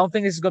 – I don't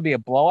think this is going to be a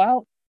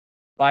blowout,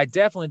 but I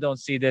definitely don't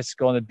see this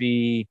going to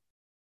be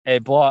a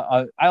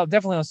blowout. I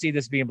definitely don't see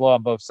this being a blowout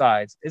on both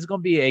sides. It's going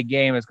to be a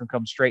game that's going to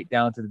come straight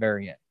down to the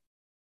very end.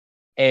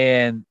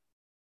 And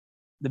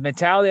the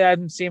mentality I've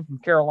been seeing from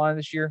Carolina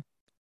this year,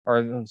 or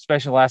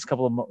especially the last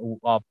couple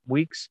of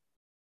weeks,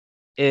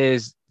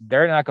 is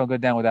they're not going to go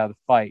down without a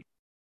fight.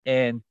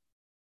 And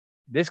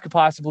this could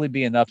possibly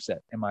be an upset.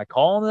 Am I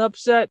calling an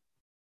upset?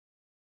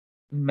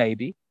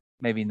 Maybe.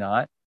 Maybe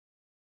not.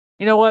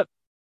 You know what?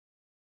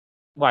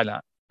 Why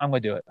not? I'm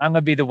going to do it. I'm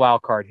going to be the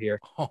wild card here.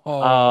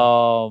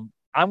 Oh.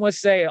 I'm going to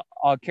say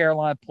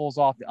Carolina pulls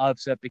off the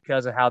upset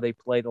because of how they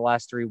played the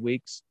last 3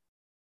 weeks.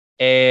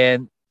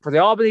 And for the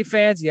Albany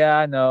fans, yeah,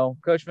 I know.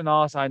 Coach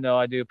Vanoss, I know.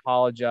 I do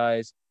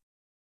apologize.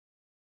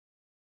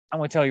 I'm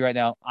going to tell you right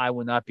now, I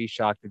will not be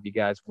shocked if you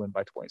guys win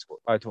by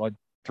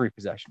 23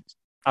 possessions.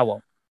 I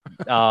won't.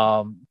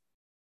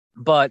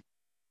 But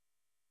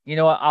you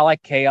know what? I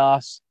like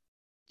chaos.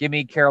 Give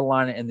me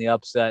Carolina in the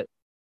upset.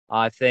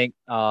 I think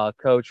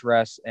Coach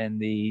Ress and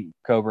the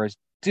Cobras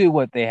do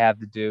what they have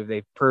to do.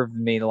 They've proved to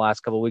me the last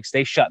couple of weeks.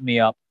 They shut me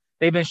up.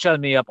 They've been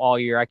shutting me up all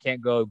year. I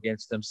can't go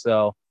against them.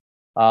 So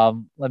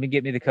let me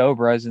get me the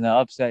Cobras in the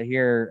upset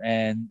here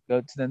and go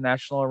to the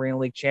National Arena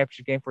League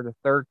Championship game for the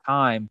third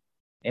time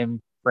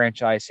in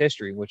franchise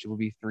history, which will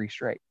be 3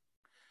 straight.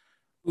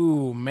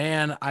 Ooh,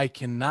 man, I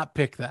cannot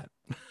pick that.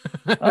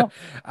 Oh,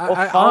 well,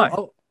 fine.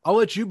 I'll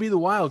let you be the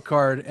wild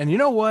card. And you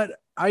know what?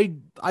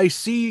 I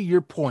see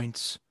your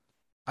points.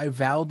 I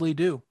validly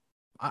do.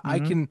 I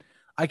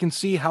can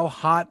see how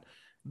hot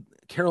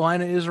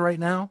Carolina is right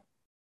now.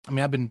 I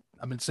mean,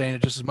 I've been saying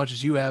it just as much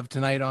as you have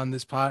tonight on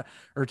this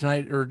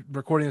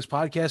recording this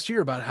podcast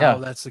here about how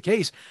that's the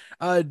case.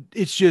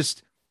 It's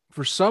just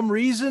for some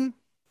reason,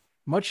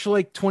 much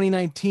like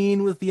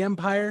 2019 with the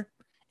Empire,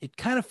 it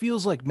kind of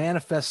feels like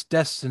manifest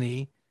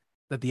destiny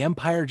that the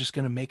Empire are just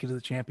going to make it to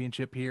the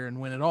championship here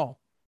and win it all.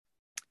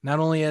 Not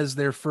only as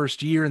their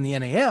first year in the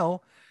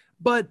NAL,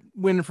 but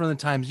win from the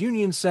Times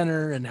Union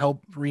Center and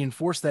help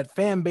reinforce that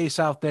fan base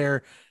out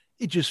there.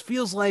 It just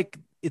feels like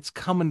it's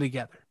coming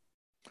together.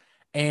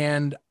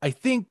 And I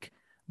think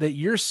that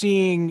you're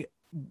seeing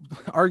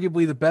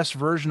arguably the best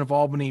version of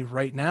Albany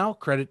right now.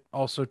 Credit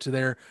also to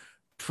their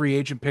free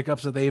agent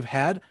pickups that they've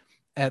had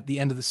at the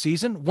end of the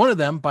season. One of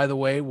them, by the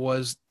way,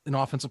 was an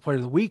offensive player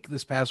of the week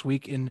this past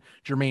week in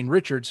Jermaine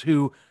Richards,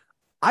 who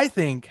I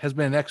think has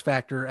been an X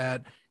factor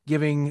at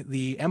giving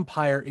the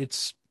Empire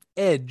its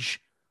edge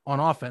on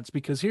offense.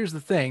 Because here's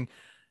the thing.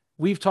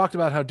 We've talked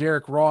about how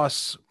Derek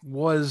Ross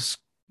was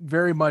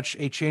very much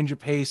a change of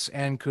pace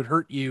and could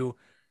hurt you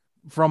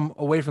from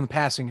away from the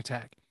passing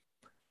attack.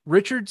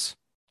 Richards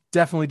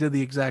definitely did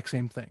the exact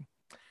same thing.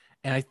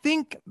 And I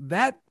think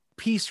that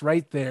piece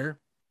right there,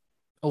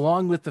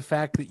 along with the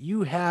fact that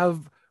you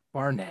have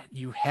Barnett,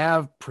 you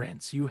have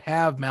Prince, you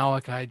have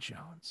Malachi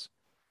Jones,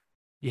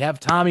 you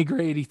have Tommy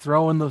Grady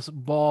throwing the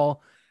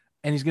ball,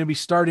 and he's going to be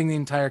starting the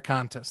entire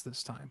contest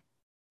this time.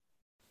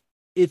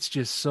 It's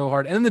just so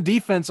hard. And then the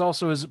defense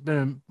also has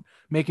been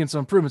making some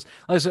improvements.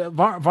 Like I said,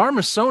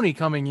 Varmasoni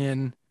coming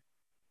in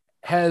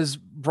has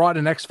brought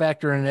an X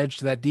factor and an edge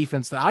to that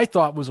defense that I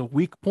thought was a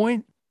weak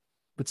point.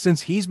 But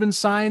since he's been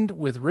signed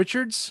with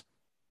Richards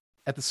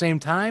at the same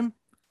time,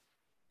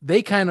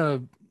 they kind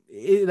of,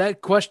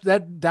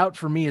 that doubt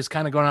for me is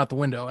kind of gone out the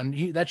window.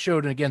 And that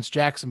showed against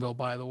Jacksonville,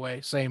 by the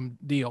way, same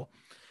deal.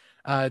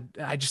 I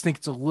just think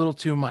it's a little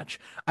too much.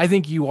 I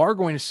think you are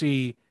going to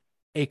see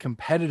a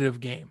competitive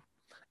game.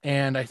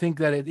 And I think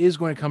that it is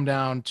going to come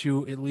down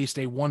to at least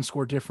a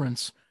 1-score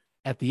difference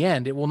at the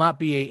end. It will not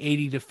be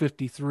a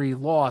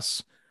 80-53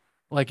 loss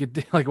like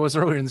it was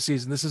earlier in the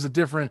season. This is a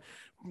different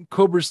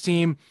Cobras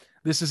team.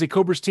 This is a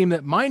Cobras team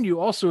that, mind you,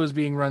 also is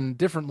being run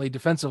differently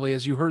defensively.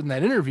 As you heard in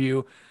that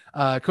interview,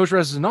 Coach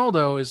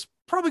Resinaldo is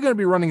probably going to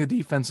be running the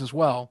defense as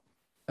well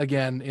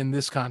again in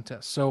this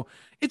contest. So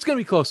it's going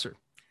to be closer.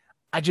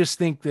 I just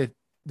think that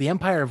the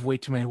Empire have way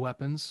too many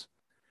weapons,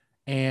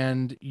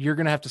 and you're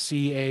going to have to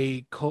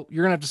see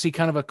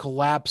kind of a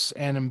collapse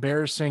and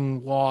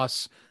embarrassing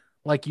loss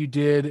like you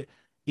did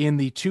in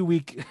the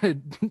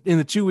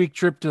 2-week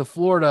trip to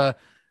Florida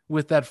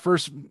with that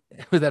first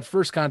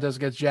contest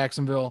against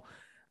Jacksonville.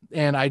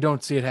 And I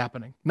don't see it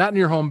happening. Not in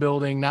your home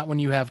building, not when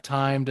you have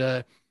time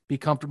to be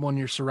comfortable in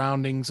your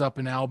surroundings up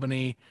in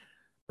Albany.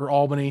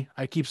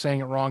 I keep saying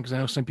it wrong because I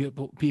know some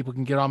people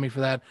can get on me for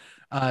that.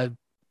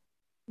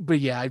 But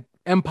yeah,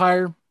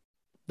 Empire,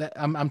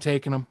 I'm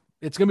taking them.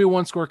 It's going to be a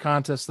 1-score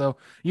contest, though.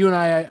 You and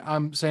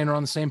I'm saying are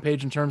on the same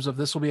page in terms of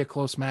this will be a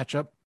close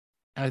matchup.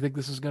 And I think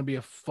this is going to be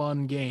a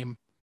fun game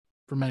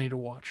for many to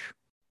watch,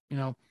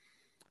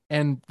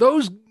 and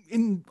those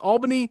in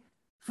Albany,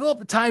 fill up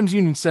the Times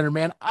Union Center,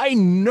 man. I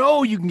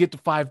know you can get to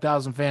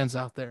 5,000 fans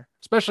out there,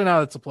 especially now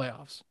that it's the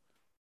playoffs.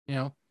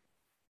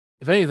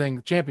 If anything,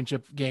 the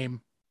championship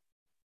game,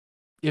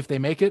 if they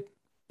make it,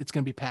 it's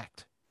going to be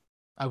packed.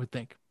 I would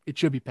think it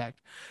should be packed.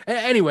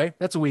 Anyway,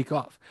 that's a week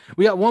off.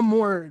 We got one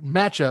more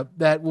matchup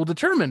that will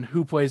determine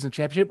who plays in the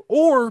championship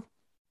or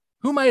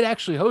who might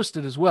actually host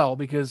it as well,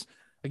 because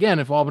again,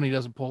 if Albany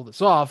doesn't pull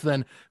this off,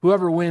 then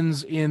whoever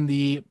wins in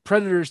the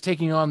Predators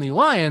taking on the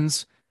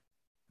Lions,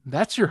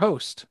 that's your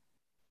host.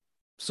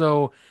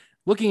 So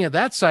looking at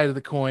that side of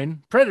the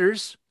coin,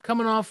 Predators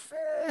coming off,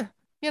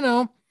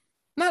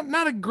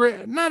 not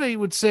a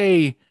would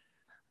say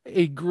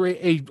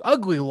a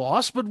ugly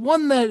loss, but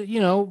one that,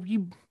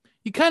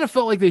 you kind of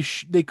felt like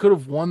they could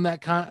have won the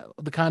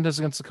contest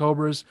against the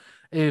Cobras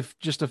if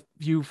just a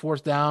few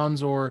fourth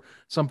downs or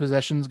some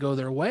possessions go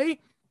their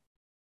way.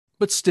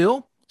 But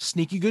still,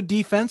 sneaky good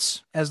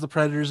defense as the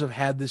Predators have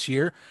had this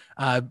year.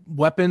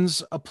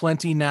 Weapons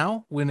aplenty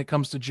now when it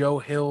comes to Joe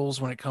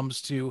Hills, when it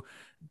comes to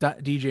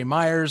DJ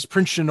Myers.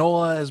 Prince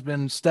Shinola has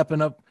been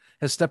stepping up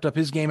has stepped up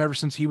his game ever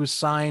since he was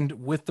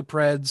signed with the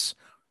Preds.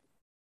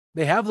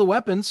 They have the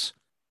weapons.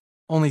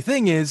 Only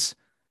thing is,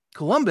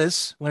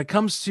 Columbus, when it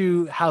comes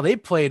to how they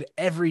played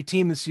every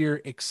team this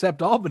year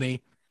except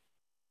Albany,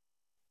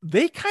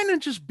 they kind of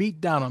just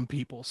beat down on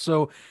people.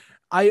 So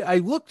I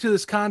look to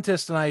this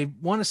contest and I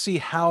want to see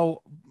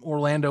how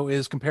Orlando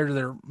is compared to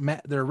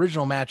their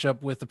original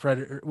matchup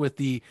with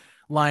the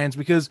Lions,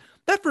 because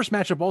that first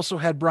matchup also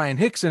had Brian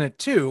Hicks in it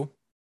too.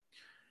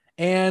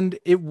 And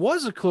it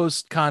was a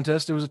close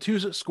contest. It was a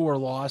 2-score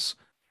loss,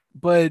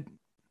 but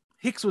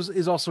Hicks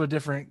is also a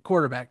different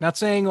quarterback. Not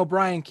saying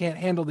O'Brien can't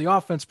handle the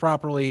offense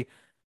properly,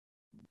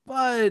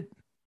 but a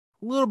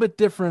little bit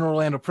different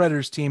Orlando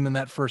Predators team than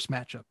that first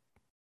matchup.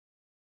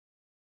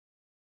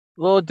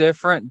 A little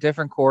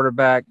different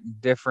quarterback,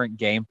 different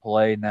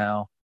gameplay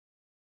now.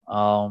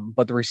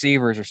 But the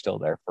receivers are still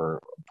there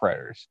for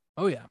Predators.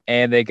 Oh, yeah.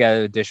 And they got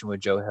an addition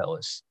with Joe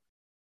Hillis.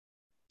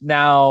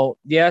 Now,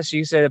 yes,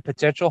 you said a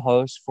potential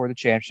host for the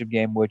championship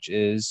game, which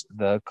is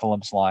the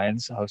Columbus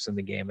Lions hosting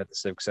the game at the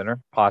Civic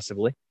Center,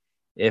 possibly,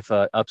 if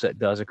an upset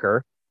does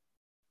occur.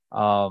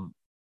 But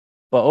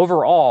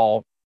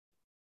overall,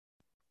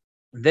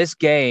 this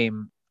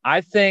game,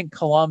 I think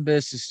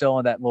Columbus is still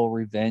in that little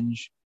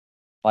revenge.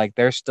 Like,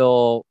 they're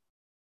still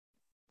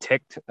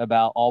ticked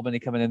about Albany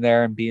coming in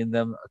there and beating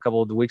them a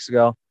couple of weeks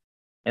ago.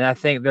 And I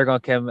think they're going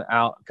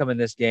to come in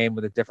this game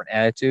with a different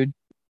attitude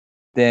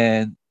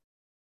than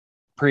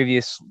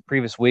previous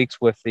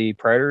weeks with the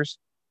Predators.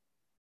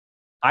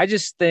 I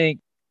just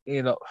think,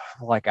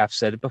 like I've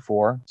said it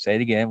before, say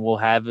it again, we'll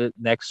have it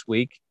next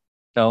week.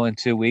 So in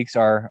 2 weeks,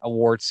 our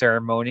award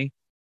ceremony,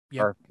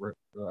 Yep. our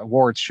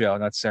awards show,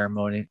 not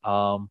ceremony.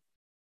 And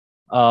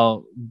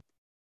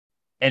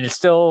it's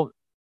still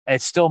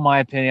my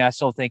opinion. I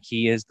still think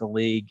he is the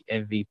league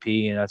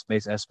MVP, and that's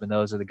Mason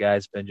Espinoza. The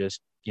guy's been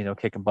just,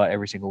 kicking butt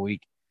every single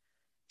week.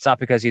 It's not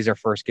because he's our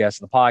first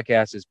guest on the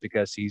podcast. It's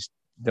because he's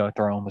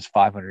throwing almost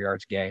 500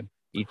 yards a game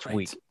each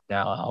week.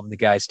 Now, the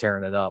guy's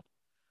tearing it up.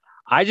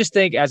 I just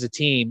think as a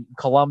team,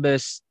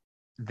 Columbus,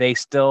 they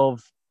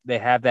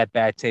have that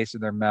bad taste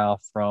in their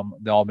mouth from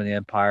the Albany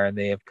Empire, and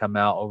they have come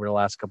out over the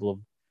last couple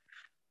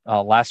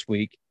of last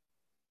week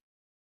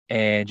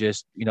and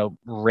just,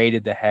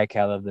 raided the heck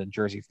out of the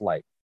Jersey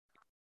Flight.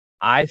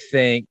 I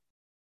think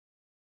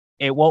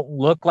it won't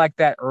look like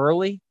that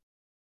early,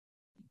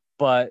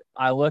 but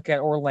I look at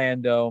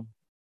Orlando,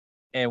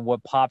 and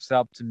what pops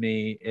up to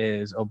me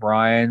is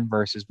O'Brien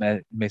versus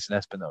Mason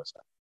Espinoza.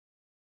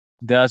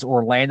 Does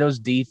Orlando's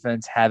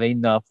defense have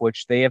enough,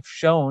 which they have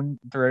shown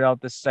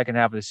throughout the second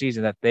half of the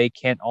season, that they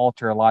can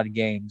alter a lot of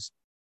games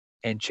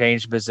and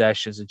change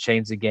possessions and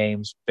change the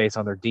games based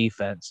on their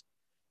defense?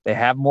 They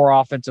have more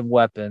offensive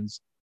weapons,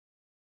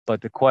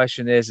 but the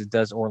question is,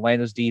 does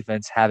Orlando's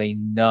defense have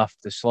enough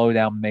to slow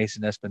down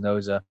Mason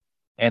Espinoza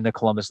and the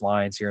Columbus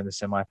Lions here in the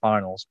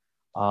semifinals?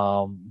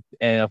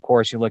 And of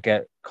course, you look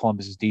at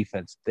Columbus's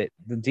defense. The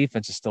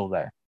defense is still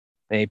there.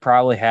 They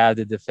probably have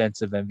the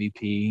defensive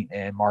MVP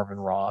and Marvin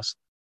Ross.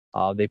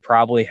 They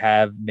probably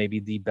have maybe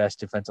the best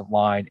defensive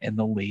line in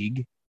the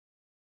league.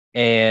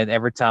 And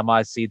every time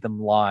I see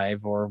them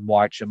live or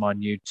watch them on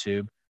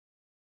YouTube,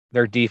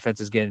 their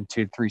defense is getting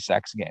 2-3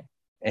 sacks a game.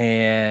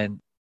 And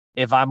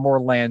if I'm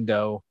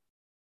Orlando,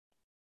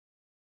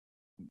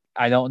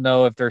 I don't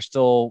know if there's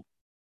still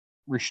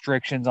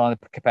restrictions on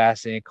the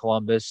capacity in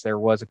Columbus. There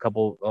was a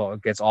couple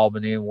against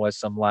Albany and was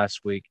some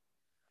last week.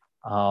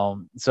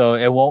 So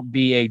it won't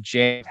be a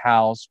jammed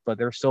house, but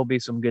there'll still be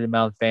some good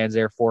amount of fans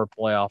there for a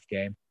playoff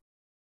game.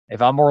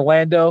 If I'm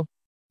Orlando,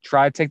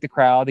 try to take the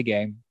crowd out of the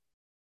game.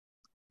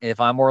 If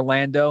I'm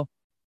Orlando,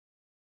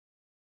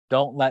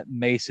 don't let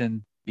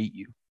Mason beat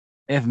you.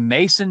 If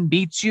Mason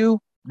beats you,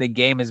 the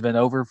game has been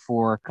over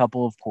for a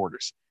couple of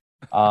quarters.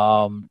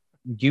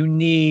 You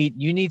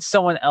need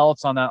someone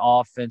else on that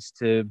offense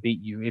to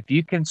beat you. If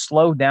you can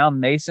slow down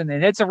Mason,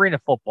 and it's arena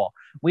football,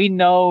 we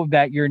know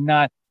that you're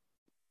not.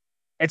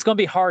 It's going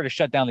to be hard to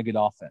shut down a good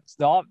offense.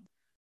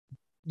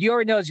 You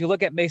already know, as you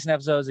look at Mason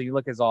Espinoza, you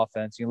look at his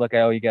offense, you look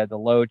at, you got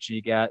Deloach,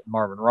 you got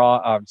Marvin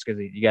Ross,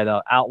 you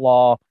got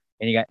Outlaw,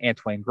 and you got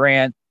Antoine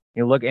Grant.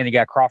 You look, and you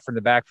got Crawford in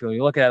the backfield.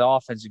 You look at that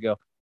offense, you go,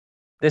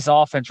 this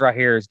offense right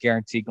here is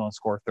guaranteed going to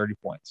score 30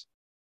 points,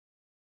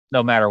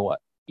 no matter what.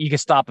 You can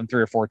stop them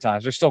 3 or 4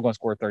 times. They're still going to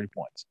score 30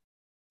 points.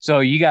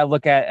 So you got to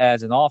look at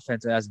as an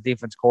offense, as a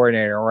defense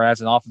coordinator, or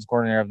as an offense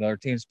coordinator of the other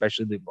team,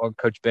 especially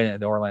Coach Bennett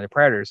and the Orlando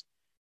Predators.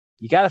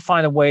 You got to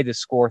find a way to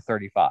score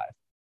 35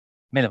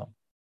 minimum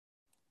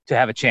to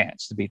have a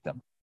chance to beat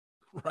them.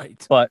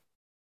 Right. But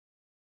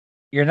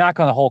you're not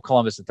going to hold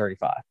Columbus at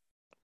 35.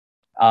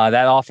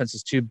 That offense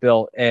is too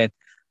built. And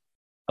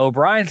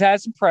O'Brien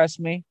has impressed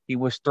me. He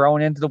was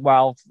thrown into the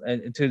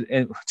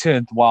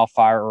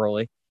wildfire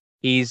early.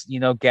 He's,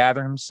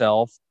 gathering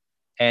himself.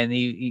 And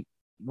he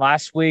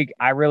last week,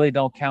 I really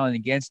don't count it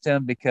against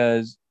him,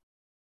 because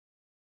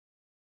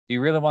do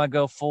you really want to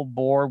go full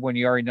board when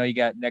you already know you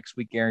got next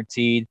week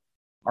guaranteed?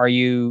 Are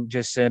you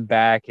just sitting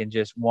back and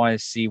just want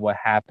to see what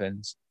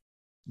happens?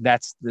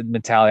 That's the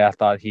mentality I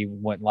thought he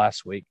went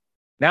last week.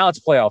 Now it's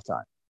playoff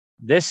time.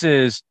 This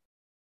is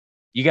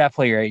you got to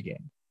play your A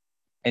game.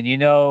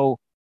 And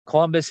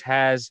Columbus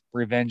has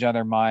revenge on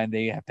their mind.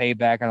 They have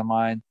payback on their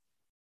mind.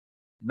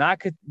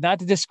 Not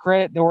to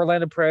discredit the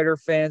Orlando Predator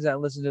fans that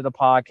listen to the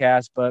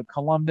podcast, but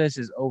Columbus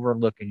is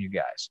overlooking you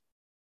guys.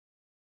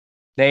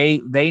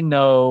 They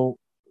know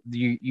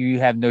you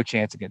have no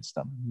chance against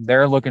them.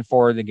 They're looking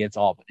forward against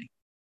Albany.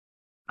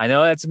 I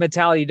know that's a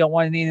mentality you don't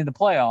want to need in the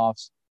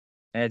playoffs,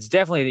 and it's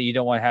definitely that you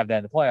don't want to have that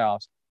in the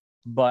playoffs.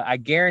 But I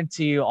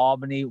guarantee you,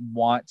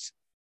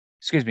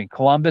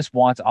 Columbus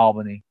wants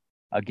Albany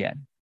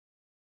again.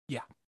 Yeah,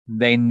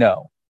 they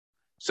know.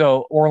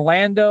 So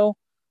Orlando,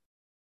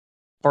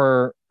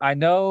 I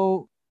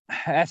know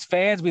as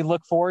fans we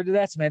look forward to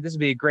that. So, man, this would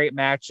be a great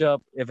matchup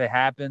if it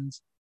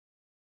happens.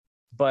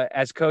 But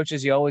as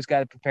coaches, you always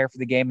got to prepare for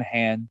the game at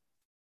hand.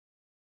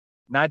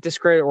 Not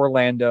discredit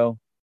Orlando.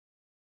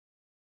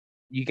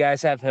 You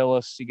guys have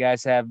Hillis. You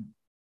guys have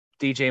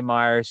DJ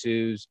Myers,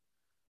 who's,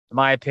 in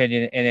my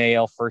opinion,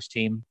 NAL first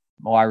team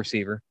wide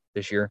receiver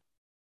this year.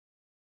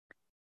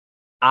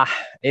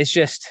 It's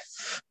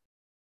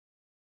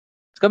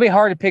going to be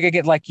hard to pick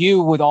against, like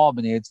you with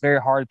Albany. It's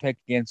very hard to pick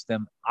against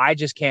them. I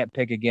just can't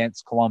pick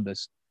against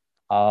Columbus.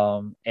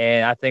 And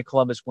I think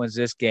Columbus wins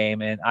this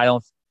game. And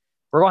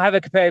we're going to have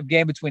a competitive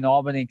game between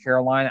Albany and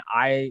Carolina.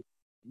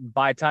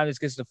 By the time this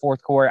gets to the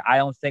fourth quarter, I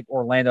don't think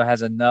Orlando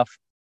has enough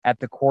at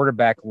the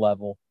quarterback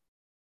level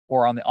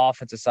or on the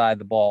offensive side of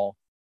the ball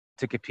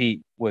to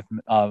compete with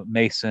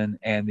Mason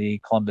and the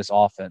Columbus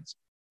offense.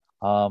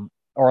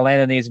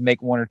 Orlando needs to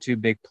make one or two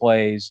big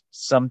plays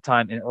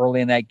sometime early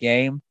in that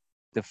game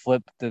to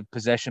flip the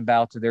possession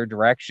battle to their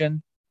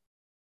direction,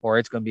 or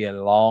it's going to be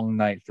a long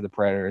night for the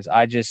Predators.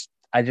 I just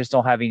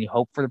don't have any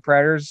hope for the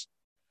Predators.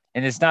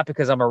 And it's not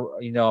because I'm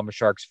a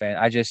Sharks fan.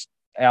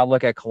 I'll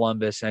look at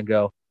Columbus and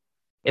go,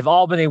 if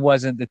Albany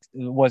wasn't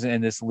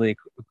in this league,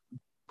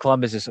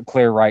 Columbus is a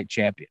clear right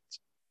champions.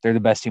 They're the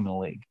best team in the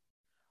league.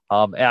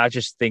 And I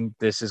just think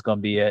this is going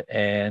to be it.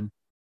 And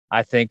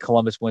I think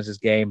Columbus wins this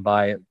game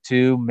by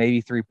 2,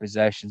 maybe 3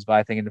 possessions. But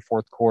I think in the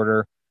fourth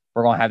quarter,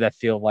 we're going to have that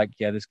feel like,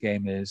 yeah, this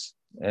game is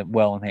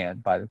well in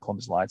hand by the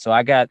Columbus line. So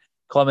I got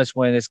Columbus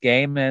winning this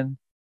game and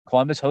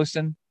Columbus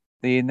hosting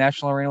the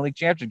National Arena League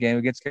championship game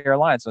against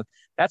Carolina. So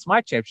that's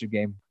my championship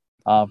game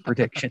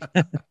prediction.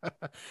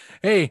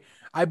 Hey,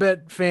 I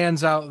bet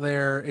fans out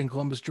there in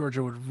Columbus,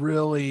 Georgia would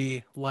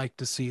really like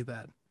to see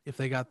that if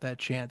they got that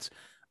chance.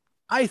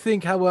 I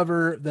think,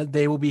 however, that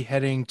they will be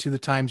heading to the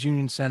Times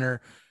Union Center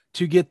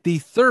to get the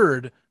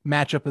third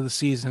matchup of the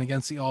season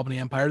against the Albany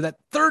Empire. That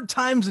third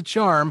time's a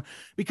charm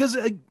because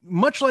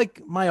much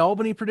like my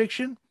Albany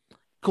prediction,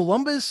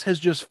 Columbus has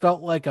just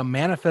felt like a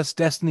manifest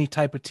destiny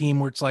type of team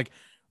where it's like,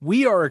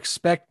 we are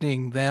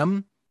expecting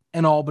them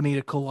and Albany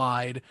to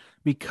collide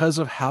because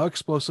of how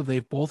explosive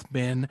they've both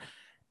been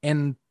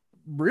and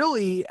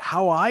really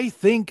how I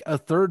think a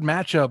third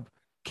matchup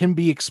can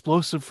be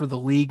explosive for the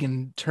league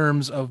in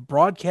terms of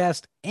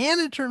broadcast and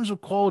in terms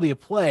of quality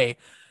of play.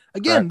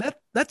 Again, right.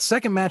 That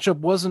second matchup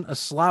wasn't a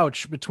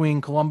slouch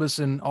between Columbus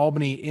and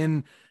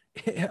Albany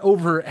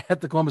over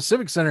at the Columbus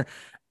Civic Center.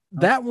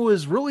 That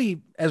was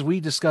really, as we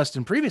discussed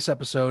in previous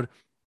episode,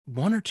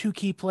 1 or 2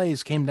 key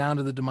plays came down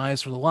to the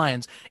demise for the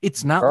Lions.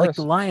 It's not like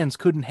the Lions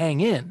couldn't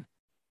hang in.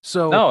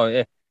 So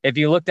no, if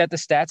you looked at the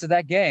stats of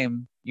that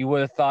game, you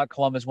would have thought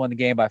Columbus won the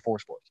game by 4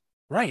 scores.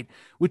 Right,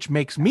 which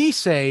makes me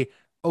say,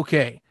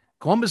 okay,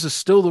 Columbus is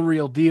still the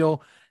real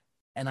deal.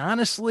 And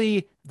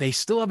honestly, they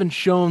still haven't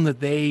shown that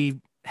they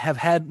have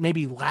had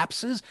maybe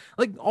lapses.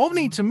 Like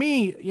Albany, to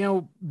me,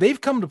 they've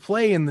come to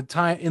play in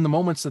the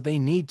moments that they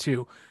need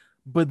to.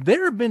 But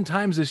there have been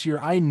times this year,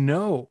 I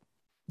know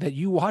that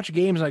you watch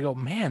games and I go,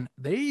 man,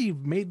 they've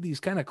made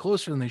these kind of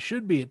closer than they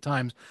should be at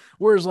times.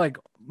 Whereas like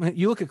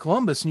you look at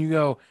Columbus and you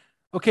go,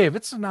 okay, if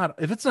it's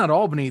not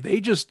Albany,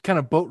 they just kind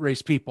of boat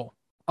race people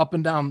up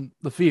and down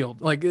the field.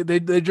 Like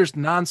they just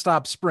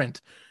nonstop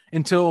sprint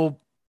until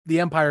the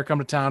Empire come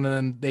to town and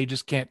then they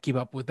just can't keep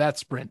up with that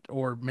sprint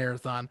or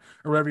marathon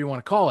or whatever you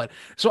want to call it.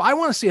 So I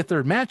want to see a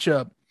third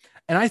matchup.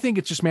 And I think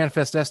it's just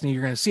manifest destiny.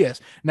 You're going to see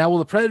us. Now, will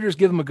the Predators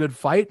give them a good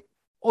fight?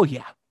 Oh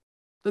yeah.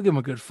 They'll give them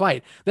a good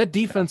fight. That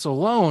defense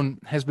alone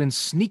has been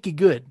sneaky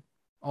good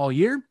all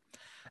year.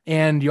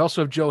 And you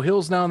also have Joe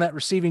Hills now in that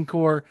receiving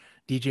core.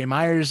 DJ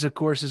Myers, of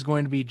course, is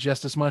going to be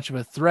just as much of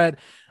a threat.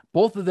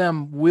 Both of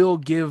them will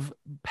give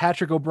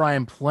Patrick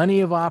O'Brien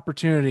plenty of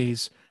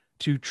opportunities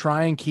to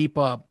try and keep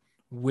up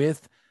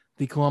with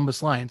the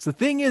Columbus Lions. The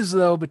thing is,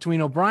 though,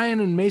 between O'Brien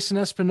and Mason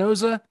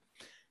Espinoza,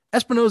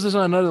 Espinoza's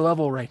on another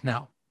level right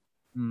now.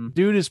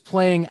 Dude is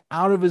playing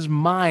out of his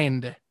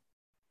mind.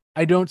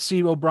 I don't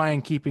see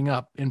O'Brien keeping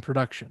up in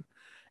production.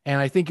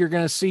 And I think you're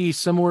going to see,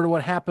 similar to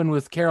what happened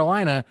with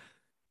Carolina,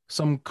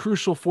 some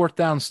crucial fourth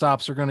down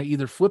stops are going to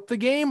either flip the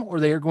game or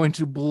they are going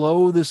to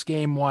blow this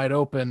game wide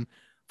open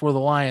for the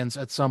Lions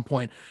at some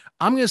point.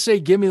 I'm going to say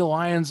give me the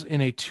Lions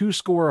in a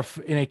two-score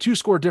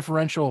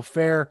differential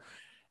affair.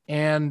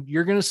 And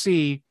you're going to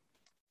see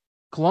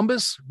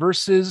Columbus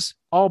versus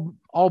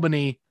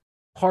Albany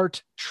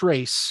part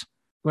trace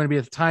going to be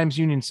at the Times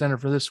Union Center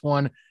for this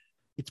one.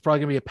 It's probably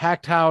going to be a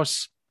packed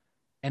house.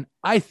 And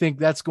I think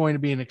that's going to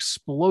be an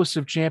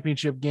explosive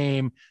championship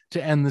game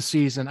to end the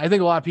season. I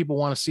think a lot of people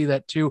want to see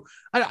that too.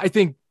 I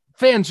think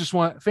fans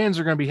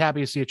are going to be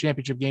happy to see a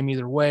championship game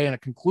either way, and a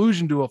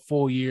conclusion to a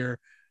full year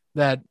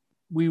that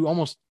we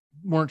almost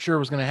weren't sure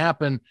was going to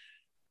happen,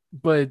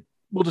 but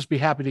we'll just be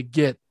happy to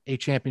get a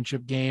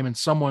championship game, and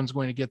someone's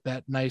going to get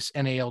that nice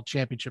NAL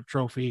championship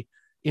trophy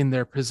in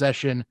their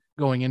possession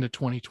going into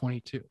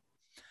 2022.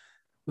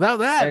 Without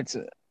that,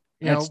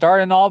 it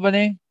started in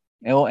Albany,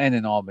 it will end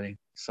in Albany.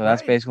 So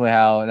that's Right.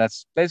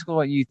 basically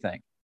what you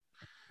think.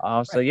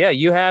 So yeah,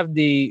 you have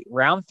the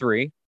round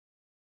 3.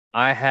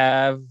 I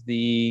have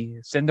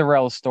the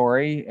Cinderella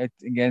story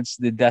against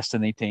the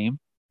Destiny team.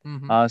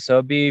 Mhm. So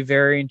it'd be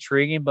very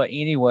intriguing. But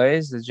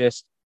anyways,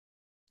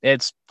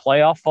 it's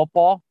playoff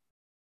football.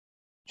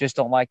 Just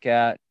don't like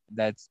that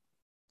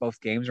both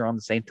games are on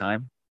the same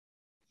time.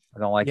 I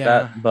don't like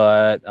that.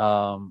 But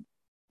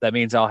that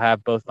means I'll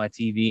have both my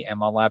TV and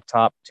my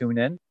laptop tune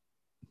in.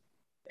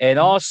 And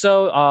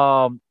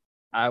also,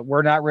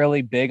 we're not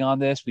really big on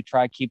this. We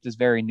try to keep this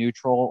very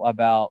neutral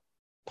about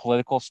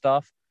political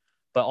stuff.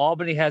 But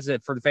Albany has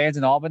it for the fans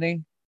in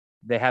Albany.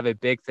 They have a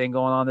big thing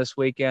going on this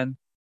weekend.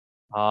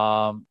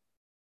 Go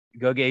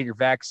get your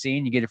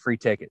vaccine. You get a free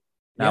ticket.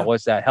 Now,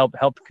 what's that? Help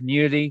the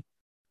community,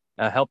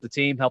 help the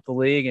team, help the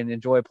league, and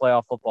enjoy a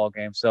playoff football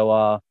game.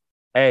 So,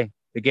 hey,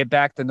 to get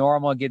back to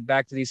normal and get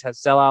back to these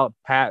sellout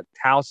packed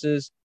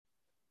houses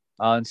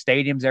and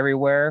stadiums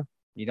everywhere,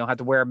 you don't have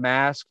to wear a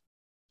mask.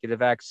 Get a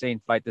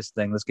vaccine, fight this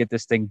thing. Let's get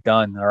this thing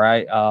done. All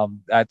right.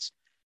 That's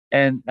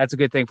a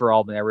good thing for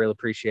Albany. I really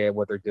appreciate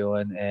what they're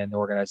doing and the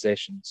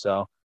organization.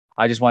 So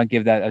I just want to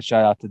give that a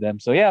shout out to them.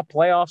 So yeah,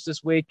 playoffs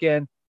this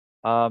weekend.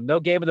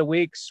 No game of the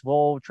weeks.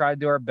 We'll try to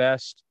do our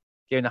best,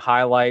 giving the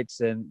highlights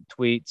and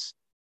tweets.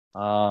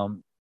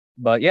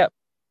 But yeah,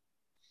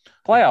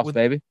 playoffs,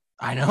 baby.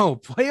 I know,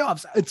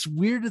 playoffs. It's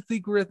weird to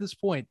think we're at this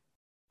point.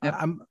 Yep.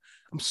 I'm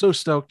so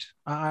stoked.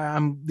 Each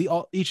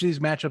of these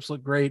matchups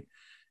look great.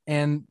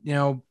 And,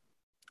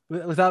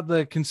 without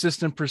the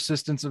consistent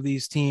persistence of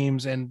these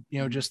teams and,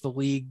 just the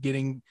league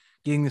getting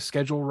the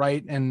schedule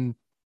right and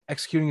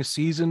executing a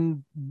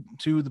season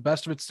to the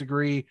best of its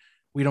degree,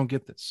 we don't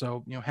get this.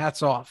 So,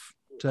 hats off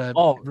to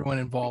everyone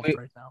involved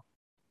right now.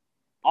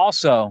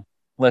 Also,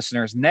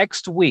 listeners,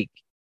 next week,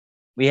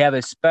 we have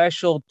a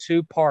special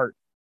 2-part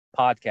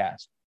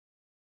podcast.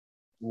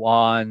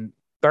 On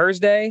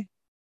Thursday,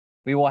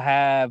 we will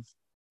have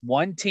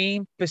one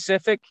team,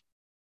 Pacific,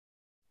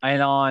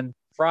 and on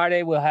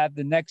Friday, we'll have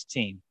the next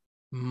team.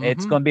 Mm-hmm.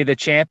 It's going to be the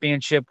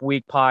championship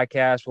week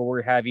podcast where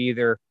we have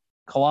either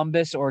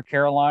Columbus or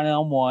Carolina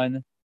on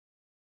one,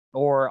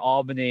 or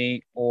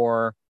Albany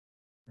or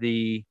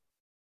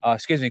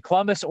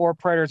Columbus or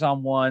Predators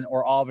on one,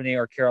 or Albany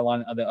or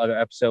Carolina on the other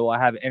episode. We'll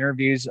have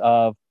interviews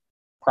of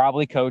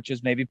probably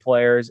coaches, maybe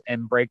players,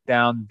 and break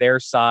down their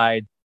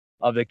side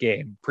of the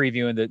game,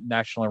 previewing the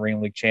National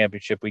Arena League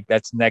Championship week.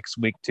 That's next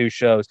week, 2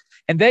 shows.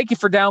 And thank you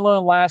for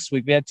downloading last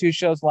week. We had 2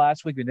 shows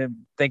last week. We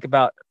didn't think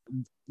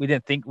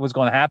it was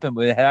going to happen,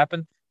 but it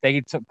happened. Thank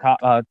you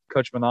to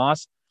Coach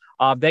Manas.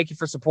 Thank you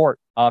for support.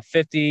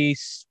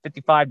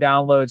 55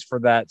 downloads for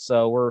that.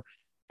 So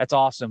that's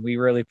awesome. We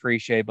really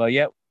appreciate it. But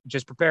yeah,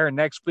 just preparing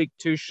next week,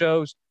 2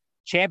 shows,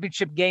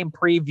 championship game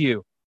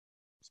preview.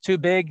 It's too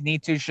big,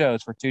 need 2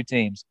 shows for 2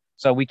 teams.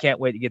 So we can't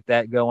wait to get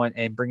that going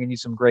and bringing you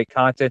some great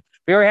content.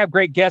 We already have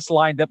great guests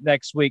lined up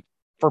next week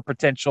for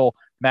potential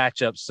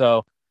matchups.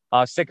 So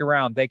stick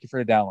around. Thank you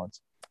for the downloads.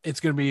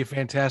 It's going to be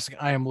fantastic.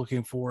 I am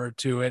looking forward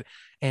to it.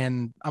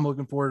 And I'm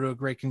looking forward to a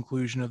great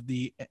conclusion of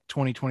the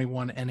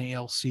 2021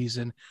 NAL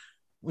season.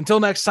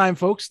 Until next time,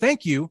 folks,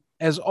 thank you,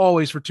 as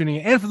always, for tuning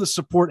in and for the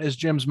support, as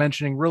Jim's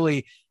mentioning.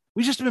 Really,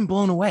 we just have been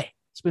blown away.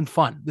 It's been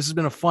fun. This has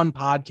been a fun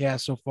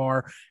podcast so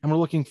far, and we're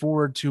looking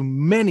forward to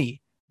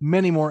many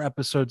more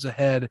episodes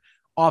ahead,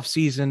 off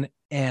season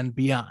and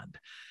beyond.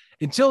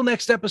 Until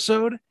next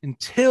episode,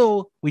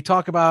 until we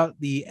talk about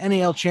the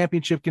NAL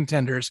championship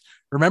contenders,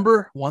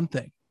 remember one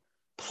thing.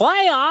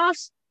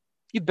 Playoffs?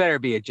 You better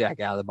be a jack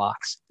out of the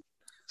box.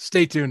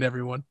 Stay tuned,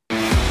 everyone.